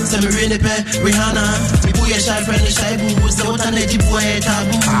Botswana, send me really pay Rihanna. Me boy a shy friend, shy boo. So what an edgy boy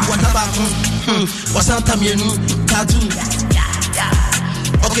taboo. What about what's on Tamienu? Tattoo.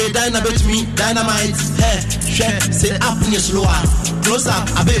 Okay, dynamite. Hey, share, say up in your slower. Close up,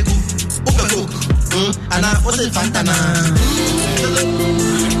 I beg you. Open and I was a Fantana.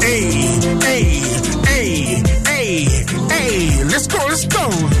 Hey, let's go.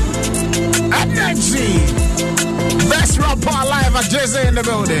 Energy. Best rapper alive at Jay in the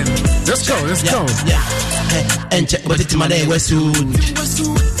building. Let's go. Yeah. And check what it's my day was soon.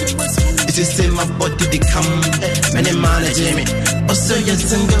 It's the same my body become. Many man Jamie. Also, you're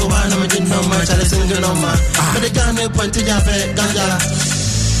single one. I'm doing no much. I'm single no more. But the gun point to Ganja.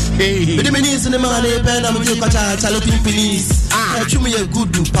 Hey, but the minister in the money, pen, I'm doing what I tell you, please. I chew me a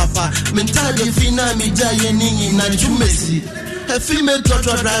good do, papa. Mentally, Fina, me, Giant, and you messy. A female truck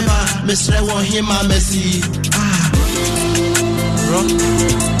driver, Mr. Want him, my messy. Bro,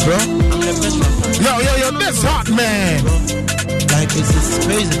 I'm the best rapper. Yo, that's hot, man. Like, it's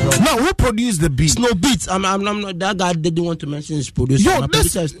crazy, bro. No, who produced the beat? No beats. I'm not that guy didn't want to mention his producer. Yo,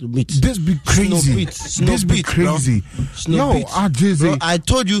 this be crazy. This be crazy. Yo, bro, I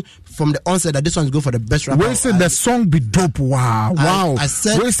told you from the onset that this one's go for the best rapper. We say the song be dope. Wow. I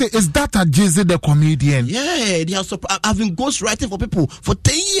said, we say, is that a Jay-Z the comedian? Yeah, they have. I've been ghostwriting for people for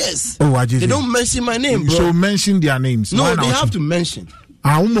 10 years. Oh, Jay-Z. They don't mention my name, bro. So mention their names. No, they have to mention.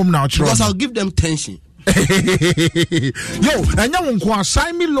 Because I'll give them tension. Yo, and now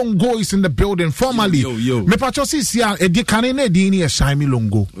Shiny Longo is in the building formally. Yo. Me pachosi sia edi kanene dini Shiny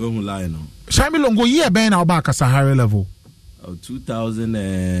Longo. Shiny Longo year ben our back Kasahare level. 2000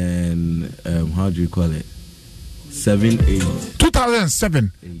 and how do you call it?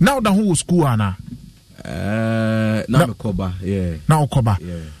 2007. Now the whole school ana. Now Koba, yeah. Now Koba.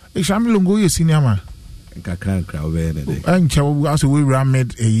 Yeah. Shiny Longo is senior man. Kakran we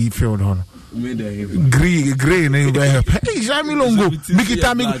rammed a field on. Grey, na you help. Hey, Shami Longo,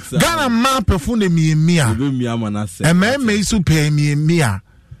 Mikita Ghana map perfume me mia. And man may so pay me mia.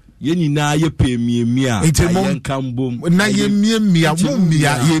 Yeni na ye pay me mia. It's a monk na ye mia.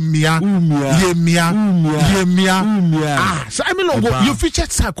 Ah, Shami Longo, you featured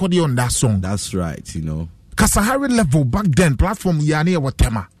Sarkodie on that song. That's right, you know. Kasahare level back then, platform Yani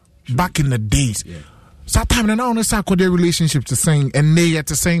Watema. Back in the days. Yeah. So time and now it's a relationship to sing and they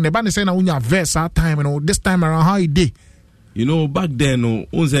to sing the band is saying now your verse that time and this time around how it did. You know back then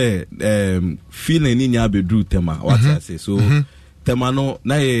feeling in your bedroom tema what I say so tema no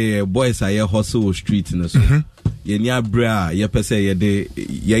na boys are hustle street in so ye nya bra ye pese ye de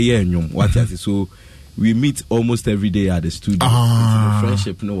ye enwom what I say so we meet almost every day at the studio. The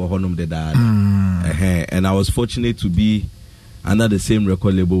friendship no honum the dad and I was fortunate to be under the same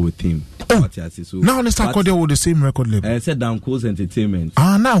record label with him. So now let's talk about the same record label. I said Down Coast Entertainment.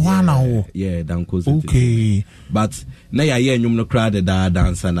 Now yeah, Down Coast Entertainment. But now you no crowd the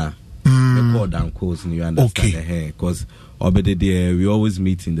dancer na. Record Down Coast and you understand because we always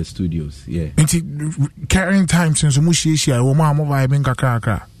meet in the studios. Yeah. Carrying time since Mushisha, Woma vibing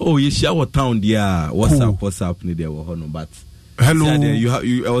kakaka. Oh, you share what town there? What's up? Ni there but Hello.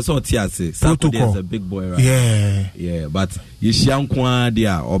 You also TRC. Protocol is a big boy, right? Yeah. But you shankwa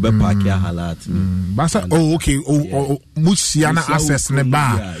dia obe park ya halat. Basa okay. Muchiana access ne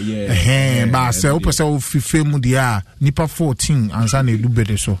ba. Ba se opese o fife mu dia nipa 14 ansa na edu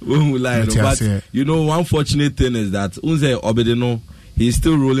bede so. But you know, one fortunate thing is that unze obedeno he's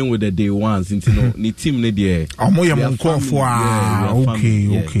still rolling with the day ones into ni team ne there. Omoye monkofo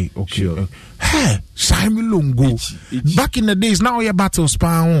okay. Sure. Hey, Simon Lungo. Back in the days, now your battle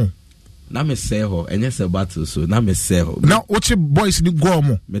span. Na me say ho, and yes a battle so na me say ho. Now what your boys ni go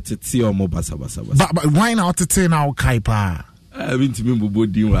mo? Me tete o mo basa. But why not tete now kaipa? I mean to me bobo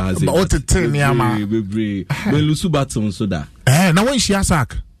din wa has. But what tete ni ama? Me lusu battle so da. Now when she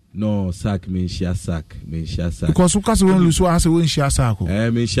sack? No, sack me share sack. Because who can when lusu as when she sack?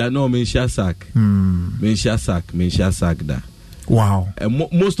 Me share sack. Me share sack da. Wow.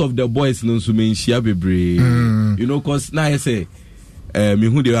 Most of the boys no so men share bebre. You know, cause now I say me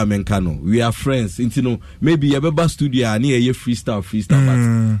who they are menkano. We are friends. You know, maybe you have a studio near your freestyle but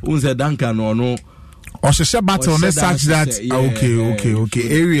unse danka no. Or she battle on such that okay.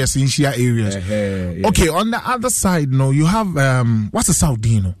 Areas in share areas. Okay, on the other side, no, you have what's the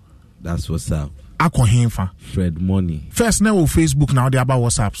Saudino? That's what's up. Fred Money. First now Facebook now they about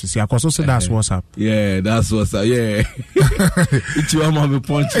WhatsApp. See, I also say that's WhatsApp. Yeah, that's WhatsApp. Yeah. It's your mama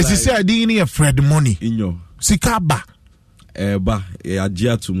punch. As you say, I didn't hear Fred Money. In your Sikaba. Ba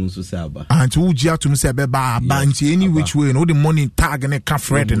ajia to mun so say aba. And to ujia to say ba banchi any which way no the money tag and ka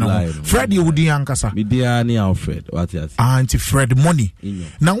Fred no. Fred you di ankasa. Me dia ni Alfred. What you say? Anti Fred Money.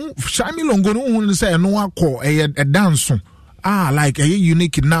 Now Shami Longo no say no akọ e dance. Like a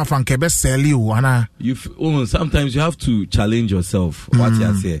unique enough and kebe sell you ana. Sometimes you have to challenge yourself. What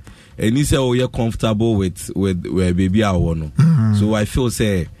you say? And you say you're comfortable with where baby I want. So I feel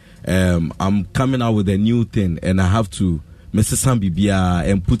say I'm coming out with a new thing and I have to Mr. Sambibia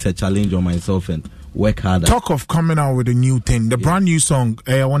and put a challenge on myself and work harder. Talk of coming out with a new thing. The brand new song,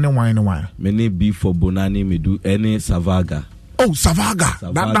 I want to wine. Many be for Bonani me do any Savaga. Oh, Savaga,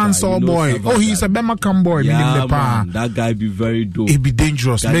 that dancehall boy. Savaga. Oh, he's a Bemacan boy. Yeah, man, that guy be very dope. He be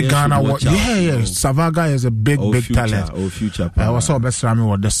dangerous. Make Ghana watch. Yeah. Savaga is a big talent. Future. I was all best Rami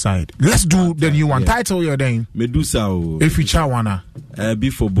on this side. Let's do the new one. Title your name. Medusa. A feature one.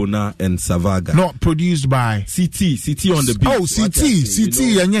 Be for Bona and Savaga. Not produced by CT on the beat. Oh, CT.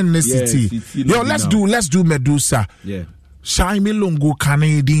 Yo, let's do Medusa. Yeah. Shaimi Longo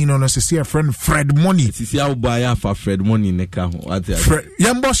Canadian on us see a friend Fred Money. See how buy for Fred Money neka.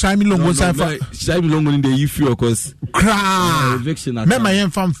 Yambo Shaimi Longo Shaimi Longo in the you cause eviction. Mema yem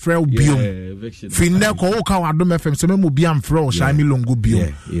fam Fred Biom. Finne ko o ka wadom FM se memo bi am Fred Shaimi Longo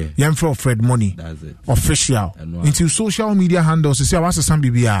Biom. Yem Fred Money. That's it. Official. Into social media handles see what's some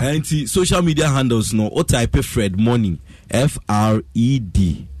bibia. Into social media handles no o type Fred Money.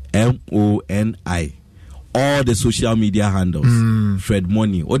 FredMoni. All the social media handles, Fred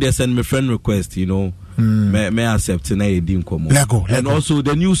Money. Or they send me friend request, you know, may accept Lego. And also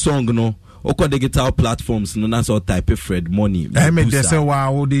the new song, you know, the digital platforms, no, that's all type of Fred Money. I mean, they say,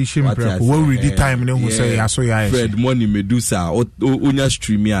 wow, they what we did time, you know, say, I saw ya. Fred Money, Medusa, or Unya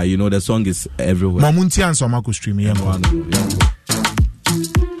stream, you know, the song is everywhere. Mamunti and Somako stream,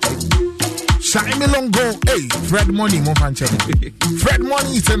 Shiny Longo, hey, Fred Money, Mofanche. Fred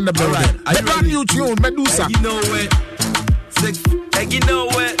Money is in the building. Right, the brand new tune, Medusa. You know it.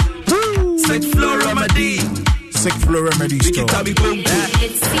 Sick floor remedy. Sick floor remedy. It's CT.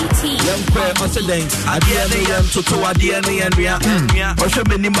 Young queer, what's the dance? Adiana, Toto, Adiana, and Ria. Osha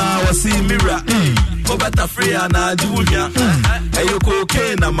Benima was see Mira. Obata Freya, na Julia. Ayo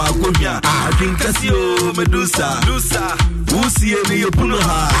cocaine, I'm a Gumia. I think Casio, Medusa. Who see any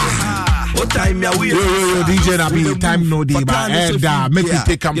Punoha? What time are we? DJ Nabi, time no day, but make it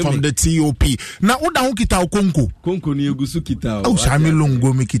take come from the TOP. Now, what the Hokita Konko ni Ugusu kita. Oh, Shami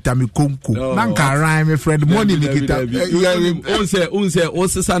Longo, Mikita, mi Konko. Nanka rhyme, Fred Money, Mikita. Unse,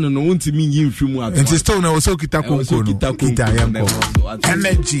 Osasano, no one to me, you from what? And still no, so Kita Konko, Kita Yanko.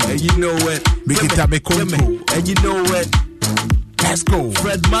 Energy, and you know what? Mikita, me Konko. And you know what? Let's go.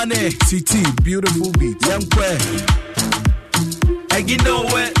 Fred Money, CT, beautiful beat. Young Quay. And you know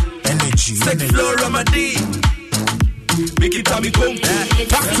what? Energy. Sick floor remedy. Make it come come.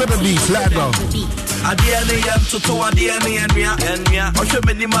 Back to the beat, let go. Adiana Toto Adiana and Mia. Osha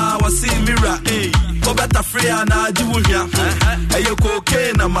Benima was see Mira. Obata Freya na Julia. Ayo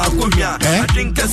cocaine na Makumia. I think